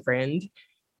man friend,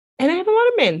 and I have a lot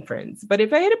of men friends, but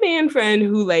if I had a man friend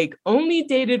who like only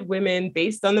dated women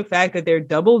based on the fact that they're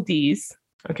double D's,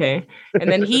 okay.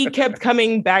 And then he kept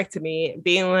coming back to me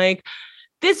being like,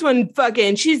 this one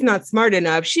fucking, she's not smart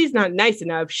enough. She's not nice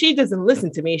enough. She doesn't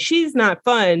listen to me. She's not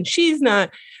fun. She's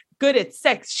not good at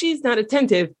sex. She's not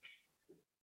attentive.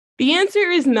 The answer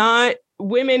is not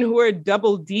women who are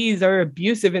double D's are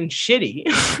abusive and shitty.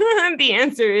 The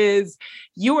answer is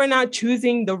you are not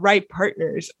choosing the right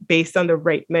partners based on the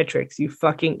right metrics, you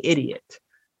fucking idiot.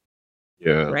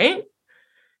 Yeah. Right?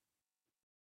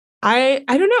 I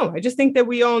don't know. I just think that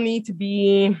we all need to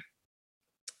be,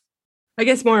 I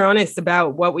guess, more honest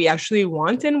about what we actually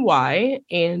want and why,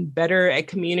 and better at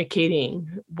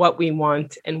communicating what we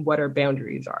want and what our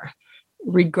boundaries are,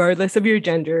 regardless of your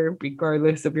gender,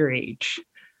 regardless of your age.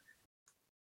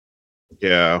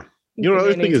 Yeah. You know,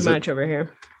 another thing is much over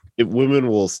here. If women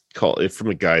will call it from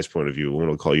a guy's point of view, women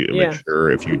will call you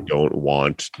immature if you don't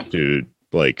want to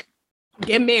like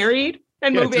get married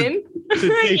and move in.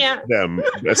 To them,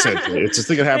 essentially. It's just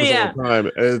thing that happens all the time.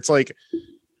 And it's like,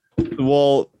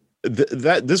 well,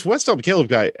 that this West Elm Caleb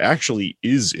guy actually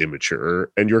is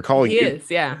immature, and you're calling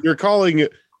you're calling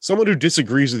someone who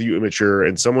disagrees with you immature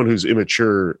and someone who's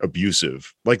immature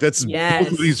abusive. Like that's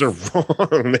both of these are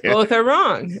wrong, man. Both are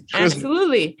wrong.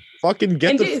 Absolutely. Fucking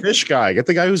get the fish guy. Get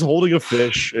the guy who's holding a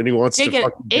fish and he wants to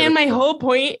fucking and my whole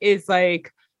point is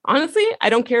like, honestly,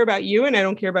 I don't care about you and I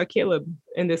don't care about Caleb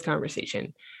in this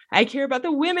conversation. I care about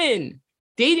the women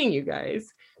dating you guys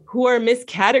who are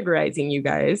miscategorizing you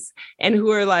guys and who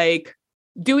are like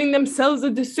doing themselves a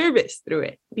disservice through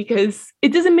it, because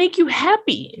it doesn't make you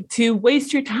happy to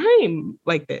waste your time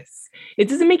like this. It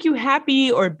doesn't make you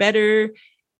happy or better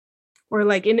or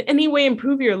like in any way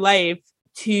improve your life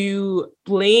to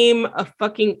blame a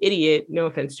fucking idiot, no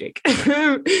offense, Jake,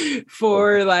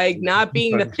 for like not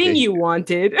being the thing you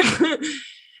wanted,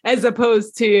 as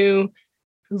opposed to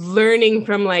learning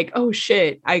from like, oh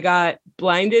shit, I got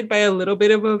blinded by a little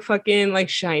bit of a fucking like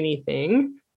shiny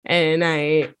thing. And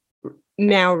I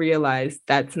now realize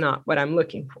that's not what I'm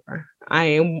looking for.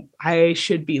 I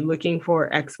should be looking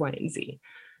for X, Y, and Z.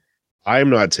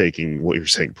 I'm not taking what you're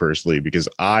saying personally because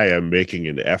I am making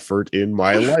an effort in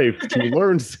my life to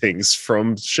learn things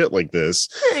from shit like this.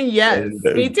 Yes,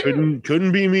 me too.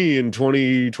 Couldn't be me in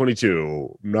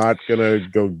 2022. Not gonna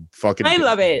go fucking. I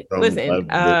love it. Listen,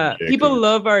 people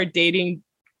love our dating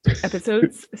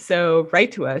episodes, so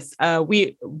write to us.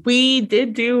 We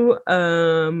did do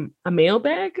a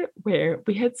mailbag where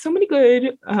we had so many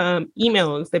good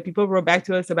emails that people wrote back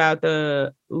to us about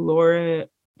the Laura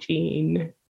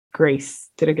Jean Grace.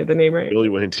 Did I get the name right? Billy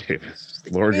Wayne Davis.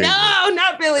 Laura Jean Grace.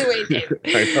 Not Billy Wayne Davis.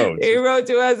 I know. He wrote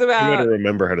to us about. You gotta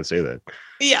remember how to say that.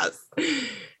 Yes.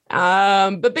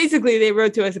 But basically they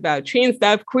wrote to us about trans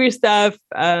stuff, queer stuff,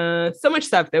 so much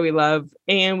stuff that we love.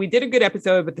 And we did a good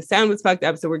episode, but the sound was fucked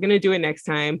up. So we're going to do it next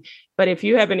time. But if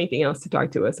you have anything else to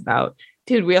talk to us about,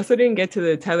 dude, we also didn't get to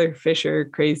the Tyler Fisher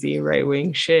crazy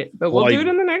right-wing shit, but we'll do it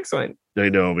in the next one. I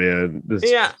know, man.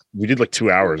 We did like 2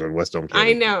 hours on West Elm Caleb.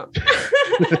 I know.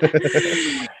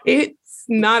 It's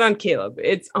not on Caleb.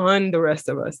 It's on the rest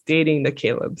of us dating the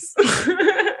Calebs.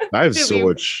 I have so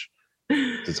much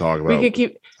to talk about. We could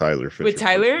keep Tyler Fisher. With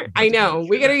Tyler, I know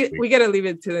we gotta leave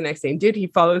it to the next thing. Dude, he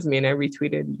follows me and I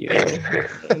retweeted you and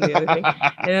the other thing,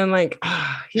 and I'm like,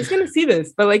 he's gonna see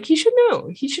this, but like he should know.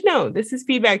 He should know. This is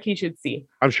feedback he should see.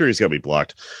 I'm sure he's got me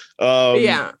blocked.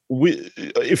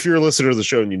 If you're a listener to the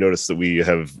show and you notice that we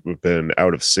have been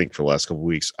out of sync for the last couple of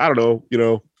weeks, I don't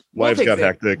know. Lives got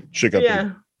hectic. Shit got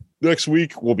big. Next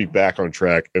week we'll be back on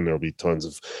track and there'll be tons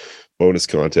of bonus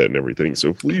content and everything.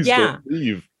 So please don't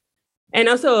leave. And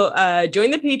also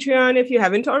join the Patreon if you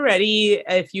haven't already.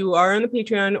 If you are on the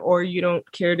Patreon or you don't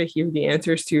care to hear the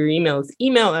answers to your emails,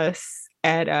 email us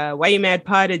at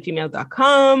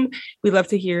whyoumadpod@gmail.com. We love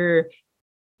to hear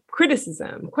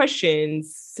criticism,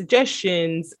 questions,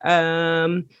 suggestions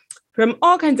from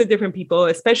all kinds of different people,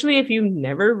 especially if you've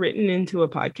never written into a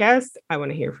podcast. I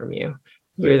want to hear from you.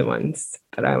 You're the ones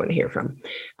that I want to hear from.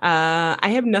 I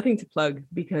have nothing to plug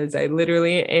because I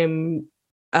literally am...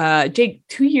 Jake,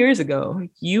 2 years ago,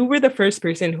 you were the first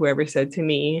person who ever said to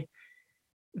me,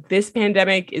 this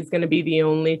pandemic is going to be the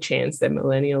only chance that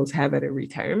millennials have at a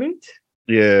retirement.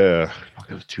 Yeah.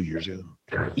 That was 2 years ago.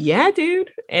 Yeah,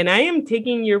 dude. And I am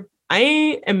taking your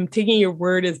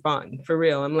word as bond for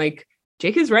real. I'm like,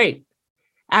 Jake is right.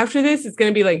 After this, it's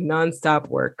going to be like nonstop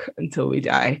work until we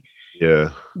die.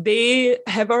 Yeah. They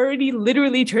have already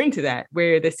literally turned to that,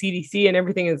 where the CDC and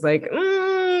everything is like,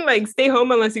 like stay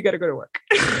home unless you got to go to work.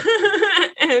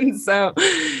 And so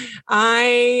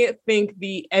I think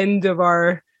the end of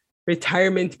our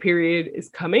retirement period is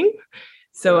coming.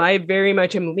 So I very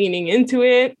much am leaning into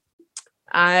it.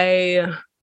 I'm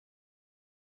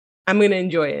going to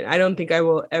enjoy it. I don't think I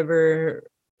will ever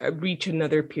reach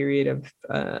another period of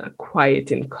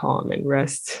quiet and calm and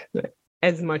rest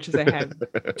as much as I have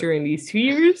during these 2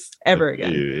 years ever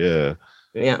again.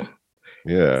 Yeah.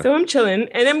 Yeah. So I'm chilling,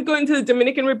 and I'm going to the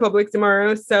Dominican Republic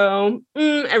tomorrow. So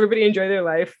everybody enjoy their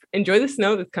life. Enjoy the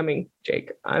snow that's coming,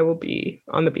 Jake. I will be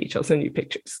on the beach. I'll send you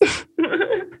pictures.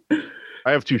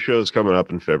 I have 2 shows coming up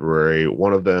in February.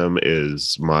 One of them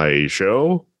is my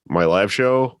live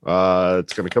show.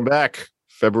 It's going to come back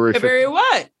February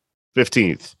what?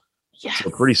 15th. Yes.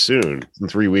 So pretty soon, in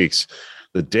 3 weeks.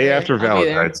 The day after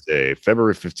Valentine's Day,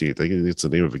 February 15th. I think it's the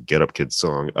name of a Get Up Kids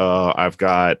song. I've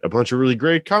got a bunch of really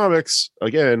great comics,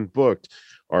 again, booked.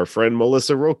 Our friend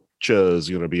Melissa Rocha is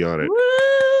going to be on it.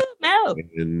 Woo, Mel.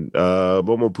 And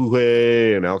Momo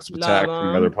Puhe and Alex Patak from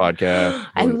another podcast.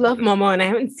 I love Momo, and I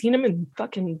haven't seen him in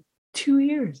fucking 2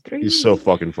 years, 3 years. He's so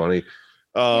fucking funny.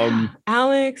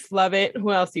 Alex, love it.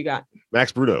 Who else you got?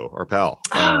 Max Bruno, our pal.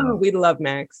 We love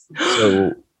Max.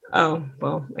 So... Oh,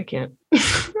 well, I can't.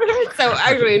 So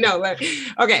actually, no.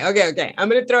 Okay. I'm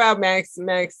going to throw out Max.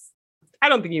 I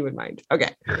don't think you would mind. Okay.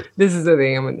 This is the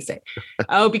thing I'm going to say.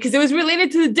 Oh, because it was related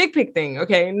to the dick pic thing.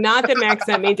 Okay. Not that Max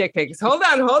sent me dick pics. Hold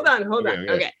on.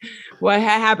 Okay. What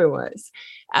happened was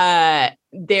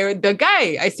the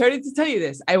guy, I started to tell you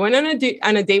this. I went on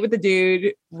a date with the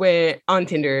dude on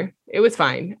Tinder. It was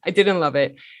fine. I didn't love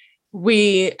it.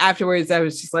 Afterwards, I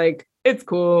was just like, it's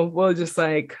cool. We'll just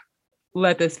like,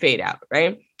 let this fade out,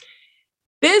 right?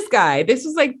 This guy, this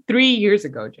was like 3 years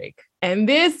ago, Jake. And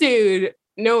this dude,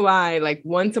 no lie, like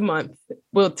once a month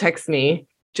will text me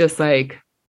just like,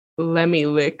 let me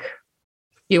lick.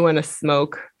 You want to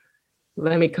smoke?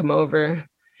 Let me come over.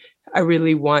 I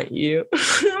really want you.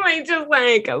 Like just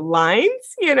like lines,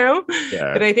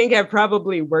 that I think have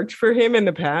probably worked for him in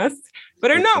the past,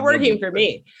 but are not working for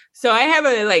me. So I have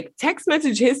a like text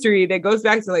message history that goes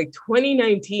back to like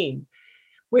 2019.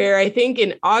 Where I think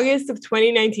in August of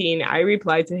 2019, I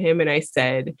replied to him and I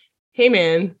said, hey,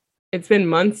 man, it's been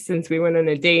months since we went on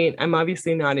a date. I'm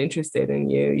obviously not interested in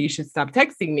you. You should stop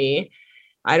texting me.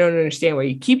 I don't understand why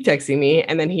you keep texting me.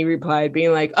 And then he replied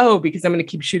being like, oh, because I'm going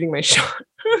to keep shooting my shot.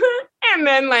 And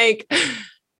then like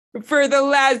for the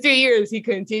last 2 years, he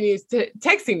continues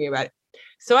texting me about it.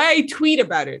 So I tweet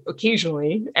about it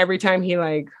occasionally every time he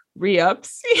like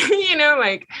re-ups,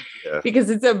 because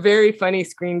it's a very funny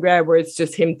screen grab where it's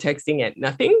just him texting at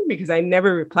nothing because I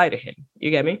never reply to him.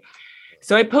 You get me?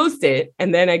 So I post it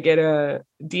and then I get a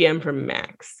DM from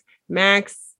Max.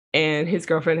 Max and his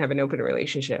girlfriend have an open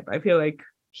relationship. I feel like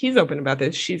he's open about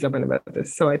this. She's open about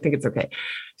this. So I think it's okay.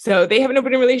 So they have an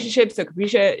open relationship. So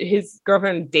Capricia, his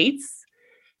girlfriend, dates.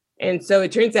 And so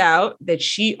it turns out that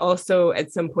she also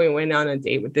at some point went on a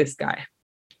date with this guy.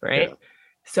 Right. Yeah.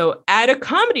 So at a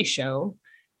comedy show,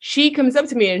 she comes up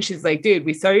to me and she's like, dude,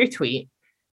 we saw your tweet.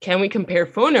 Can we compare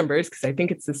phone numbers? Because I think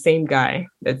it's the same guy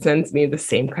that sends me the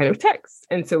same kind of text.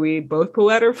 And so we both pull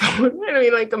out our phone and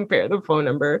we like compare the phone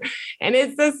number and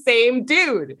it's the same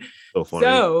dude. So funny.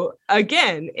 So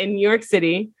again, in New York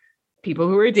City, people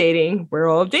who are dating, we're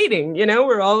all dating,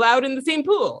 we're all out in the same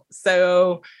pool.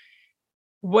 So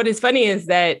what is funny is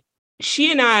that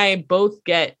she and I both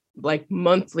get like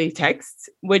monthly texts,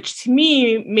 which to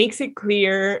me makes it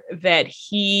clear that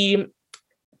he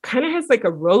kind of has like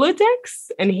a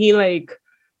Rolodex and he like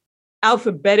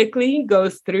alphabetically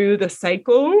goes through the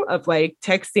cycle of like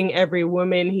texting every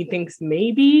woman he thinks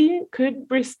maybe could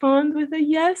respond with a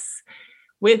yes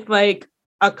with like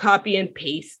a copy and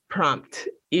paste prompt.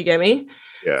 You get me?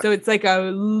 Yeah. So it's like a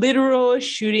literal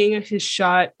shooting his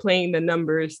shot, playing the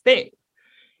numbers thing.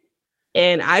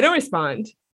 And I don't respond.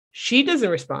 She doesn't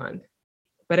respond.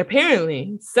 But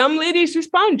apparently some ladies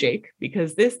respond, Jake,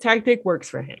 because this tactic works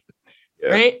for him. Yeah.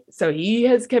 Right? So he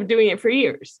has kept doing it for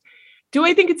years. Do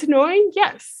I think it's annoying?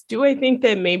 Yes. Do I think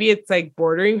that maybe it's like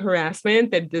bordering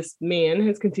harassment that this man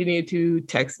has continued to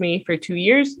text me for 2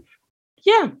 years?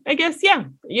 Yeah, I guess. Yeah.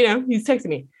 He's texting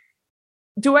me.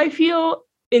 Do I feel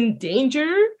in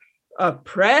danger,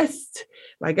 oppressed,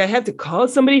 like I have to call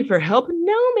somebody for help?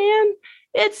 No, man.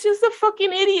 It's just a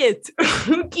fucking idiot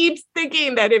who keeps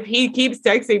thinking that if he keeps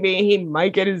texting me, he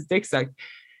might get his dick sucked.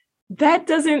 That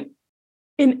doesn't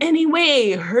in any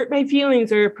way hurt my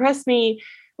feelings or oppress me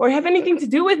or have anything to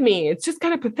do with me. It's just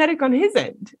kind of pathetic on his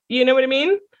end. You know what I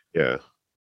mean? Yeah.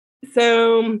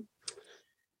 So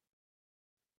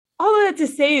all of that to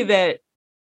say that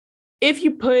if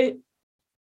you put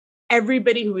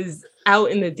everybody who is out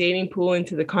in the dating pool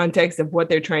into the context of what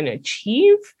they're trying to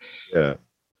achieve, yeah,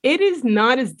 it is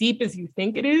not as deep as you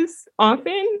think it is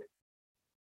often.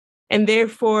 And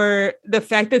therefore, the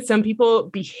fact that some people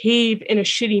behave in a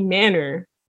shitty manner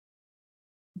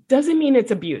doesn't mean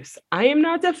it's abuse. I am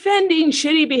not defending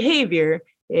shitty behavior.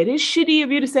 It is shitty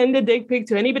of you to send a dick pic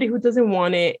to anybody who doesn't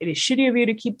want it. It is shitty of you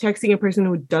to keep texting a person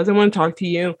who doesn't want to talk to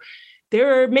you.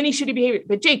 There are many shitty behaviors.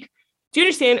 But Jake, Do you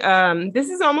understand? This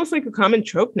is almost like a common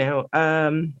trope now.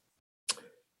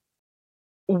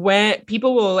 When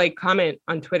people will like comment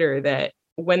on Twitter that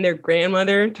when their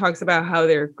grandmother talks about how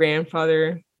their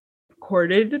grandfather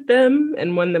courted them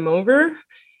and won them over,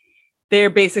 they're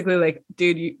basically like,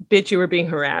 dude, you were being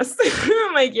harassed.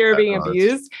 Like you're being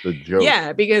abused. The joke.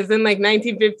 Yeah, because in like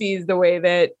 1950s, the way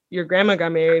that your grandma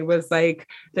got married was like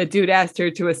the dude asked her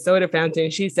to a soda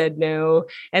fountain. She said no.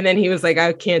 And then he was like,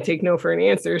 I can't take no for an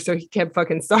answer. So he kept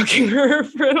fucking stalking her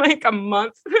for like a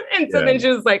month. And so then she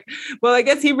was like, well, I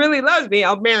guess he really loves me.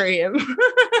 I'll marry him.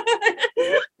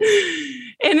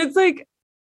 And it's like,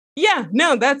 yeah,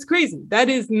 no, that's crazy. That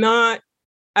is not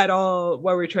at all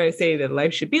what we're trying to say that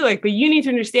life should be like. But you need to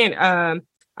understand,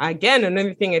 again,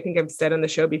 another thing I think I've said on the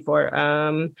show before,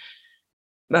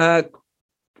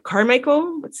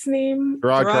 Carmichael, what's his name?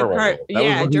 Gerard Carmichael.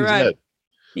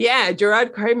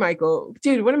 Gerard Carmichael.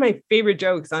 Dude, one of my favorite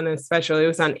jokes on a special. It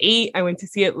was on 8. I went to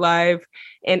see it live.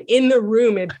 And in the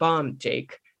room, it bombed,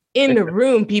 Jake. In the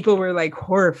room, people were like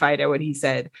horrified at what he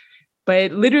said.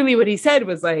 But literally what he said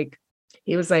was like,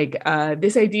 he was like,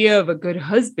 this idea of a good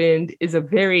husband is a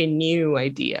very new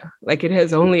idea. Like it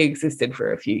has only existed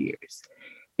for a few years.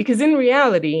 Because in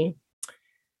reality,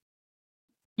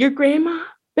 your grandma,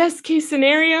 best case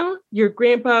scenario, your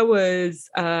grandpa was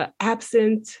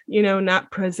absent,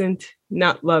 not present,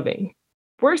 not loving.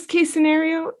 Worst case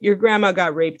scenario, your grandma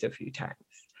got raped a few times.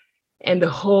 And the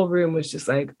whole room was just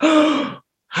like, oh,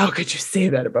 how could you say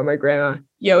that about my grandma?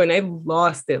 And I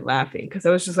lost it laughing because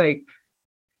I was just like,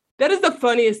 that is the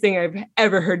funniest thing I've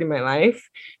ever heard in my life.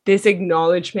 This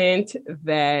acknowledgement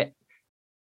that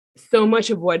so much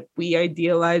of what we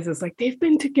idealize is like, they've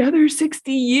been together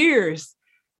 60 years,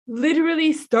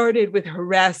 literally started with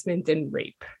harassment and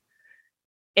rape.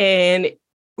 And it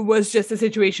was just a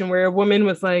situation where a woman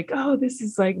was like, oh, this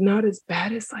is like not as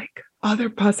bad as like other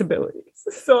possibilities.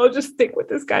 So I'll just stick with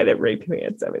this guy that raped me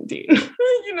at 17.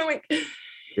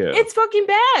 It's fucking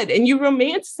bad. And you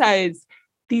romanticize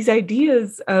these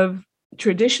ideas of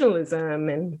traditionalism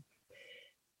and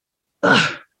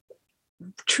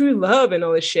true love and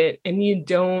all this shit, and you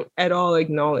don't at all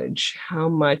acknowledge how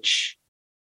much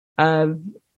of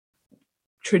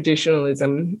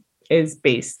traditionalism is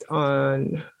based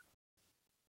on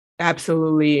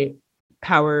absolutely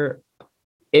power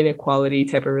inequality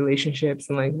type of relationships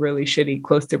and like really shitty,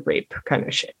 close to rape kind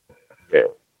of shit. Yeah,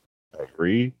 I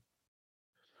agree.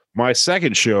 My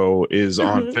second show is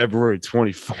on February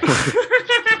 24th.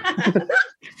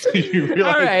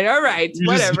 All right.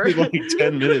 Whatever. Like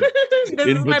 10 minutes.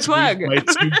 This is my plug. My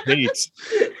 2 dates.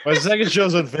 My second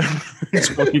show's on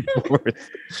February 24th.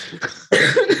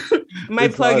 My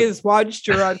plug is watch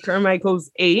Gerard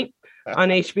Carmichael's 8 on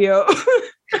HBO.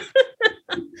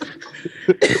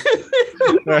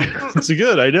 It's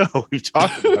good. I know. We've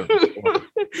talked about it before.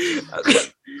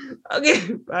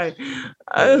 Okay, bye.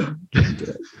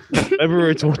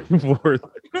 February 24th.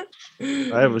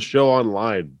 I have a show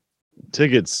online.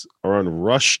 Tickets are on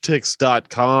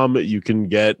rushtix.com. You can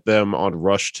get them on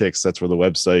RushTix. That's where the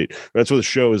website, that's where the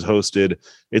show is hosted.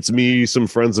 It's me, some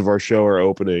friends of our show are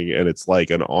opening, and it's like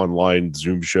an online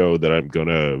Zoom show that I'm going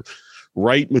to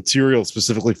write material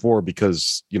specifically for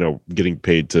because, getting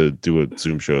paid to do a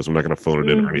Zoom show, so I'm not going to phone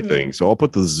it in or anything. So I'll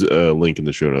put the link in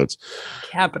the show notes.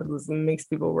 Capitalism makes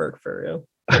people work for real.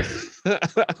 I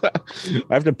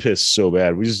have to piss so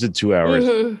bad. We just did 2 hours.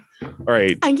 All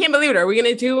right. I can't believe it. Are we going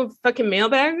to do a fucking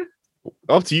mailbag?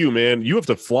 Up to you, man. You have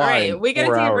to fly. All right. We got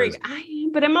to take a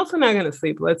break. But I'm also not going to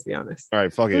sleep. Let's be honest. All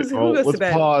right. Fuck it. Who goes to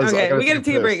bed? Pause. Okay. We got to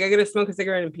take a break. I got to smoke a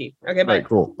cigarette and pee. Okay. Bye. All right,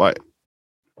 cool. Bye.